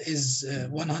output is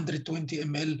 120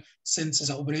 ml since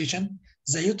the operation.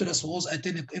 The uterus was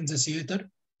attended in the theater.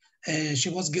 She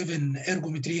was given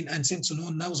ergometrine and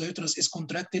syncytin. Now the uterus is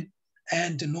contracted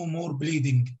and no more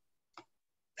bleeding.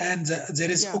 And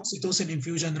there is oxytocin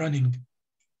infusion running.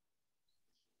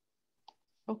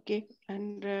 Okay,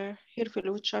 and here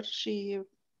fluid chart, she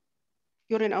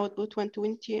urine output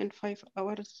 120 in 5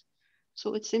 hours.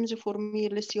 So it seems for me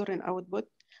less urine output,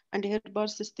 and her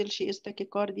pulse still she is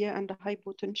tachycardia and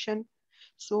hypotension.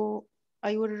 So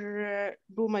I will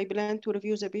do my plan to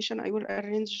review the patient. I will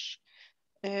arrange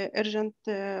urgent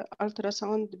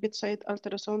ultrasound, bedside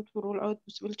ultrasound to rule out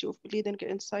possibility of bleeding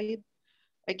inside.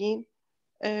 Again,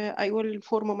 I will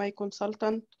inform my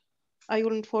consultant. I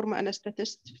will inform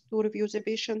anesthetist to review the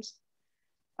patients.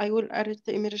 I will arrest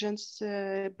the emergency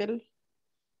bill.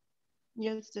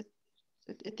 Yes,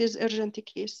 it is urgent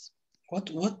case.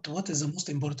 What is the most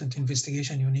important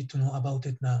investigation you need to know about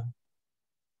it now?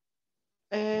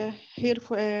 Here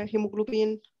for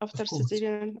hemoglobin after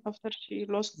cesarean, after she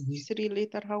lost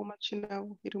 3-liter, how much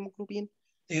now her hemoglobin?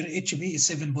 Her HB is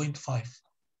 7.5.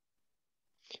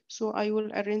 So I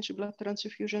will arrange blood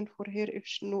transfusion for her if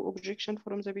no objection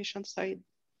from the patient side.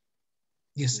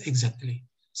 Yes, exactly.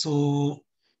 So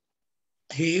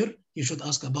here you should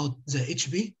ask about the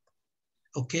HB.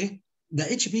 Okay, the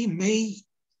HB may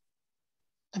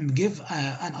give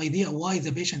an idea why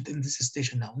the patient in this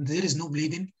station now. There is no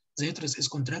bleeding, the uterus is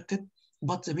contracted,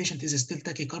 but the patient is still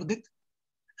tachycardic.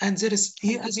 And there is,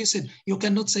 here, as you said, you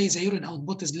cannot say the urine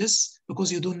output is less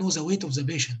because you don't know the weight of the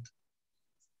patient.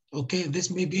 Okay, this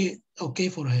may be okay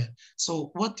for her. So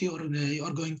what you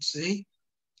are going to say,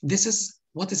 this is,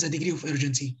 what is the degree of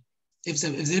urgency? If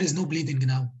there is no bleeding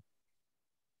now.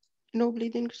 No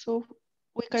bleeding, so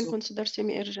we can consider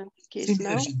semi-urgent case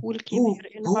now. We'll keep her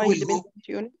in who high will dependent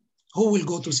unit. Who will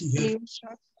go to see her?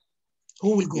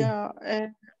 Who will go? Yeah,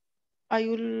 I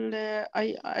will.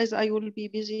 As I will be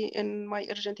busy in my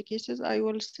urgent cases, I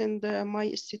will send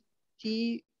my ST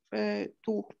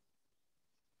to.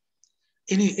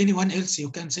 Anyone else you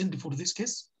can send for this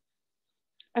case?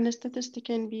 Anesthetist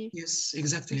can be. Yes,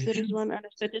 exactly. If there is one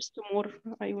anesthetist more,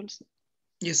 I will send.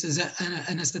 Yes, the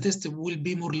anesthetist will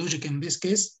be more logic in this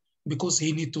case because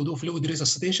he need to do fluid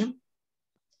resuscitation.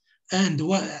 And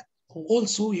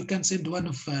also you can send one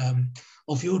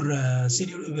of your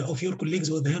senior of your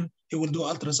colleagues with him. He will do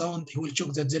ultrasound. He will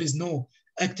check that there is no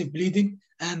active bleeding,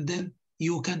 and then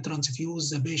you can transfuse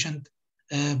the patient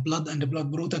blood and the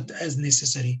blood product as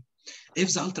necessary.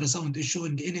 If the ultrasound is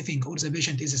showing anything or the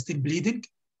patient is still bleeding,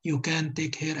 you can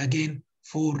take her again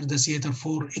for the theater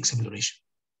for exploration.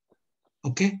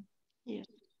 Okay? Yes.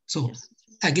 So yes.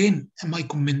 Again, my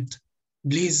comment,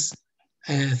 please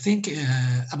think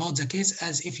about the case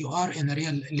as if you are in a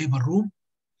real labor room.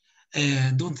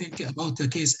 Don't think about the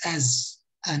case as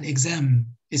an exam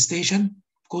station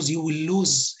because you will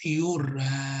lose your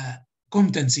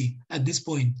competency at this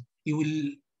point.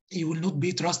 You will not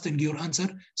be trusting your answer.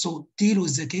 So deal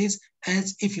with the case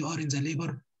as if you are in the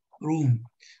labor room.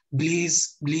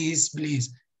 Please, please,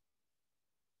 please.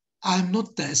 I'm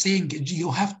not saying you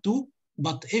have to,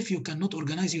 but if you cannot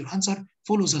organize your answer,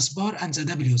 follow the SPAR and the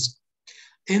W's.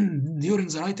 During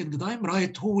the writing time,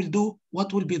 write who will do,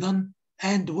 what will be done,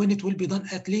 and when it will be done,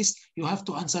 at least you have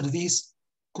to answer these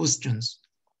questions.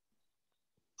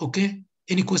 Okay?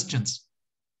 Any questions?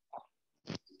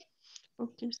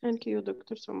 Okay, thank you,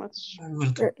 Doctor, so much. You're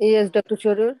welcome. Yes, Dr.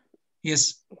 Chorur.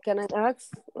 Yes. Can I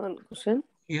ask one question?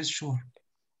 Yes, sure.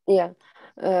 Yeah.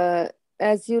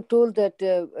 As you told that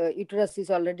uterus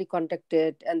is already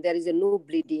contracted and there is a no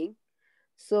bleeding.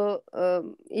 So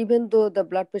even though the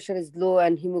blood pressure is low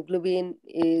and hemoglobin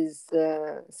is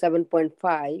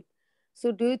 7.5,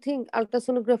 so do you think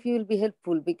ultrasonography will be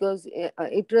helpful because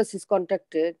uterus is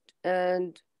contracted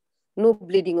and no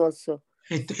bleeding also?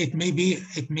 It may be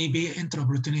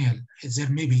intraperitoneal. There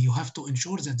may be, you have to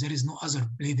ensure that there is no other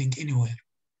bleeding anywhere.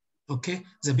 Okay,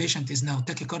 the patient is now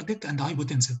tachycardic and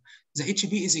hypotensive. The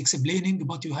HB is explaining,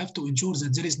 but you have to ensure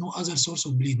that there is no other source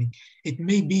of bleeding. It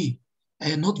may be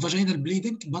not vaginal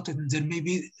bleeding, but there may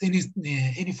be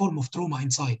any form of trauma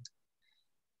inside.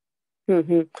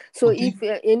 So okay.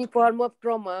 if any form of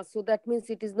trauma, so that means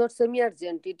it is not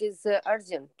semi-urgent, it is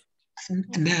urgent.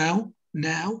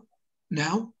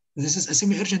 Now, this is a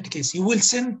semi-urgent case. You will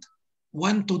send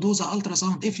one to do the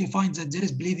ultrasound. If you find that there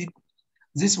is bleeding,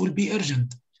 this will be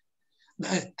urgent.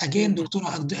 Again,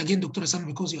 Dr. Sam,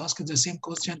 because you asked the same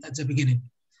question at the beginning.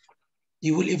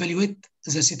 You will evaluate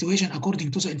the situation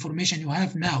according to the information you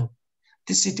have now.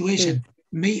 This situation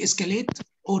may escalate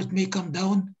or it may come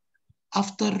down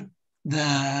after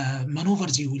the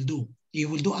maneuvers you will do. You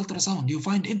will do ultrasound. You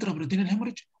find intraperitoneal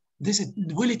hemorrhage. This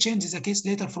will change the case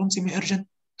later from semi-urgent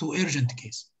to urgent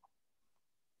case.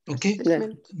 Okay,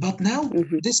 but now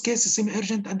this case is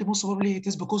semi-urgent and most probably it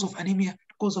is because of anemia,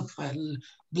 because of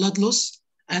blood loss,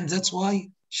 and that's why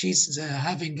she's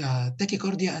having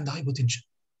tachycardia and hypotension.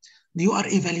 You are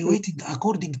evaluating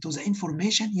according to the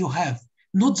information you have,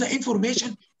 not the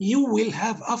information you will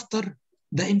have after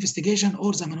the investigation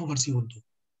or the maneuvers you will do.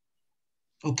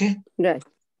 Okay? Right.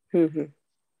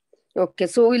 Okay,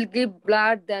 so we'll give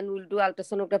blood, then we'll do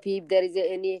ultrasonography. If there is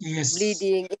any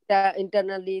bleeding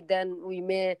internally, then we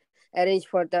may arrange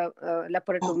for the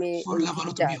laparotomy. For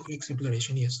laparotomy or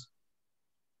exploration, yes.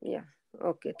 Yeah,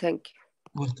 okay, thank you.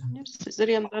 Welcome.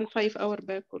 Cesarean done 5 hours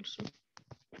back also.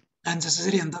 And the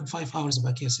cesarean done 5 hours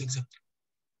back, yes, exactly.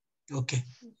 Okay,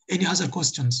 any other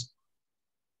questions?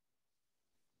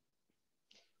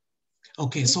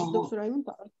 Okay, so Doctor, I want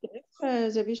to ask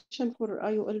if the patient for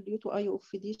IOL due to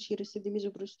IOFD, she received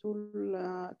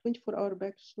misoprostol 24 hours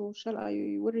back. So shall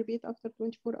I will repeat after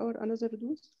 24 hours another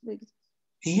dose? Like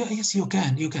yes, you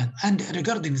can. And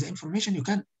regarding the information, you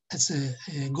can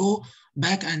go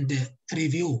back and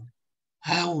review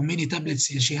how many tablets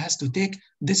she has to take.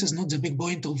 This is not the big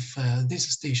point of this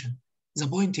station. The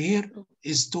point here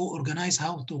is to organize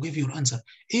how to give your answer.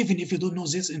 Even if you don't know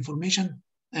this information,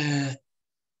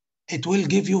 it will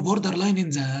give you borderline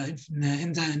in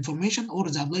the information or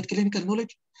the applied clinical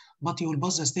knowledge, but you will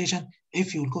pass the station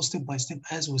if you will go step by step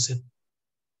as we said.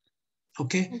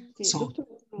 Okay, so Doctor,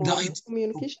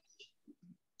 communication.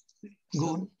 Go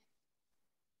on.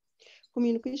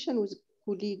 Communication with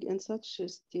colleague in such a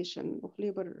station of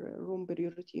labor room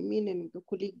priority, meaning the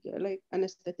colleague like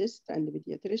anesthetist and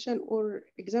pediatrician or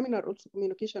examiner, also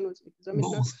communication with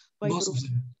examiner. Both of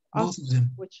them.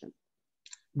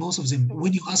 Both of them.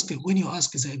 When you ask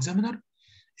the examiner,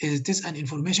 it is an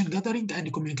information gathering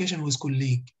and communication with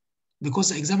colleague, because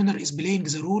the examiner is playing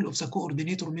the role of the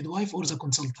coordinator, midwife, or the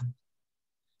consultant.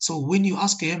 So when you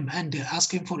ask him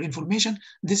for information,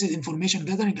 this is information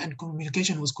gathering and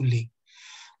communication with colleague.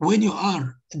 When you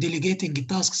are delegating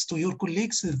tasks to your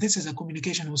colleagues, this is a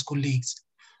communication with colleagues.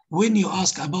 When you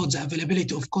ask about the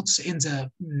availability of cots in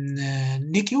the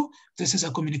NICU, this is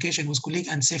a communication with colleague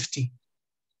and safety.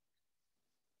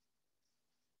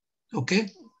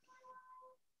 Okay?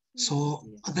 So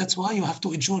that's why you have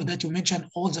to ensure that you mention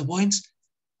all the points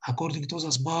according to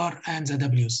the SPAR and the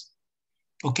Ws.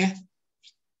 Okay?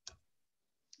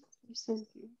 Thank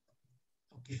you.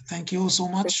 Okay, thank you so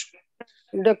much.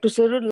 Dr. Surul,